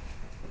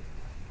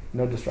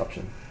 No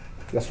disruption.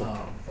 Yes, sir.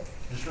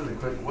 Just really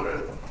quick,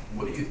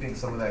 what do you think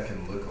some of that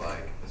can look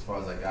like as far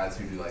as like guys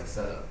who do like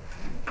setup?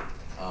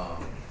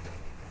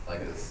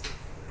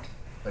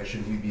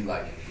 Should we be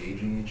like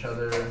engaging each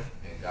other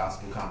in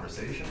gospel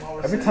conversation while we're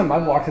Every sitting? time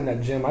I've walked in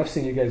that gym, I've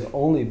seen you guys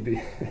only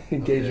be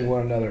engaging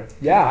one another.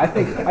 Yeah, I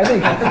think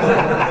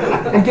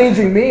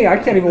engaging me, I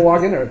can't even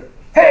walk in there.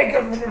 Hey,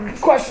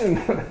 good question.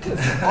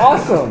 It's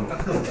awesome.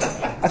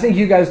 I think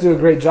you guys do a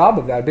great job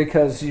of that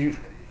because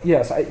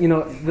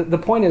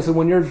the point is that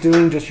when you're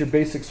doing just your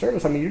basic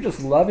service, I mean, you're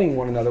just loving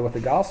one another with the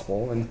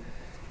gospel and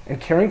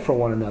caring for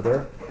one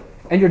another,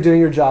 and you're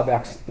doing your job,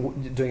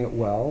 doing it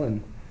well,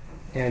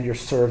 and you're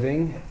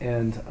serving,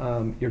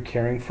 and you're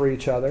caring for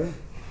each other.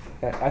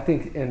 I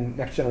think in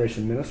Next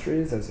Generation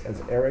Ministries,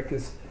 as Eric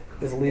is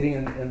leading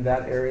in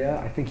that area,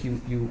 I think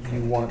you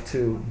want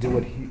to do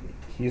what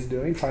he's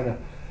doing, trying to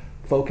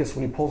focus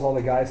when he pulls all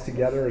the guys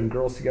together and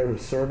girls together who are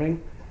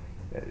serving.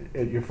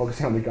 You're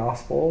focusing on the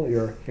gospel.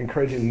 You're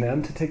encouraging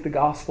them to take the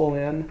gospel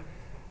in.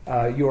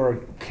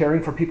 You're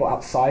caring for people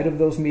outside of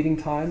those meeting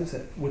times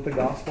with the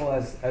gospel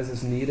as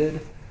is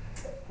needed.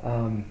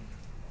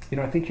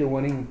 I think you're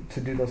wanting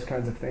to do those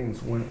kinds of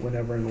things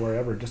whenever and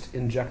wherever. Just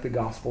inject the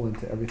gospel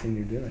into everything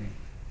you're doing.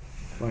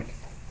 Mike?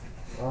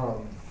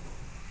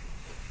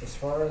 As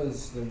far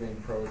as there being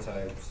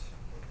prototypes,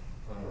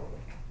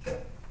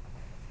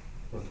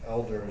 with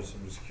elders,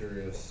 I'm just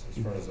curious,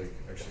 as far as like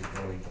actually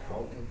going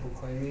out and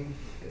proclaiming,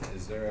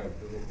 is there a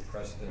biblical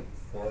precedent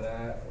for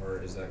that, or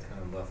is that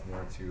kind of left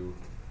more to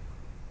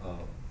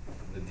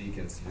the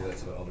deacons to do that,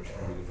 so elders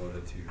can be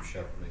devoted to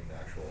shepherding the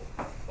actual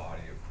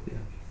body of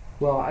believers? Yeah.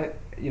 Well,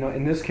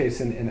 in this case,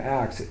 in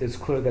Acts, it's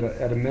clear that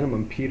at a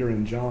minimum, Peter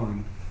and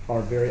John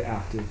are very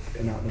active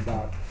and out and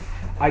about.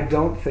 I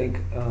don't think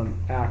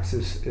Acts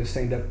is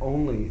saying that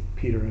only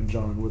Peter and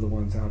John were the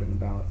ones out and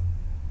about.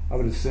 I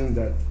would assume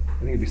that,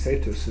 I think it'd be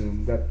safe to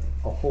assume that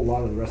a whole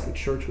lot of the rest of the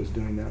church was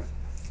doing that.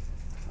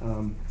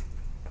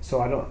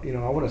 So I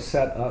want to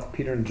set up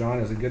Peter and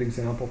John as a good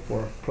example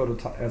for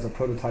as a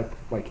prototype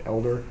like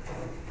elder,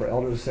 for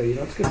elders to say,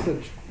 it's good for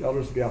the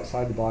elders to be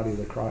outside the body of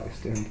the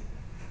Christ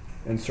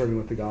and serving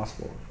with the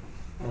gospel.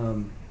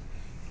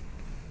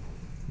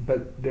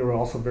 But they were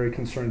also very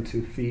concerned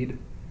to feed.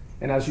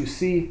 And as you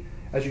see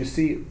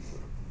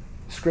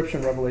Scripture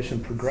and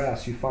Revelation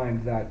progress, you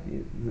find that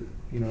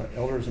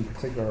elders in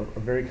particular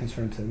are very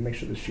concerned to make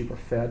sure the sheep are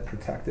fed,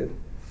 protected,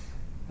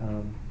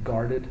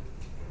 guarded,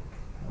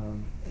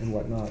 and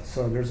whatnot.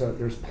 So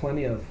there's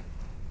plenty of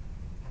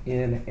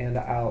in and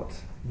out.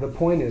 The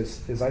point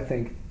is I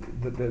think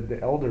that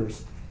the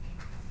elders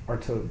are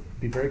to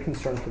be very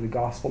concerned for the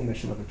gospel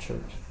mission of the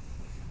church.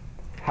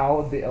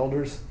 How the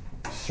elders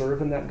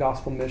serve in that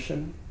gospel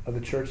mission of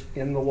the church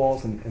in the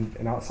walls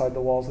and outside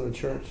the walls of the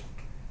church.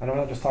 And I'm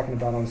not just talking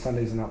about on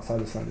Sundays and outside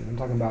of Sundays. I'm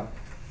talking about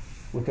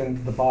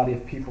within the body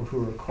of people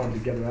who are called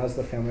together as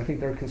the family. I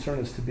think their concern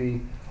is to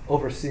be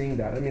overseeing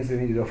that. That means they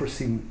need to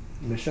oversee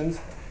missions.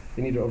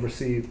 They need to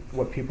oversee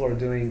what people are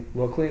doing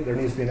locally. There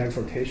needs to be an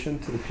exhortation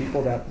to the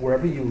people that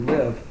wherever you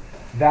live,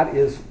 that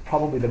is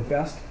probably the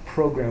best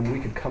program we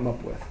could come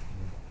up with.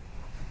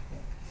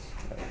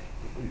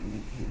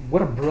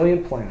 What a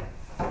brilliant plan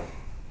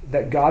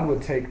that God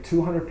would take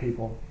 200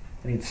 people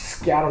and he'd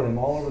scatter them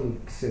all over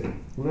the city,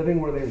 living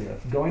where they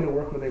live, going to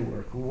work where they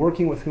work,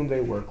 working with whom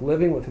they work,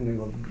 living with whom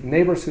they live,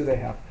 neighbors who they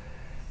have.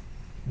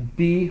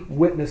 Be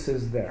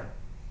witnesses there.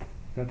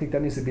 And I think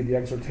that needs to be the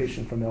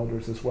exhortation from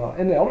elders as well.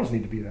 And the elders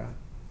need to be that.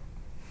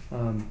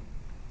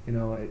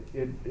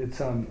 It's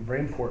very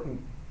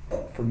important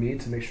for me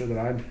to make sure that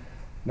I'm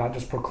not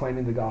just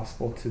proclaiming the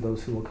gospel to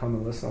those who will come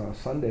and listen on a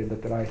Sunday,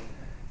 but that I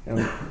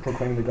am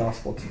proclaiming the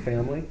gospel to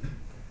family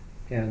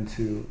and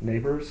to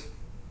neighbors,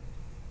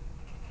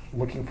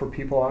 looking for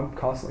people. I'm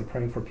constantly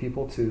praying for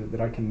people that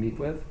I can meet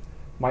with.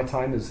 My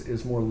time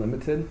is more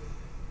limited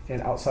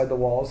and outside the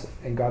walls,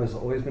 and God has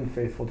always been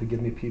faithful to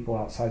give me people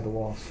outside the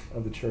walls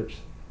of the church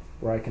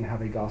where I can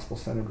have a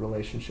gospel-centered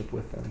relationship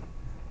with them.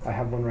 I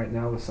have one right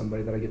now with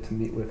somebody that I get to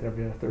meet with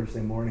every other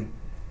Thursday morning,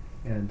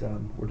 and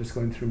we're just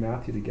going through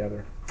Matthew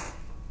together,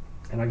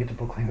 and I get to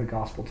proclaim the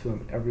gospel to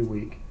him every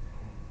week,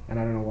 and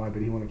I don't know why,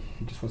 but he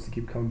just wants to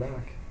keep coming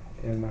back,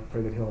 and I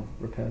pray that he'll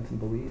repent and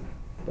believe.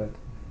 But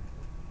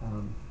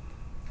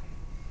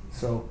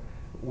so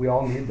we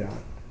all need that.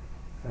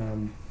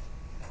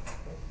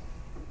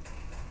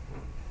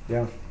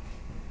 Yeah.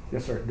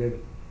 Yes, sir,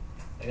 David.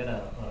 I got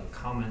a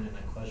comment and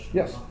a question.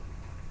 Yes.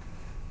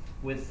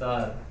 With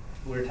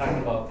we were talking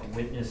about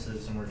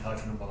witnesses, and we're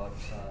talking about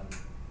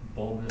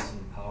boldness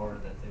and power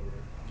that they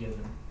were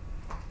given.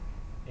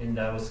 And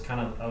I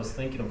was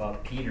thinking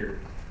about Peter,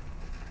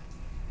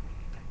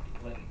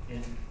 like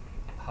in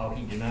how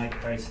he denied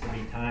Christ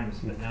 3 times,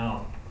 but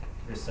now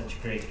there's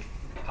such great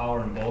power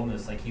and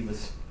boldness. Like he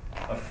was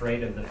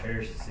afraid of the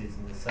Pharisees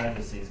and the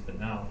Sadducees, but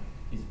now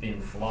he's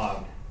being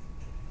flogged,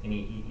 and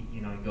he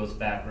goes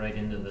back right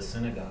into the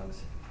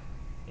synagogues.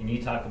 And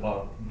you talk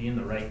about being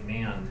the right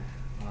man,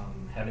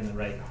 having the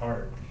right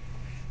heart.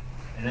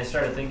 And I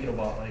started thinking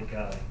about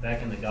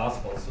back in the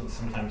gospel, so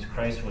sometimes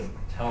Christ would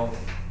tell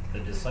the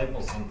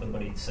disciples something,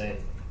 but he'd say,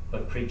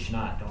 "But preach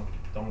not,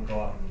 don't go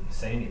out and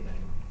say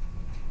anything."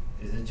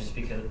 Is it just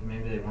because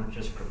maybe they weren't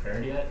just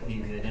prepared yet? They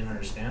didn't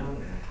understand?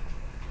 Or?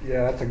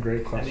 Yeah, that's a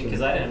great question. I mean,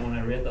 because I didn't, when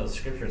I read those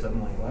scriptures, I'm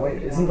like, wow.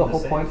 Wait, isn't the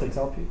whole point to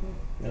tell people?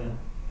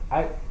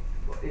 Yeah.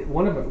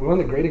 One of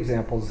the great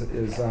examples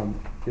is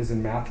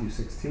in Matthew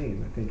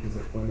 16. I think is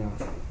it when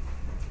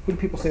who do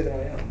people say that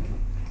I am?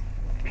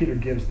 Peter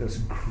gives this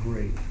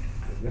great.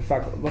 In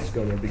fact, let's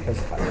go there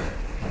because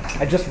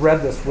I just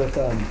read this with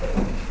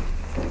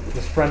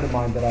this friend of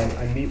mine that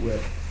I meet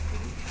with.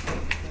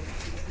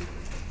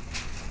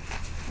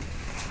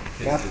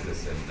 Kids did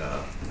this in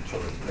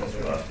children's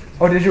ministry last year.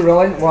 Oh, did you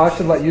really? Well, I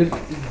should let you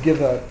give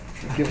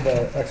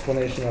the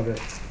explanation of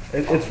it.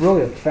 It's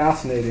really a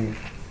fascinating.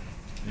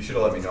 You should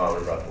have let me know. I would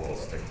have brought the little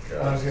stick.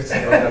 I was going to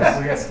say, we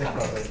got to stick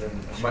about this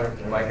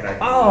in Mike and I.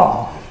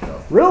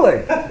 Oh,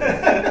 really?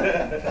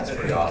 That's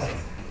pretty awesome.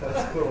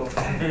 That's cool.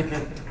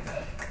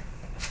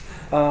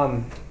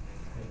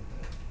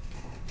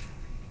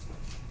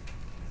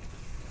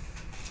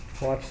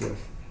 Watch this.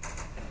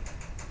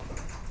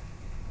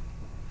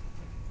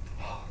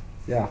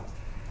 Yeah.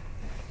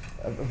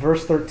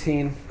 Verse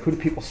 13, who do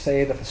people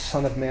say that the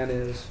Son of Man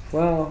is?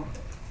 Well,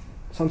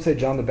 some say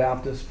John the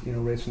Baptist,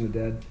 raised from the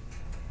dead.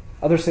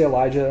 Others say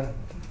Elijah.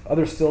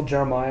 Others still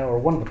Jeremiah or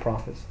one of the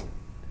prophets.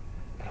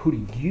 But who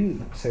do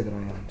you say that I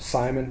am?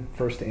 Simon,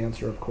 first to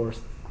answer, of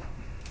course.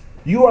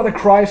 You are the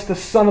Christ, the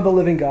Son of the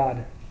living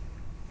God.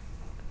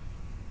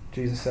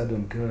 Jesus said to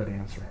him, good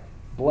answer.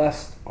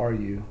 Blessed are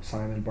you,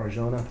 Simon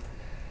Bar-Jonah,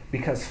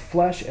 because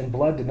flesh and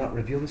blood did not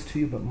reveal this to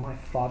you, but my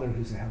Father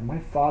who's in heaven. My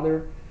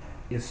Father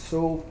is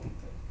so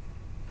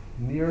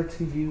near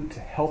to you to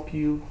help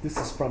you. This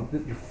is from,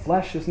 your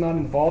flesh is not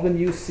involved in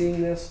you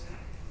seeing this.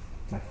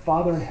 My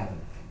Father in heaven.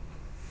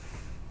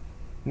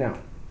 Now,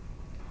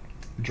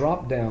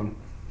 drop down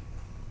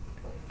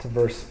to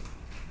verse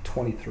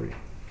 23.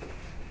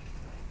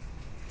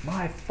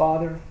 My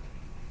Father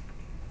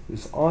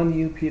is on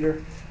you,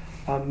 Peter.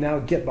 Now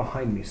get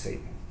behind me,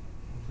 Satan.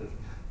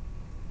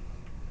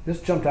 This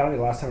jumped out at me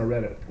last time I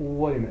read it.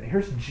 Wait a minute.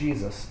 Here's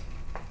Jesus,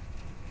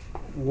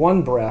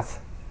 one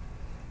breath,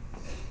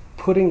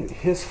 putting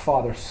his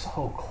Father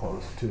so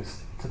close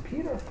to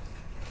Peter.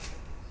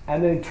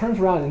 And then he turns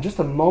around in just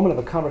a moment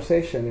of a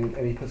conversation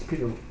and he puts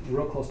Peter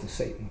real close to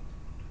Satan.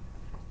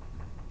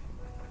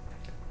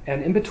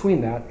 And in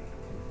between that,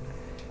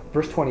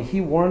 verse 20,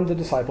 he warned the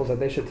disciples that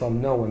they should tell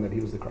no one that he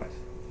was the Christ.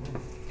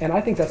 And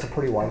I think that's a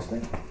pretty wise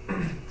thing.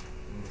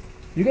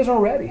 You guys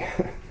aren't ready.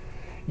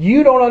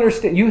 You don't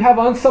understand. You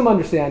have some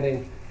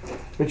understanding,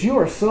 but you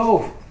are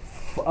so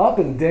up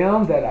and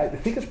down that I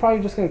think it's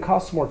probably just going to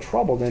cause some more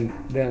trouble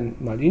than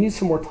not. You need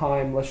some more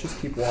time. Let's just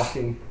keep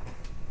walking.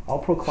 I'll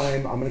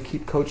proclaim. I'm going to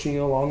keep coaching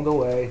you along the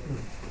way.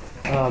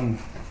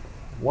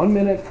 1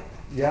 minute,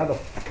 yeah, the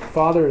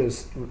Father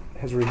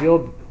has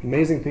revealed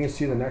amazing things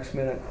to you. The next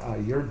minute,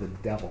 you're the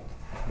devil.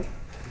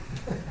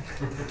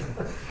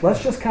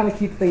 Let's just kind of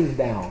keep things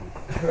down.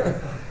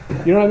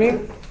 You know what I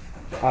mean?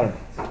 I don't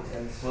know.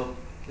 Well,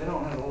 they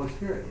don't have the Holy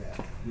Spirit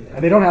yet.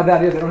 And they don't have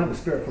that either. They don't have the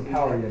Spirit for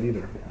power yet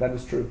either. That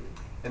is true.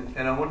 And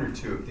I wonder,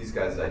 too, if these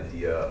guys'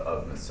 idea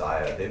of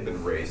Messiah, they've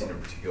been raised in a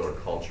particular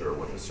culture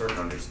with a certain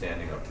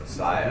understanding of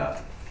Messiah,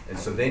 and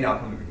so they now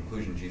come to the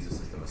conclusion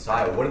Jesus is the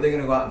Messiah. What are they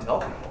going to go out and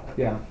tell people?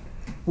 Yeah.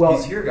 Well,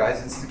 he's here,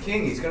 guys. It's the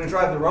king. He's going to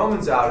drive the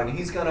Romans out, and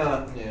he's going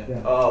to...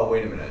 Yeah. Oh,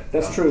 wait a minute.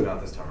 That's No, true.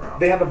 Not this time around.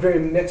 They have a very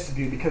mixed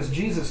view because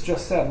Jesus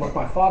just said, look,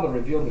 my Father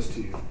revealed this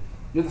to you.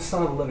 You're the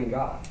Son of the living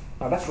God.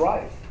 Now, that's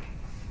right.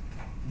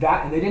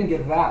 And they didn't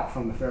get that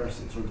from the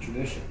Pharisees or the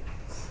tradition.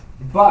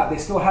 But they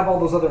still have all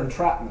those other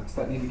entrapments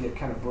that need to get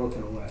kind of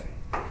broken away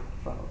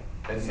from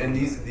them. And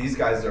these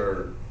guys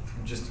are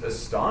just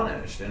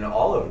astonished, and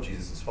all of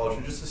Jesus' followers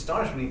are just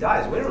astonished when he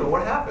dies. Wait a minute,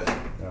 what happened?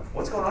 Yeah.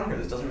 What's going on here?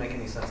 This doesn't make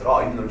any sense at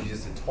all. Even though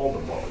Jesus had told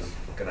them what was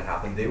going to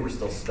happen, they were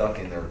still stuck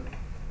in their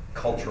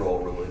cultural,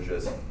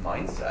 religious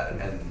mindset.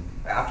 And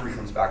after he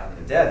comes back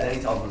from the dead, then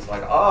he tells them, it's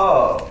like,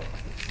 oh,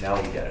 Now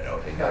we get it.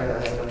 Okay, now you're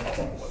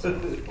what's it?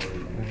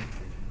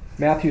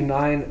 Matthew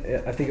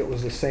 9, I think it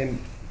was the same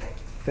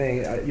thing.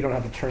 You don't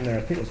have to turn there.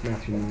 I think it was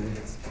Matthew 9.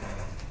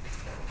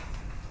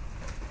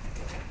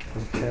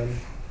 Was it 10?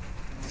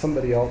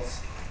 Somebody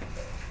else.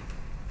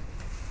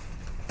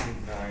 I think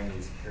 9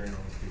 is carrying on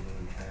with people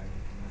in 10.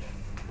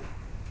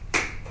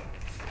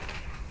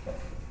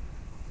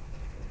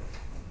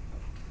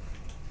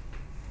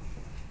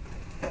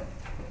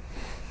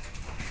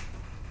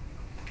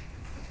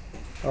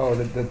 Oh,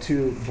 the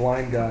two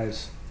blind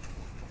guys.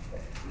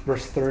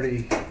 Verse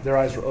 30, their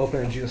eyes were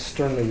open and Jesus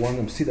sternly warned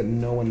them, see that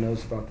no one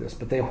knows about this.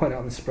 But they went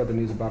out and spread the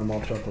news about him all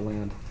throughout the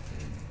land.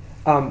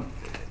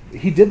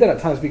 He did that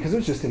at times because it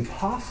was just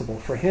impossible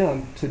for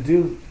him to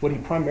do what he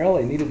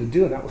primarily needed to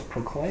do, and that was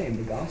proclaim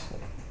the gospel.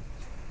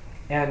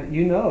 And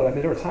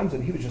there were times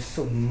when he was just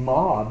so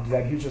mobbed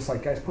that he was just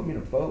like, guys, put me in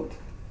a boat.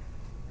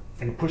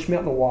 And he pushed me out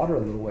in the water a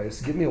little ways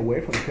to get me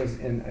away from it, because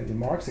in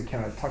Mark's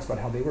account it talks about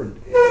how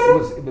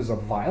it was a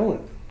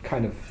violent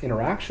kind of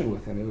interaction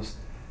with him. He was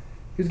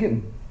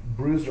getting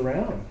bruised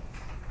around.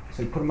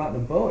 So he put him out in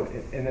a boat,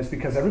 and it's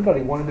because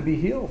everybody wanted to be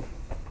healed.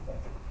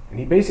 And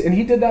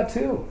he did that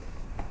too.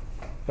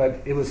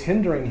 But it was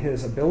hindering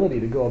his ability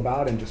to go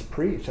about and just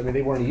preach. I mean,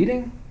 they weren't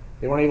eating.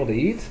 They weren't able to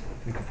eat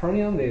in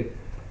Capernaum.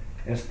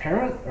 His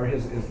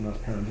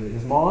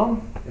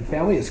mom and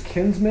family, his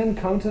kinsmen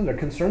come to him. They're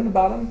concerned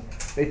about him.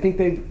 They think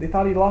they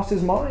thought he lost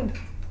his mind.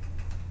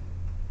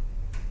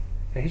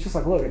 And he's just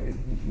like, look,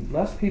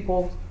 less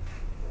people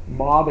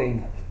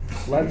mobbing.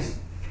 Let's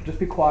just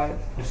be quiet.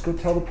 Just go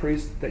tell the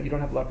priest that you don't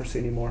have leprosy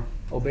anymore.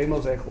 Obey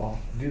Mosaic law.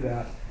 Do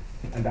that.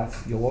 And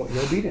you're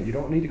obedient. You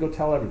don't need to go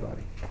tell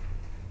everybody.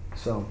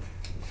 So,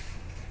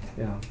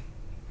 yeah.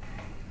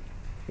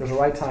 There's a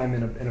right time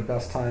and a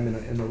best time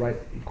and the right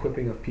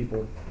equipping of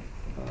people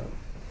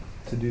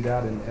to do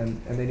that,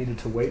 and they needed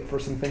to wait for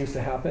some things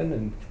to happen,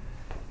 and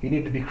he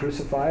needed to be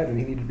crucified, and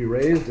he needed to be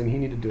raised, and he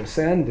needed to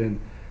ascend, and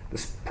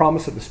the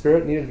promise of the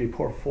Spirit needed to be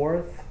poured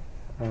forth.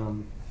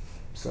 All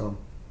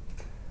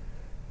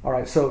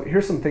right. So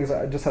here's some things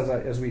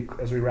as we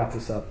wrap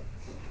this up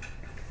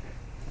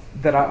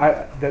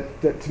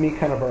that to me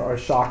kind of are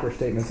shocker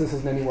statements. This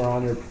isn't anywhere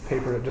on your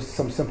paper. Just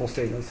some simple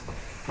statements.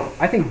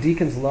 I think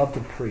deacons love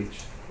to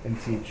preach and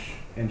teach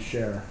and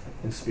share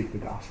and speak the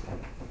gospel.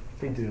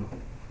 They do.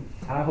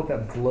 And I hope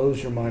that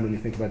blows your mind when you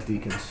think about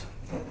deacons.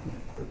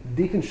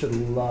 Deacons should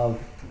love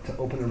to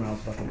open their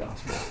mouths about the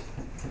gospel.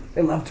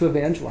 They love to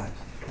evangelize.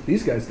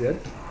 These guys did,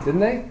 didn't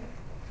they?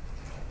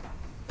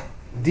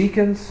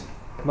 Deacons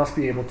must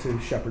be able to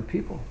shepherd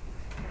people.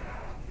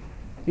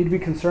 Need to be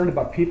concerned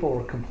about people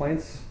where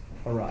complaints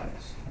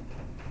arise.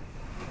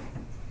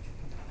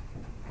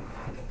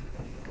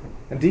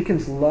 And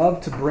deacons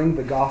love to bring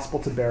the gospel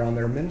to bear on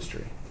their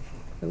ministry.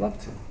 They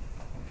love to.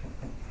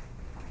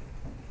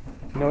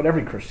 You know what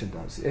every Christian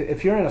does.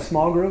 If you're in a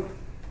small group,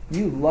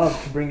 you love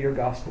to bring the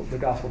gospel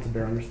to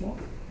bear on your small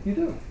group. You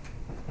do.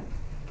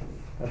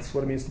 That's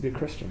what it means to be a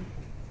Christian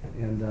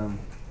and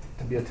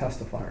to be a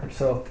testifier.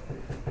 So,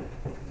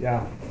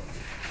 yeah.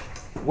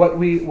 What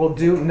we will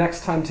do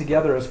next time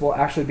together is we'll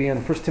actually be in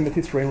 1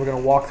 Timothy 3, and we're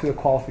going to walk through the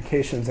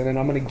qualifications, and then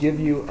I'm going to give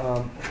you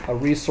a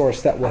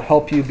resource that will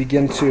help you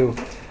begin to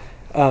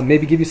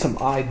maybe give you some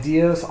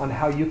ideas on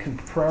how you can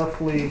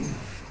prayerfully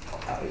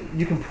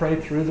you can pray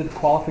through the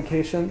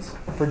qualifications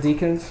for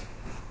deacons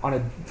on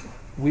a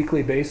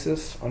weekly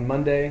basis. On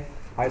Monday,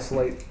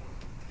 isolate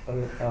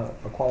a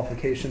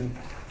qualification,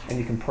 and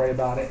you can pray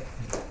about it.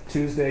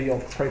 Tuesday,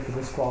 you'll pray for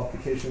this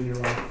qualification. You're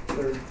on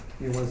third.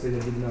 Wednesday, you'll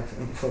do the next,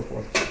 and so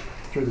forth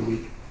through the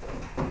week.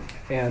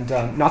 And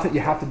not that you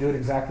have to do it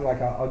exactly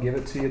like I'll give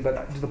it to you,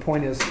 but the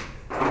point is,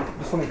 I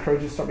just want to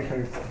encourage you to start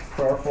becoming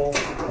prayerful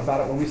about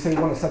it. When we say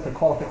we want to set the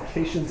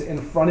qualifications in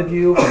front of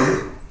you,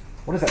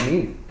 what does that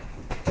mean?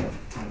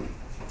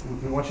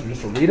 We want you to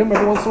just read them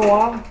every once in a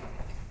while?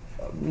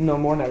 No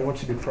more than that. We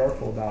want you to be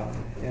prayerful about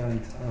them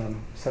and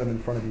set them in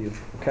front of you,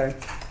 okay?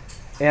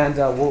 And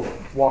we'll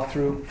walk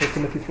through 1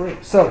 Timothy 3.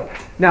 So,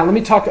 now let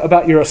me talk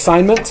about your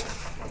assignment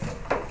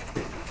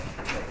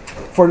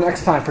for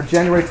next time. For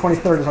January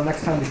 23rd is our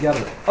next time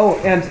together. Oh,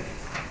 and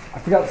I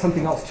forgot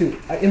something else too.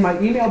 In my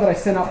email that I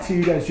sent out to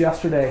you guys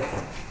yesterday,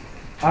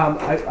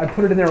 I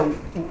put it in there.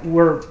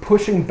 We're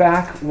pushing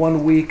back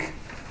 1 week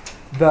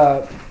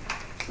the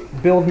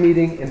build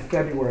meeting in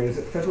February. Is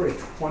it February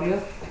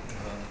 20th?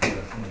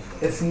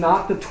 It's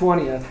not the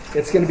 20th.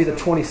 It's going to be the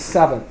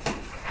 27th.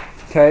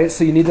 Okay,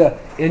 so you need to,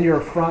 in your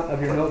front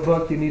of your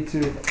notebook, you need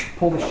to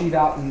pull the sheet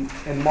out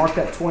and mark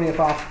that 20th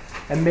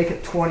off and make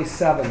it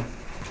 27.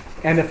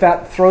 And if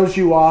that throws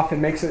you off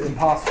and makes it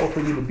impossible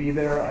for you to be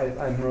there,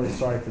 I'm really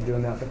sorry for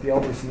doing that. But the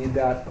elders need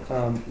that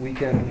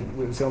weekend.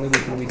 It was the only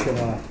weekend we could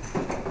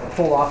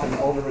pull off an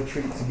elder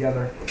retreat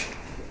together.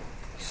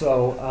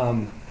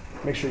 So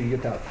make sure you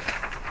get that.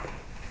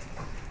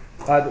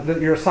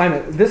 Your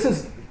assignment. This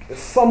is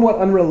somewhat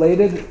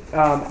unrelated.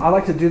 I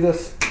like to do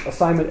this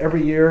assignment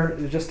every year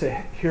just to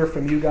hear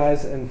from you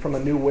guys and from a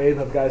new wave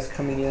of guys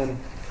coming in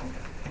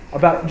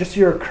about just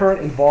your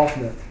current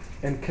involvement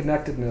and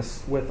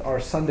connectedness with our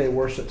Sunday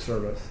worship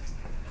service.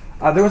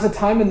 There was a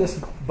time in this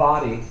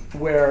body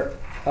where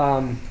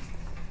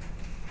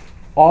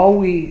all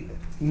we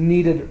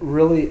needed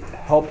really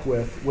help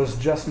with was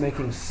just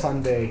making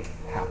Sunday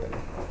happen.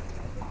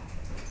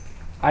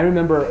 I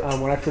remember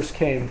when I first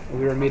came,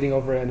 we were meeting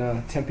over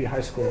in Tempe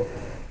High School.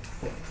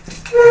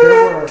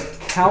 There were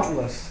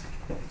countless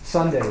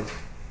Sundays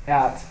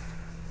at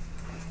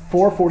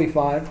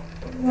 4:45,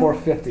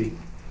 4:50,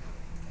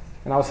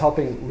 and I was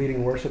helping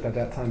leading worship at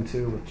that time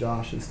too with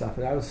Josh and stuff.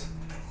 And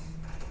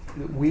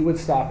we would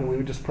stop and we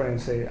would just pray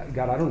and say,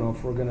 God, I don't know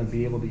if we're going to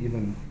be able to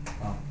even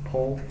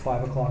pull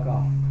 5 o'clock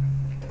off.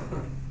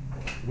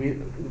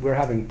 We're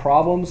having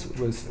problems.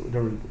 We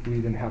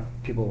didn't have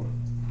people.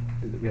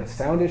 We had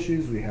sound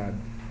issues. We had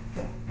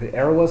the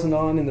air wasn't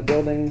on in the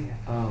building.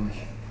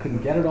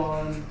 Couldn't get it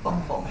on.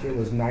 It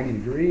was 90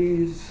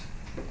 degrees,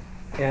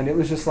 and it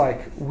was just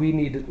like we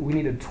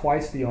needed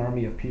twice the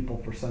army of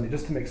people for Sunday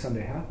just to make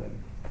Sunday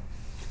happen.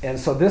 And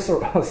so this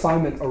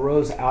assignment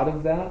arose out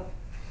of that.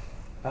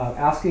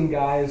 Asking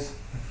guys,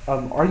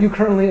 are you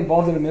currently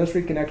involved in a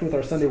ministry connected with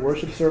our Sunday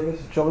worship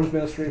service, children's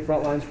ministry,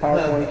 frontlines,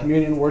 PowerPoint,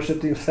 communion, worship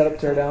team, set up,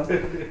 tear down?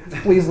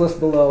 Please list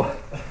below.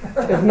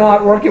 If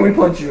not, where can we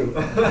put you?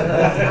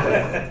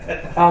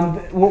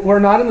 We're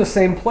not in the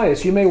same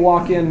place. You may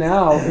walk in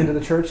now into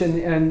the church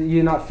and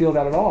you not feel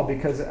that at all,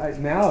 because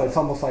now it's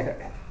almost like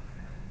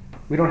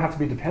we don't have to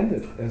be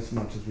dependent as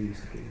much as we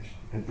used to be,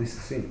 at least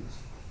it seems.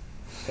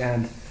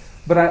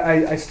 But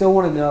I still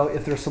want to know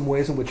if there's some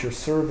ways in which you're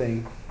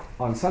serving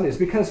on Sundays,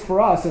 because for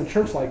us in a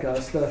church like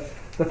us, the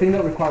thing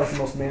that requires the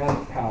most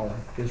manpower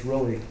is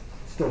really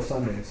still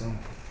Sundays.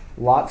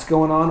 Lots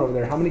going on over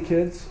there. How many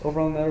kids over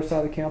on the other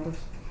side of the campus?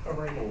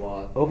 Over 80. A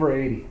lot. Over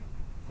 80.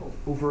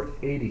 Over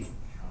 80.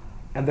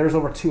 And there's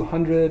over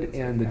 200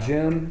 in the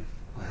gym.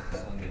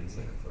 Sunday's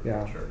like a third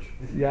Yeah. of church.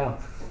 Yeah.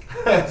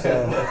 A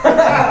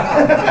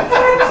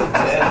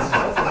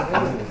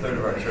third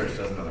of our church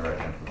doesn't know the right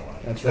hand from the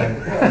left. That's right.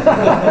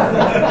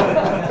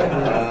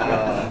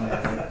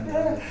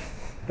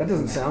 That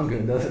doesn't sound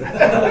good, does it?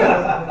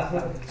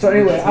 So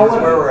anyway, That's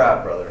where we're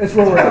at, brother. It's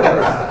where we're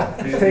at.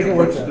 Take it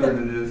Which with you. third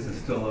it is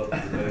still up to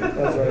debate.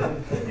 That's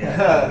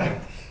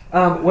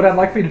right. What I'd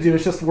like for you to do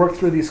is just work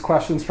through these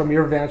questions from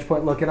your vantage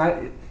point. Look,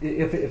 and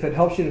if it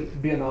helps you to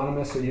be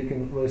anonymous, so you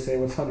can really say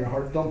what's on your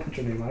heart, don't put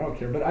your name. I don't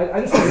care. But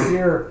I just want to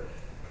hear,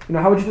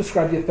 how would you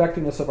describe the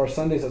effectiveness of our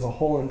Sundays as a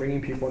whole in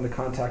bringing people into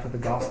contact with the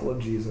gospel of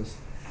Jesus?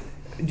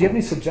 Do you have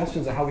any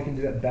suggestions of how we can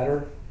do that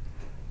better?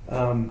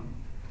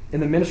 In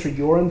the ministry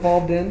you're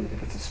involved in,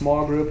 if it's a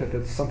small group, if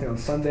it's something on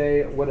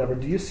Sunday, whatever,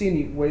 do you see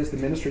any ways the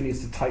ministry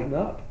needs to tighten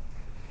up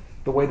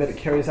the way that it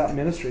carries out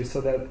ministry so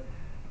that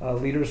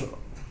leaders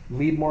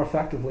lead more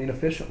effectively and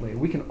efficiently?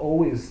 We can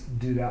always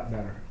do that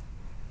better.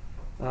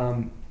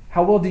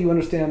 How well do you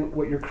understand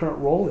what your current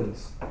role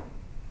is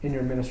in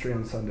your ministry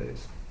on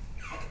Sundays?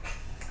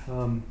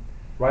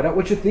 Write out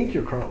what you think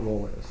your current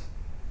role is.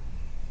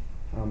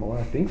 Well,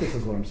 I think this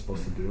is what I'm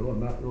supposed to do.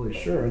 I'm not really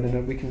sure. And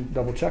then we can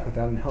double check with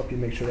that and help you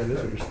make sure that is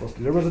what you're supposed to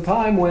do. There was a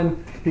time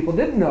when people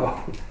didn't know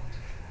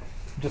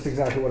just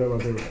exactly what it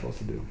was they were supposed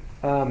to do.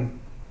 And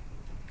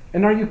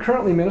are you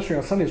currently ministering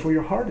on Sundays where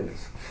your heart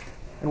is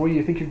and where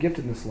you think your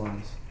giftedness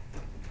lies?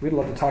 We'd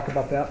love to talk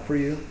about that for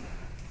you.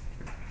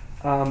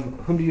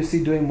 Whom do you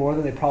see doing more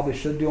than they probably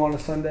should do on a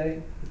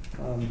Sunday?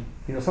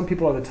 Some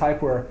people are the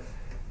type where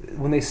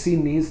when they see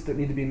needs that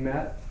need to be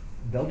met,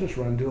 they'll just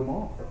run and do them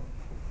all.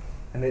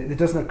 And it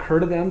doesn't occur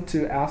to them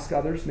to ask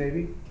others,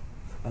 maybe.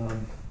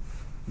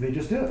 They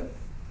just do it.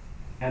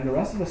 And the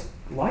rest of us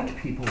like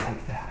people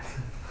like that.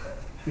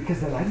 Because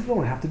then I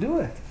don't have to do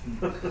it.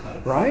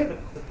 Right?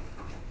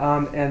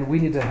 And we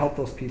need to help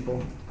those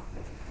people.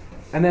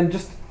 And then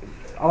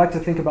I like to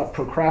think about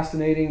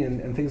procrastinating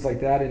and things like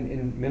that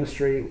in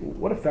ministry.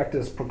 What effect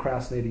does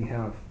procrastinating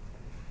have?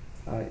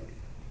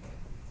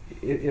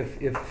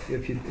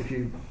 If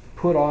you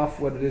put off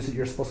what it is that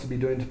you're supposed to be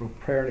doing to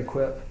prepare and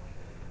equip,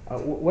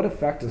 what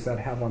effect does that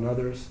have on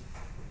others?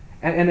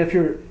 And if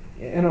you're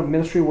in a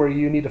ministry where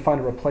you need to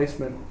find a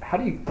replacement, how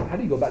do you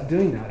go about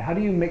doing that? How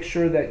do you make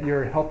sure that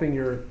you're helping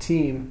your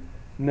team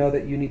know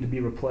that you need to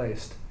be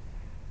replaced?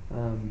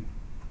 And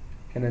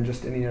then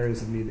just any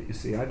areas of need that you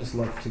see. I'd just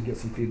love to get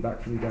some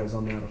feedback from you guys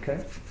on that,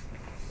 okay?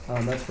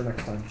 That's for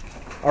next time.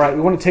 All right, we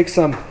want to take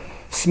some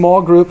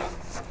small group.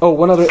 Oh,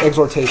 one other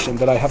exhortation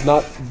that I have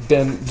not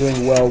been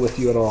doing well with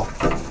you at all.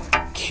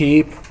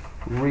 Keep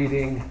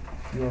reading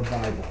your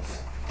Bibles.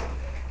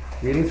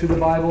 Reading through the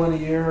Bible in a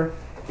year.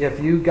 If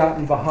you've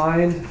gotten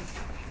behind,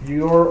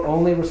 your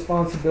only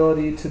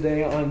responsibility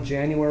today on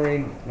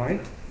January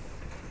 9th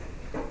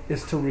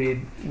is to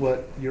read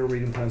what your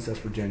reading plan says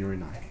for January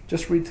 9th.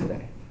 Just read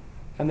today.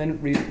 And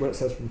then read what it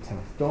says for the 10th.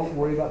 Don't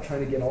worry about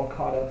trying to get all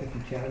caught up if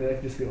you can. That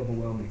can just be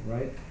overwhelming,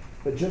 right?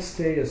 But just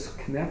stay as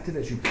connected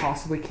as you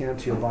possibly can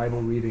to your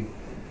Bible reading.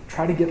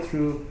 Try to get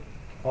through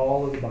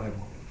all of the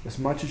Bible as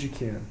much as you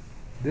can.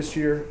 This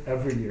year,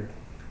 every year,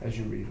 as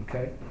you read,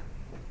 okay?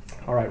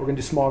 All right, we're going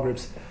to do small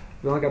groups.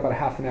 We only got about a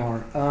half an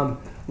hour.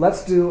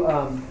 Let's do,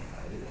 I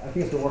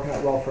think it's been working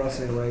out well for us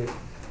anyway.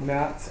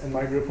 Matt and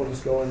my group will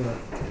just go in the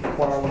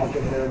choir lounge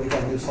over there. We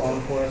got a new song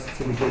for us. It's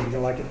going to be good.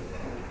 You're going to like it.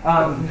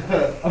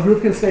 A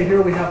group can stay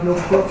here. We have no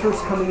filters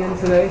coming in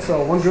today,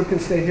 so one group can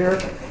stay here.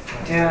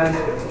 And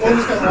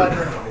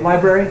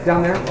library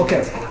down there.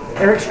 Okay.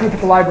 Eric's group at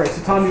the library.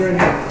 So Tom, you're in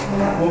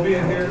here. We'll be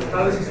in here.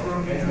 How does this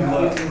room get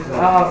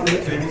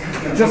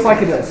Just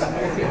like it is.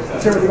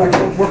 Sure,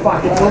 we're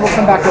fine. We'll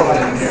come back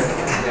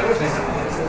over.